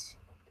weekend.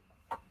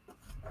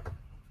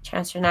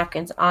 Transfer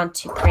napkins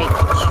onto grape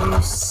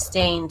juice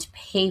stained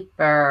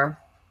paper.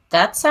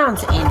 That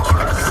sounds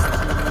interesting.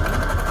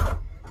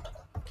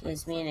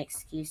 Gives me an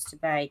excuse to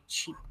buy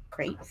cheap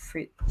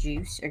grapefruit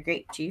juice or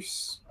grape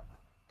juice.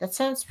 That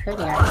sounds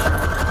pretty,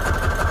 actually.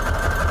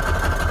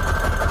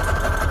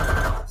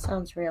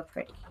 Sounds real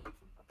pretty.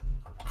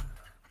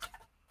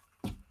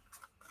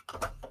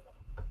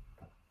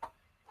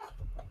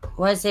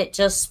 Was it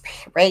just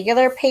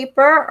regular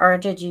paper or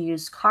did you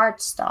use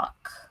cardstock?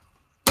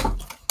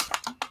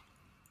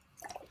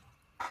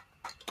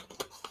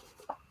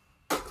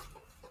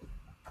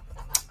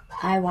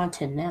 I want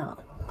to know.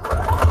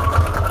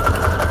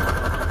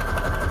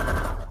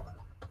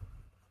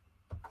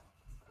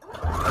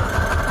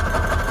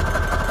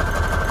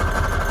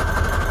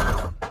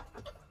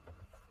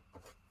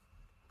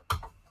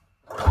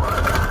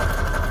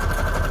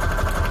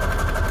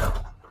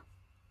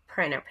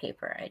 Printer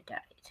paper, I dyed.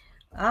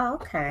 Oh,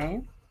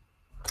 okay.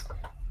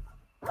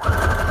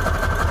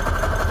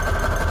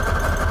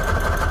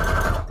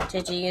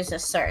 Did you use a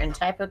certain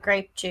type of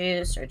grape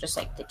juice or just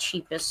like the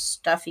cheapest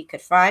stuff you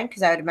could find?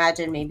 Because I would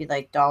imagine maybe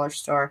like dollar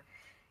store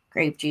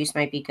grape juice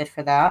might be good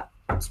for that.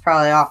 It's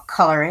probably all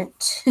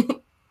colorant.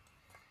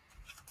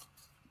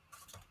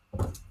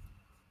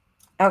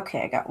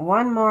 Okay, I got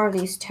one more of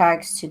these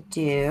tags to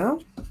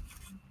do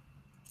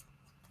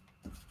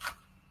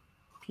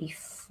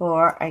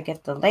before I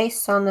get the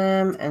lace on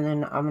them, and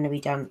then I'm going to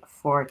be done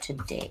for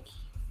today.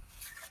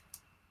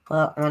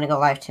 Well, I'm going to go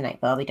live tonight,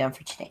 but I'll be done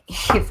for today,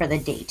 for the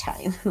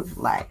daytime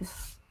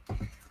live.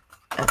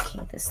 Okay,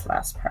 this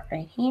last part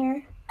right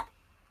here.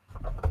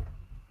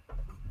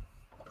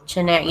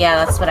 Generic, yeah,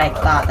 that's what I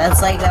thought. That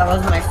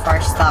was my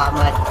first thought. I'm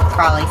like,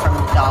 probably from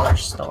the dollar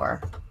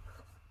store.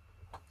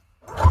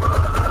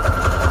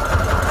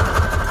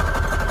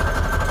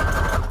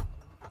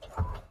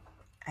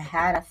 I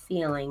had a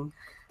feeling.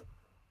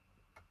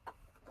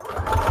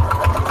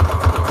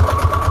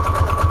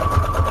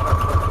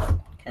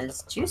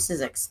 Because juice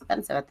is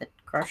expensive at the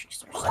grocery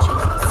stores. Jesus.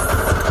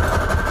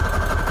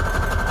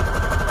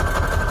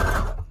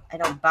 I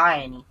don't buy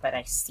any, but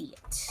I see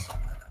it.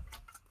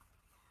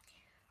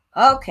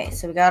 Okay,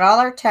 so we got all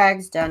our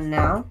tags done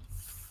now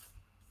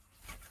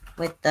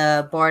with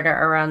the border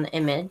around the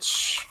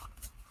image.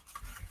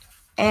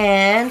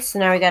 And so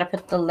now we got to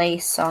put the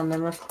lace on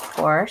them, of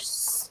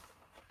course.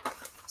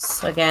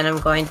 So again, I'm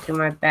going through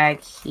my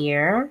bag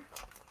here.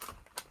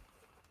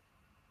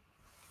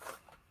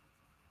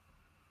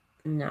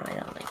 No, I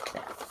don't like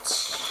that.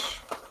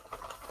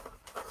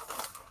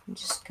 I'm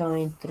just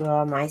going through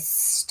all my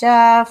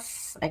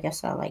stuff. I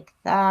guess I like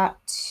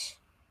that.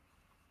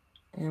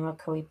 And what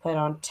can we put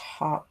on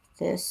top?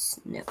 This?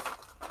 No.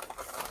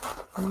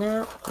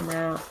 No,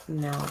 no,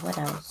 no. What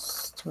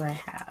else do I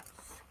have?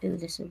 Ooh,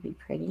 this would be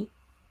pretty.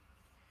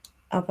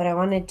 Oh, but I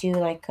want to do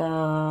like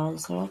a,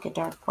 is there like a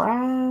dark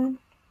brown?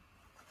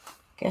 I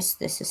guess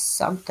this is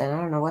something.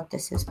 I don't know what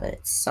this is, but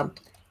it's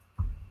something.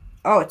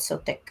 Oh, it's so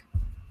thick.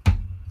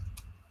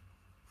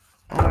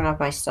 I don't know if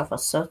my stuff will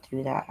sew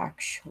through that,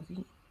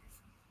 actually.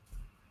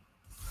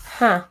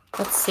 Huh.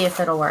 Let's see if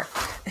it'll work.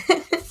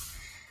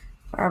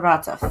 We're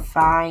about to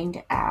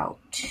find out.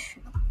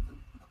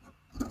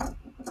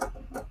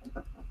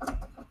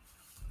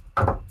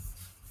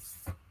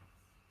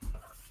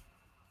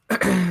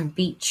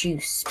 Beet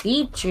juice.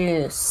 Beet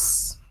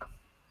juice.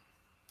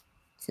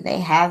 Do they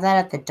have that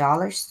at the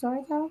dollar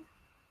store, though?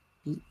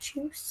 Beet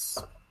juice?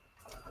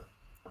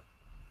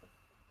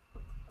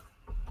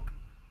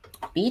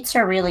 Beets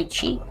are really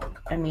cheap.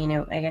 I mean,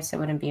 I guess it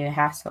wouldn't be a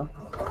hassle.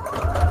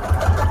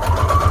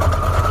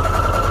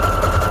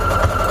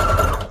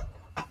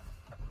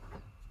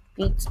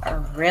 Beets are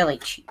really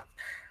cheap.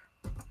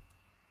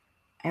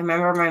 I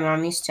remember my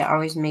mom used to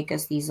always make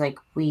us these like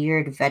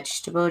weird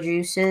vegetable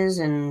juices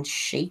and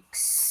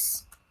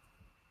shakes.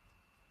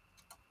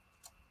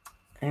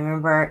 I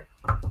remember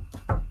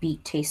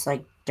beet tastes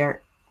like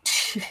dirt.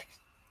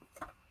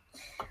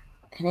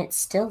 And it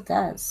still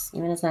does.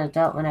 Even as an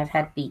adult, when I've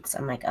had beets,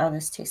 I'm like, oh,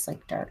 this tastes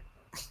like dirt.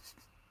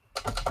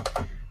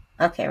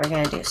 Okay, we're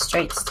going to do a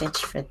straight stitch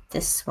for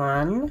this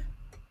one.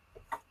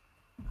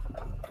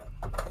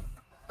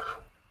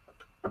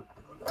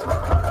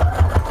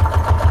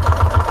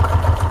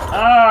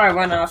 Oh, it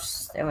went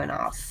off. It went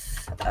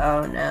off.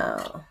 Oh,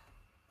 no.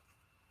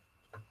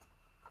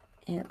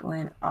 It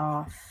went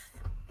off.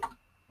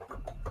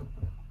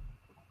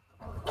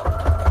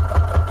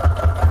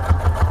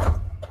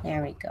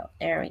 There we go.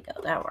 There we go.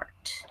 That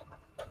worked.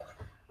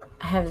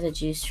 I have the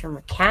juice from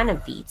a can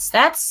of beets.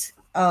 That's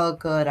a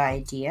good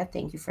idea.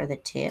 Thank you for the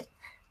tip.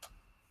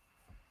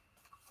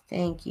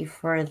 Thank you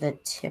for the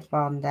tip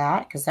on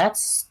that, because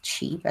that's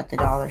cheap at the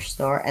dollar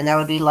store. And that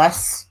would be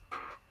less,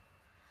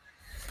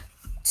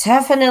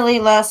 definitely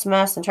less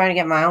mess than trying to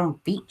get my own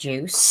beet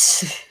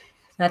juice.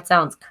 That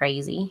sounds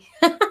crazy.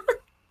 I'm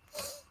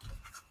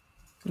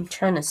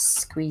trying to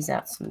squeeze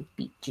out some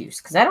beet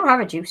juice, because I don't have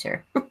a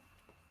juicer.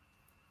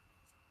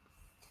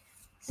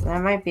 So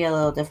that might be a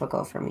little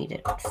difficult for me to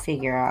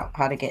figure out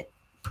how to get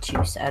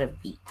juice out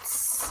of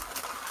beets.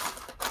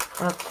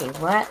 Okay,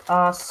 what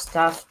all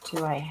stuff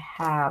do I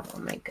have? Oh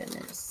my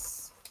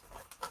goodness.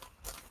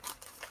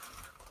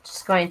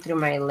 Just going through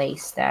my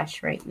lace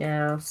stash right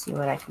now, see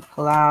what I can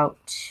pull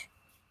out.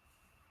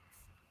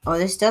 Oh,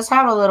 this does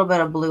have a little bit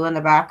of blue in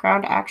the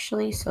background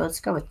actually, so let's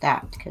go with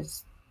that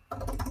because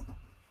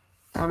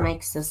that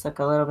makes this look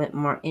a little bit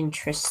more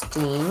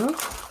interesting.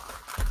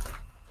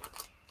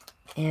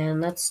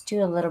 And let's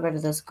do a little bit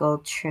of this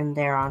gold trim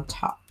there on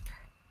top.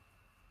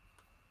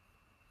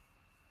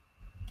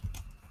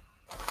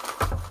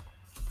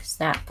 Because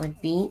that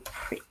would be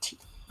pretty.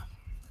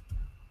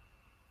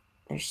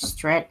 There's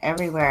thread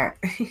everywhere.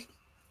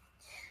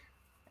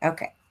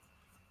 Okay.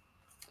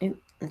 Ooh,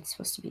 it's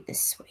supposed to be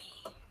this way.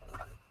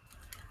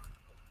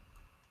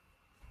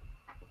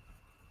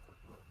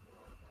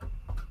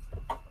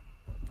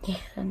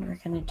 And we're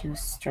going to do a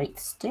straight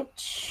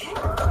stitch.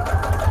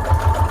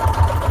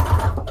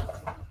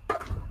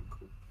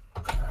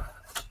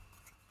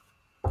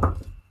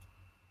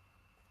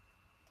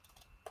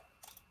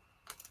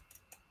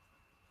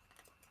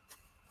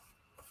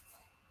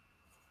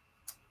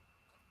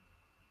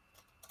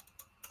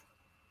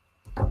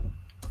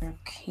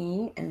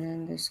 Okay, and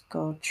then this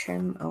gold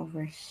trim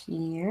over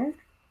here.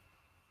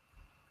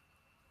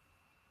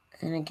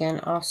 And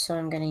again, also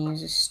I'm going to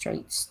use a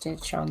straight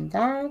stitch on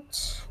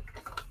that.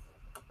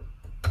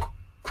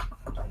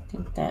 I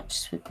think that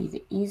just would be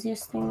the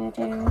easiest thing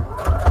to do.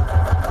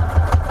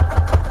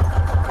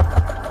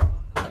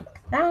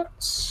 Like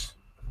that.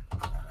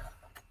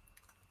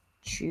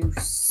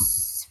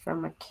 Juice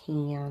from a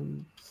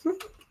can.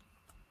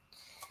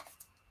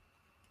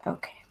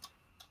 Okay.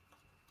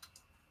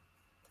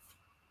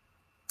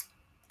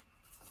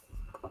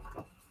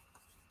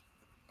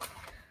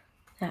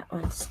 That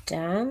one's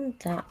done.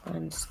 That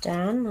one's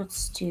done.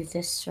 Let's do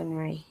this one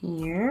right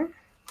here.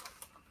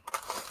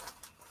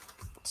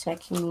 So I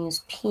can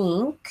use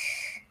pink.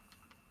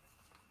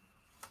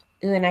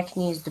 Ooh, and I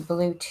can use the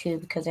blue too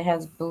because it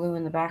has blue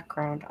in the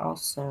background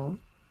also.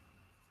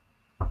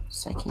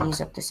 So I can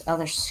use up this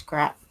other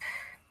scrap.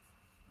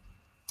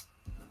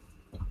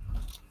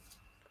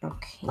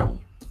 Okay.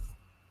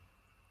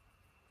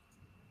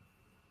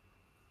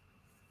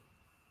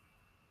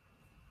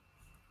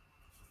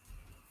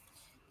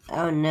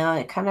 Oh no,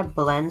 it kind of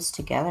blends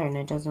together and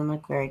it doesn't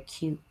look very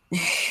cute.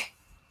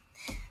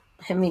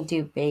 Let me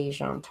do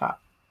beige on top.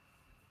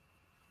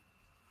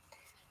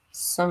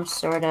 Some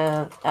sort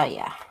of, oh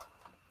yeah,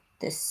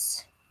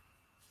 this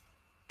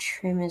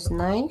trim is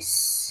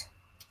nice.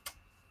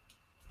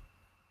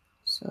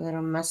 It's a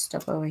little messed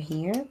up over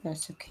here,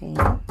 that's okay.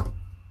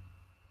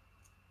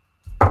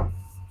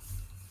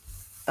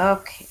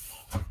 Okay.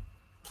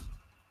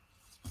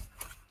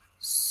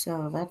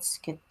 So let's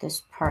get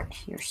this part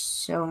here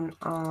sewn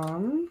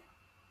on.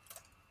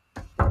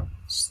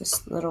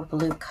 This little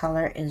blue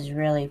color is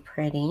really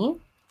pretty.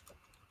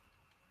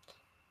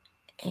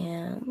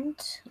 And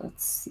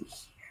let's see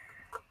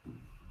here.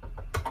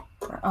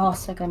 We're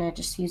also gonna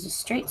just use a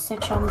straight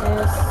stitch on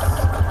this.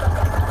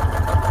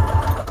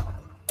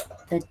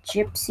 The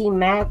Gypsy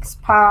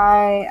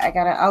Magpie.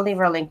 I'll leave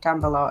her link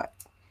down below.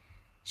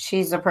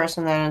 She's the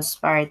person that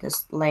inspired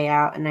this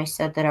layout, and I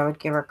said that I would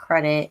give her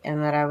credit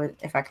and that I would,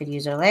 if I could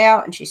use her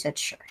layout, and she said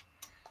sure.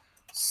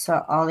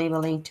 So I'll leave a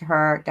link to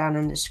her down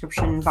in the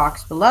description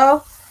box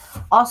below.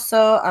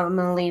 Also, I'm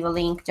going to leave a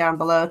link down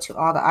below to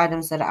all the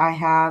items that I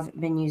have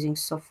been using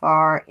so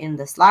far in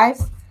this live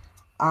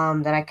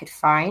that I could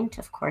find,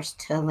 of course,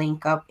 to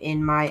link up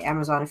in my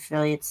Amazon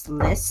affiliates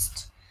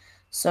list.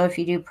 So if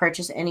you do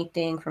purchase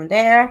anything from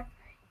there,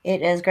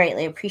 it is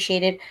greatly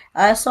appreciated.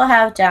 I also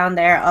have down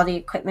there all the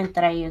equipment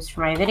that I use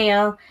for my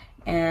video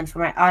and for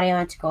my audio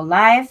and to go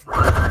live.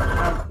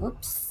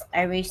 Oops,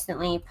 I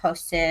recently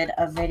posted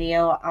a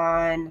video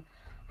on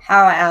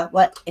how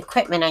what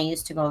equipment I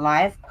use to go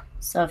live.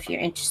 So if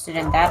you're interested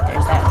in that,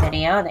 there's that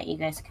video that you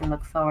guys can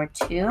look forward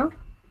to.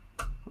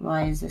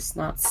 Why is this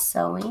not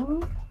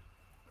sewing?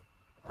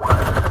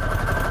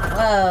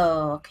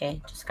 Whoa,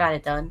 okay, just got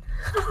it done.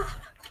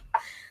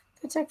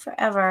 It took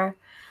forever.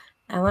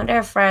 I wonder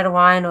if red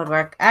wine would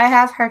work. I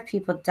have heard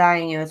people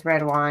dyeing it with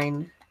red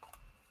wine.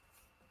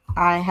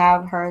 I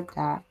have heard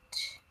that.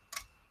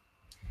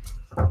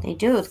 They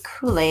do it with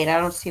Kool-Aid. I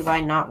don't see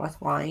why not with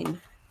wine.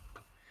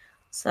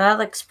 So that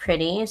looks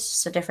pretty. It's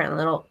just a different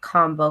little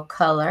combo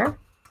color.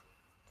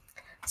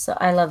 So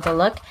I love the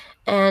look.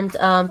 And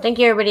thank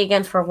you everybody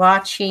again for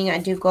watching. I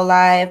do go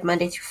live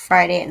Monday through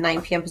Friday at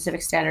 9 p.m.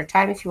 Pacific Standard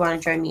Time if you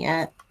want to join me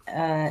at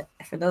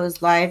for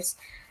those lives.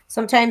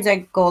 Sometimes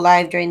I go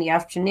live during the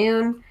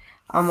afternoon.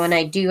 When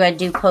I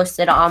do post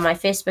it on my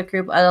Facebook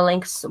group. Other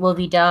links will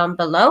be down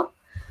below.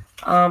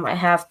 I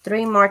have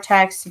 3 more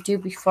tags to do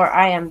before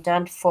I am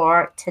done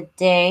for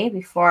today,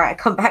 before I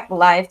come back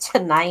live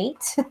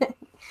tonight.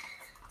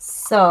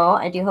 So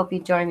I do hope you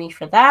join me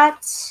for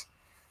that.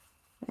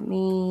 Let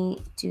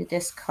me do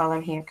this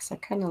color here because I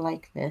kind of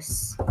like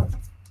this.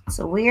 It's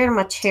a weird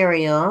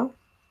material.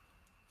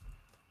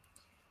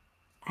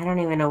 I don't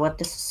even know what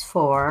this is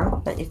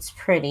for, but it's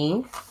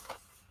pretty.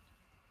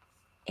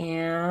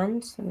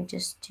 And let me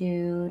just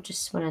do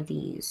just one of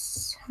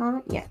these.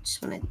 Huh? Yeah,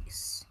 just one of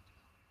these.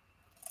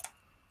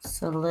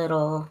 It's a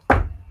little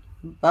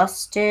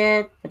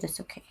busted, but it's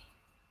okay.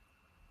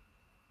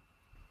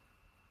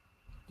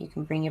 You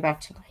can bring it back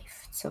to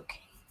life. It's okay.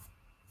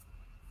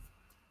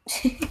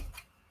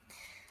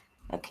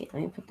 Okay,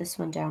 let me put this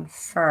one down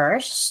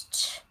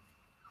first.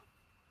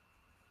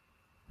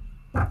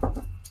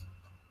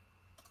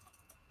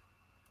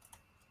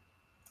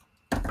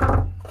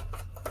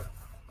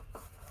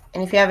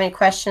 And if you have any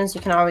questions,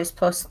 you can always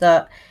post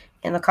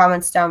in the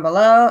comments down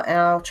below, and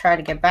I'll try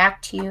to get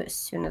back to you as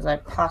soon as I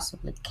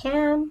possibly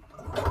can.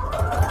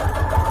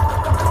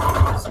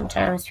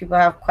 Sometimes people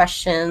have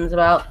questions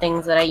about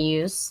things that I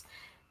use.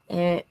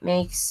 It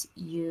makes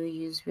you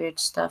use weird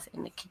stuff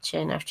in the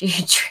kitchen after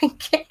you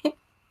drink it.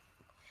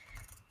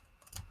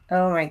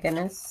 Oh my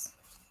goodness.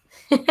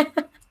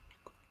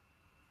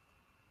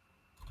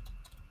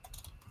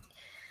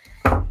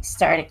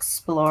 Start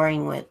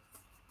exploring with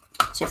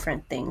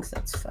different things.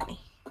 That's funny.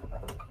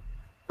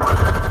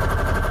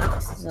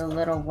 This is a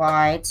little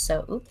wide,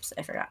 so oops,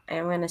 I forgot.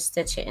 I'm going to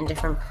stitch it in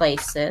different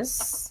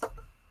places.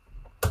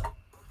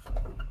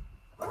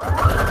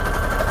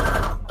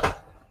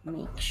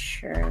 Make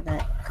sure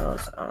that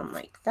goes on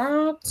like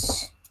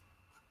that.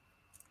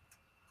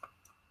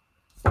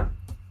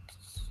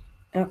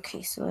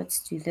 Okay, so let's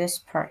do this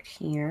part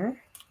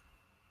here.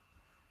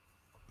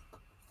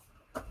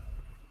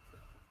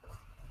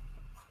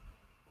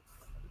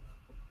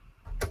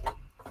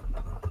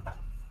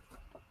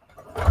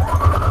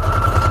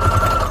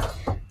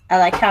 I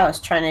like how I was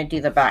trying to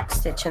do the back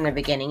stitch in the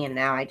beginning, and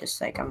now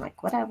I'm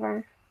like,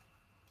 whatever.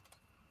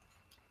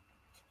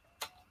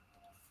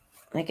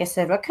 Like I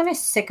said, what kind of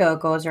sicko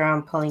goes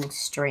around pulling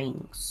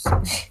strings?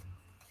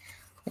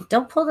 Like,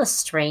 don't pull the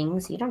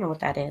strings. You don't know what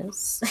that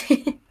is.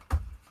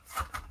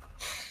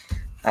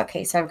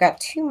 Okay, so I've got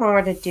 2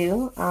 more to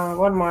do.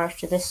 1 more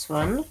after this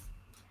one.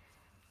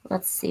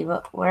 Let's see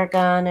what we're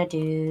gonna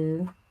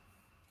do.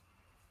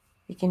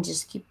 We can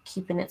just keep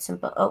keeping it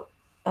simple.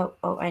 Oh,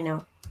 I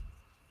know.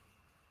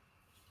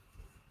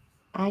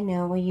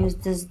 We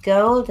used this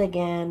gold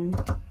again.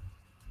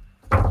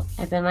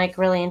 I've been like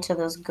really into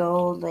this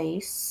gold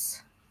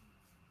lace.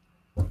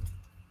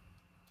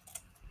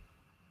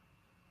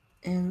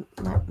 And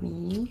let let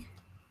me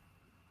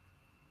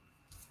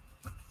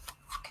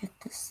get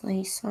this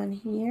lace on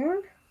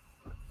here.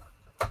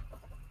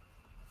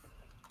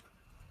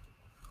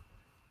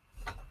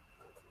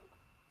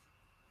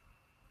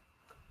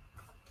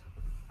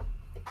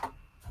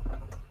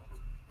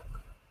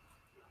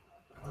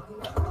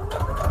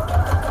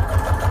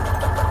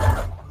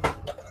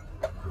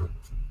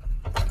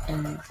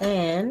 And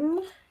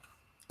then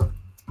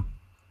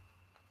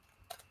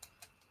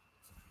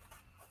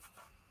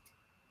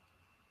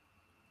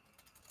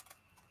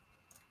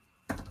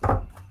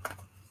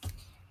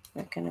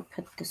we're going to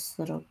put this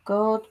little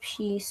gold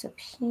piece up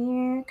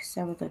here because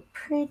that would look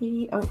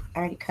pretty. Oh, I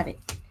already cut it.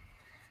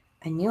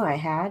 I knew I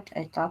had.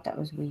 I thought that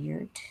was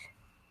weird.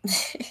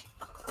 I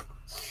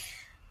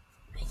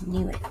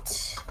knew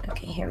it.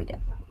 Okay, here we go.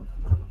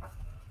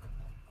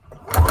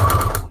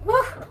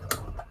 Woo!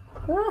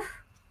 Woo!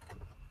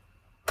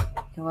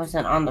 It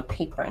wasn't on the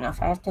paper enough.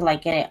 I have to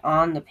like get it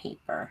on the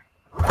paper.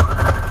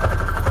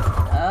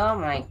 Oh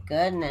my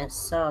goodness,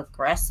 so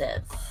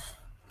aggressive.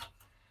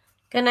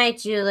 Good night,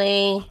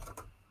 Julie.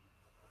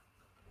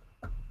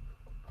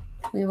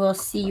 We will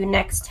see you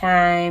next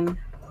time.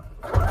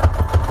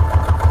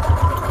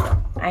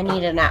 I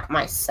need a nap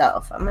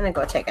myself. I'm going to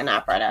go take a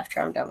nap right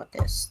after I'm done with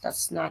this.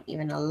 That's not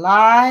even a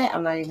lie.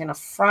 I'm not even going to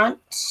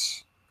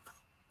front.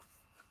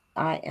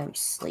 I am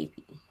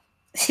sleepy.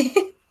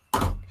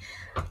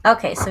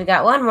 Okay, so we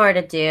got one more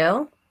to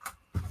do.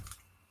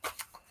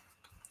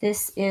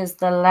 This is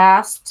the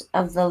last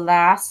of the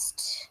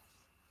last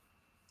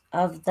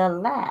of the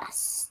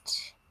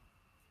last.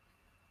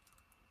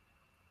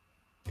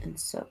 And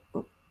so,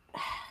 one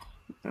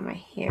of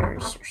my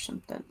hairs or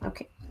something.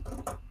 Okay.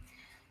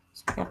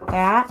 So we got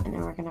that, and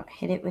then we're going to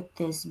hit it with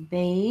this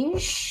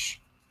beige.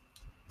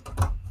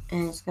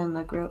 And it's going to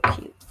look real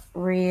cute.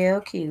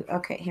 Real cute.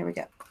 Okay, here we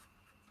go.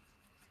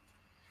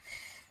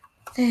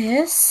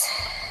 This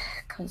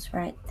goes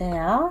right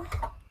there.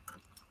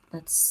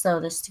 Let's sew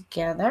this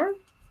together.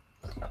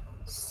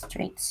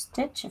 Straight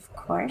stitch, of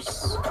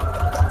course.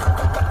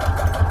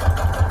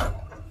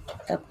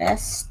 The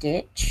best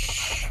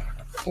stitch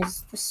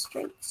is the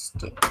straight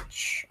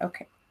stitch.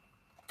 Okay.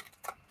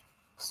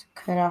 So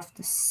cut off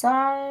the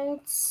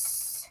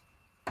sides.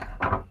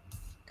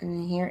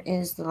 And here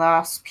is the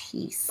last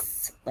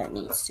piece that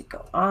needs to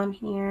go on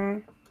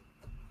here.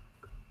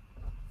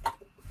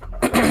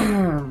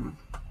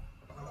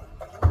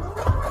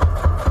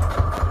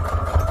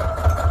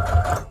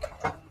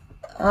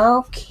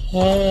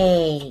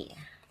 Okay.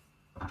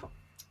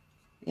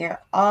 We're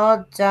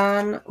all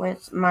done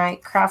with my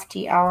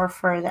crafty hour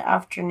for the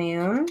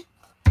afternoon.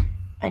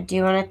 I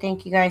do want to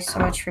thank you guys so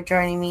much for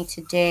joining me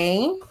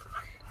today.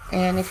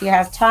 And if you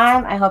have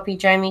time, I hope you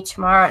join me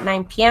tomorrow at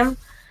 9 p.m.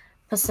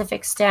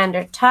 Pacific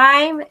Standard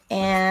Time.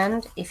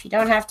 And if you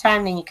don't have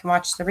time, then you can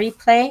watch the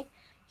replay.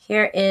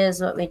 Here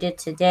is what we did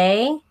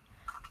today.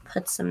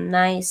 Put some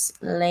nice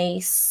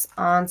lace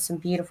on some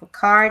beautiful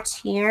cards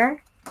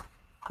here.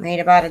 Made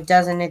about a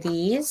dozen of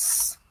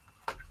these.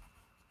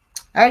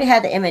 I already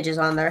had the images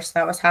on there, so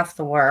that was half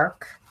the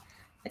work.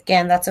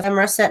 Again, that's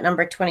ephemera set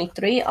number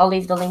 23. I'll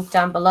leave the link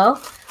down below.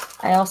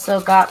 I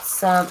also got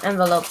some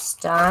envelopes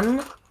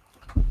done.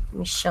 Let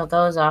me show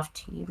those off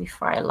to you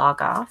before I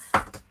log off.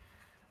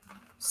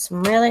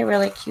 Some really,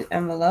 really cute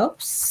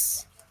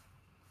envelopes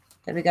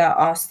that we got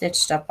all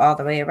stitched up all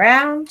the way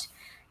around.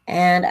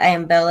 And I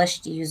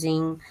embellished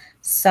using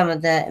some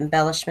of the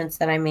embellishments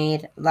that I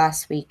made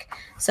last week.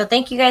 So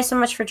thank you guys so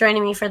much for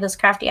joining me for this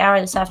crafty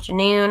hour this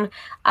afternoon.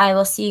 I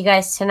will see you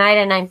guys tonight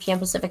at 9 p.m.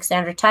 Pacific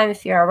Standard Time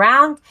if you're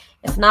around.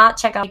 If not,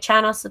 check out my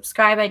channel,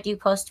 subscribe. I do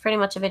post pretty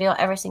much a video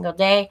every single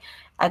day.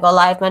 I go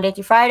live Monday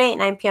through Friday at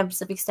 9 p.m.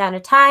 Pacific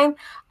Standard Time.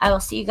 I will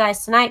see you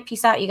guys tonight.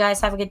 Peace out, you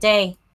guys. Have a good day.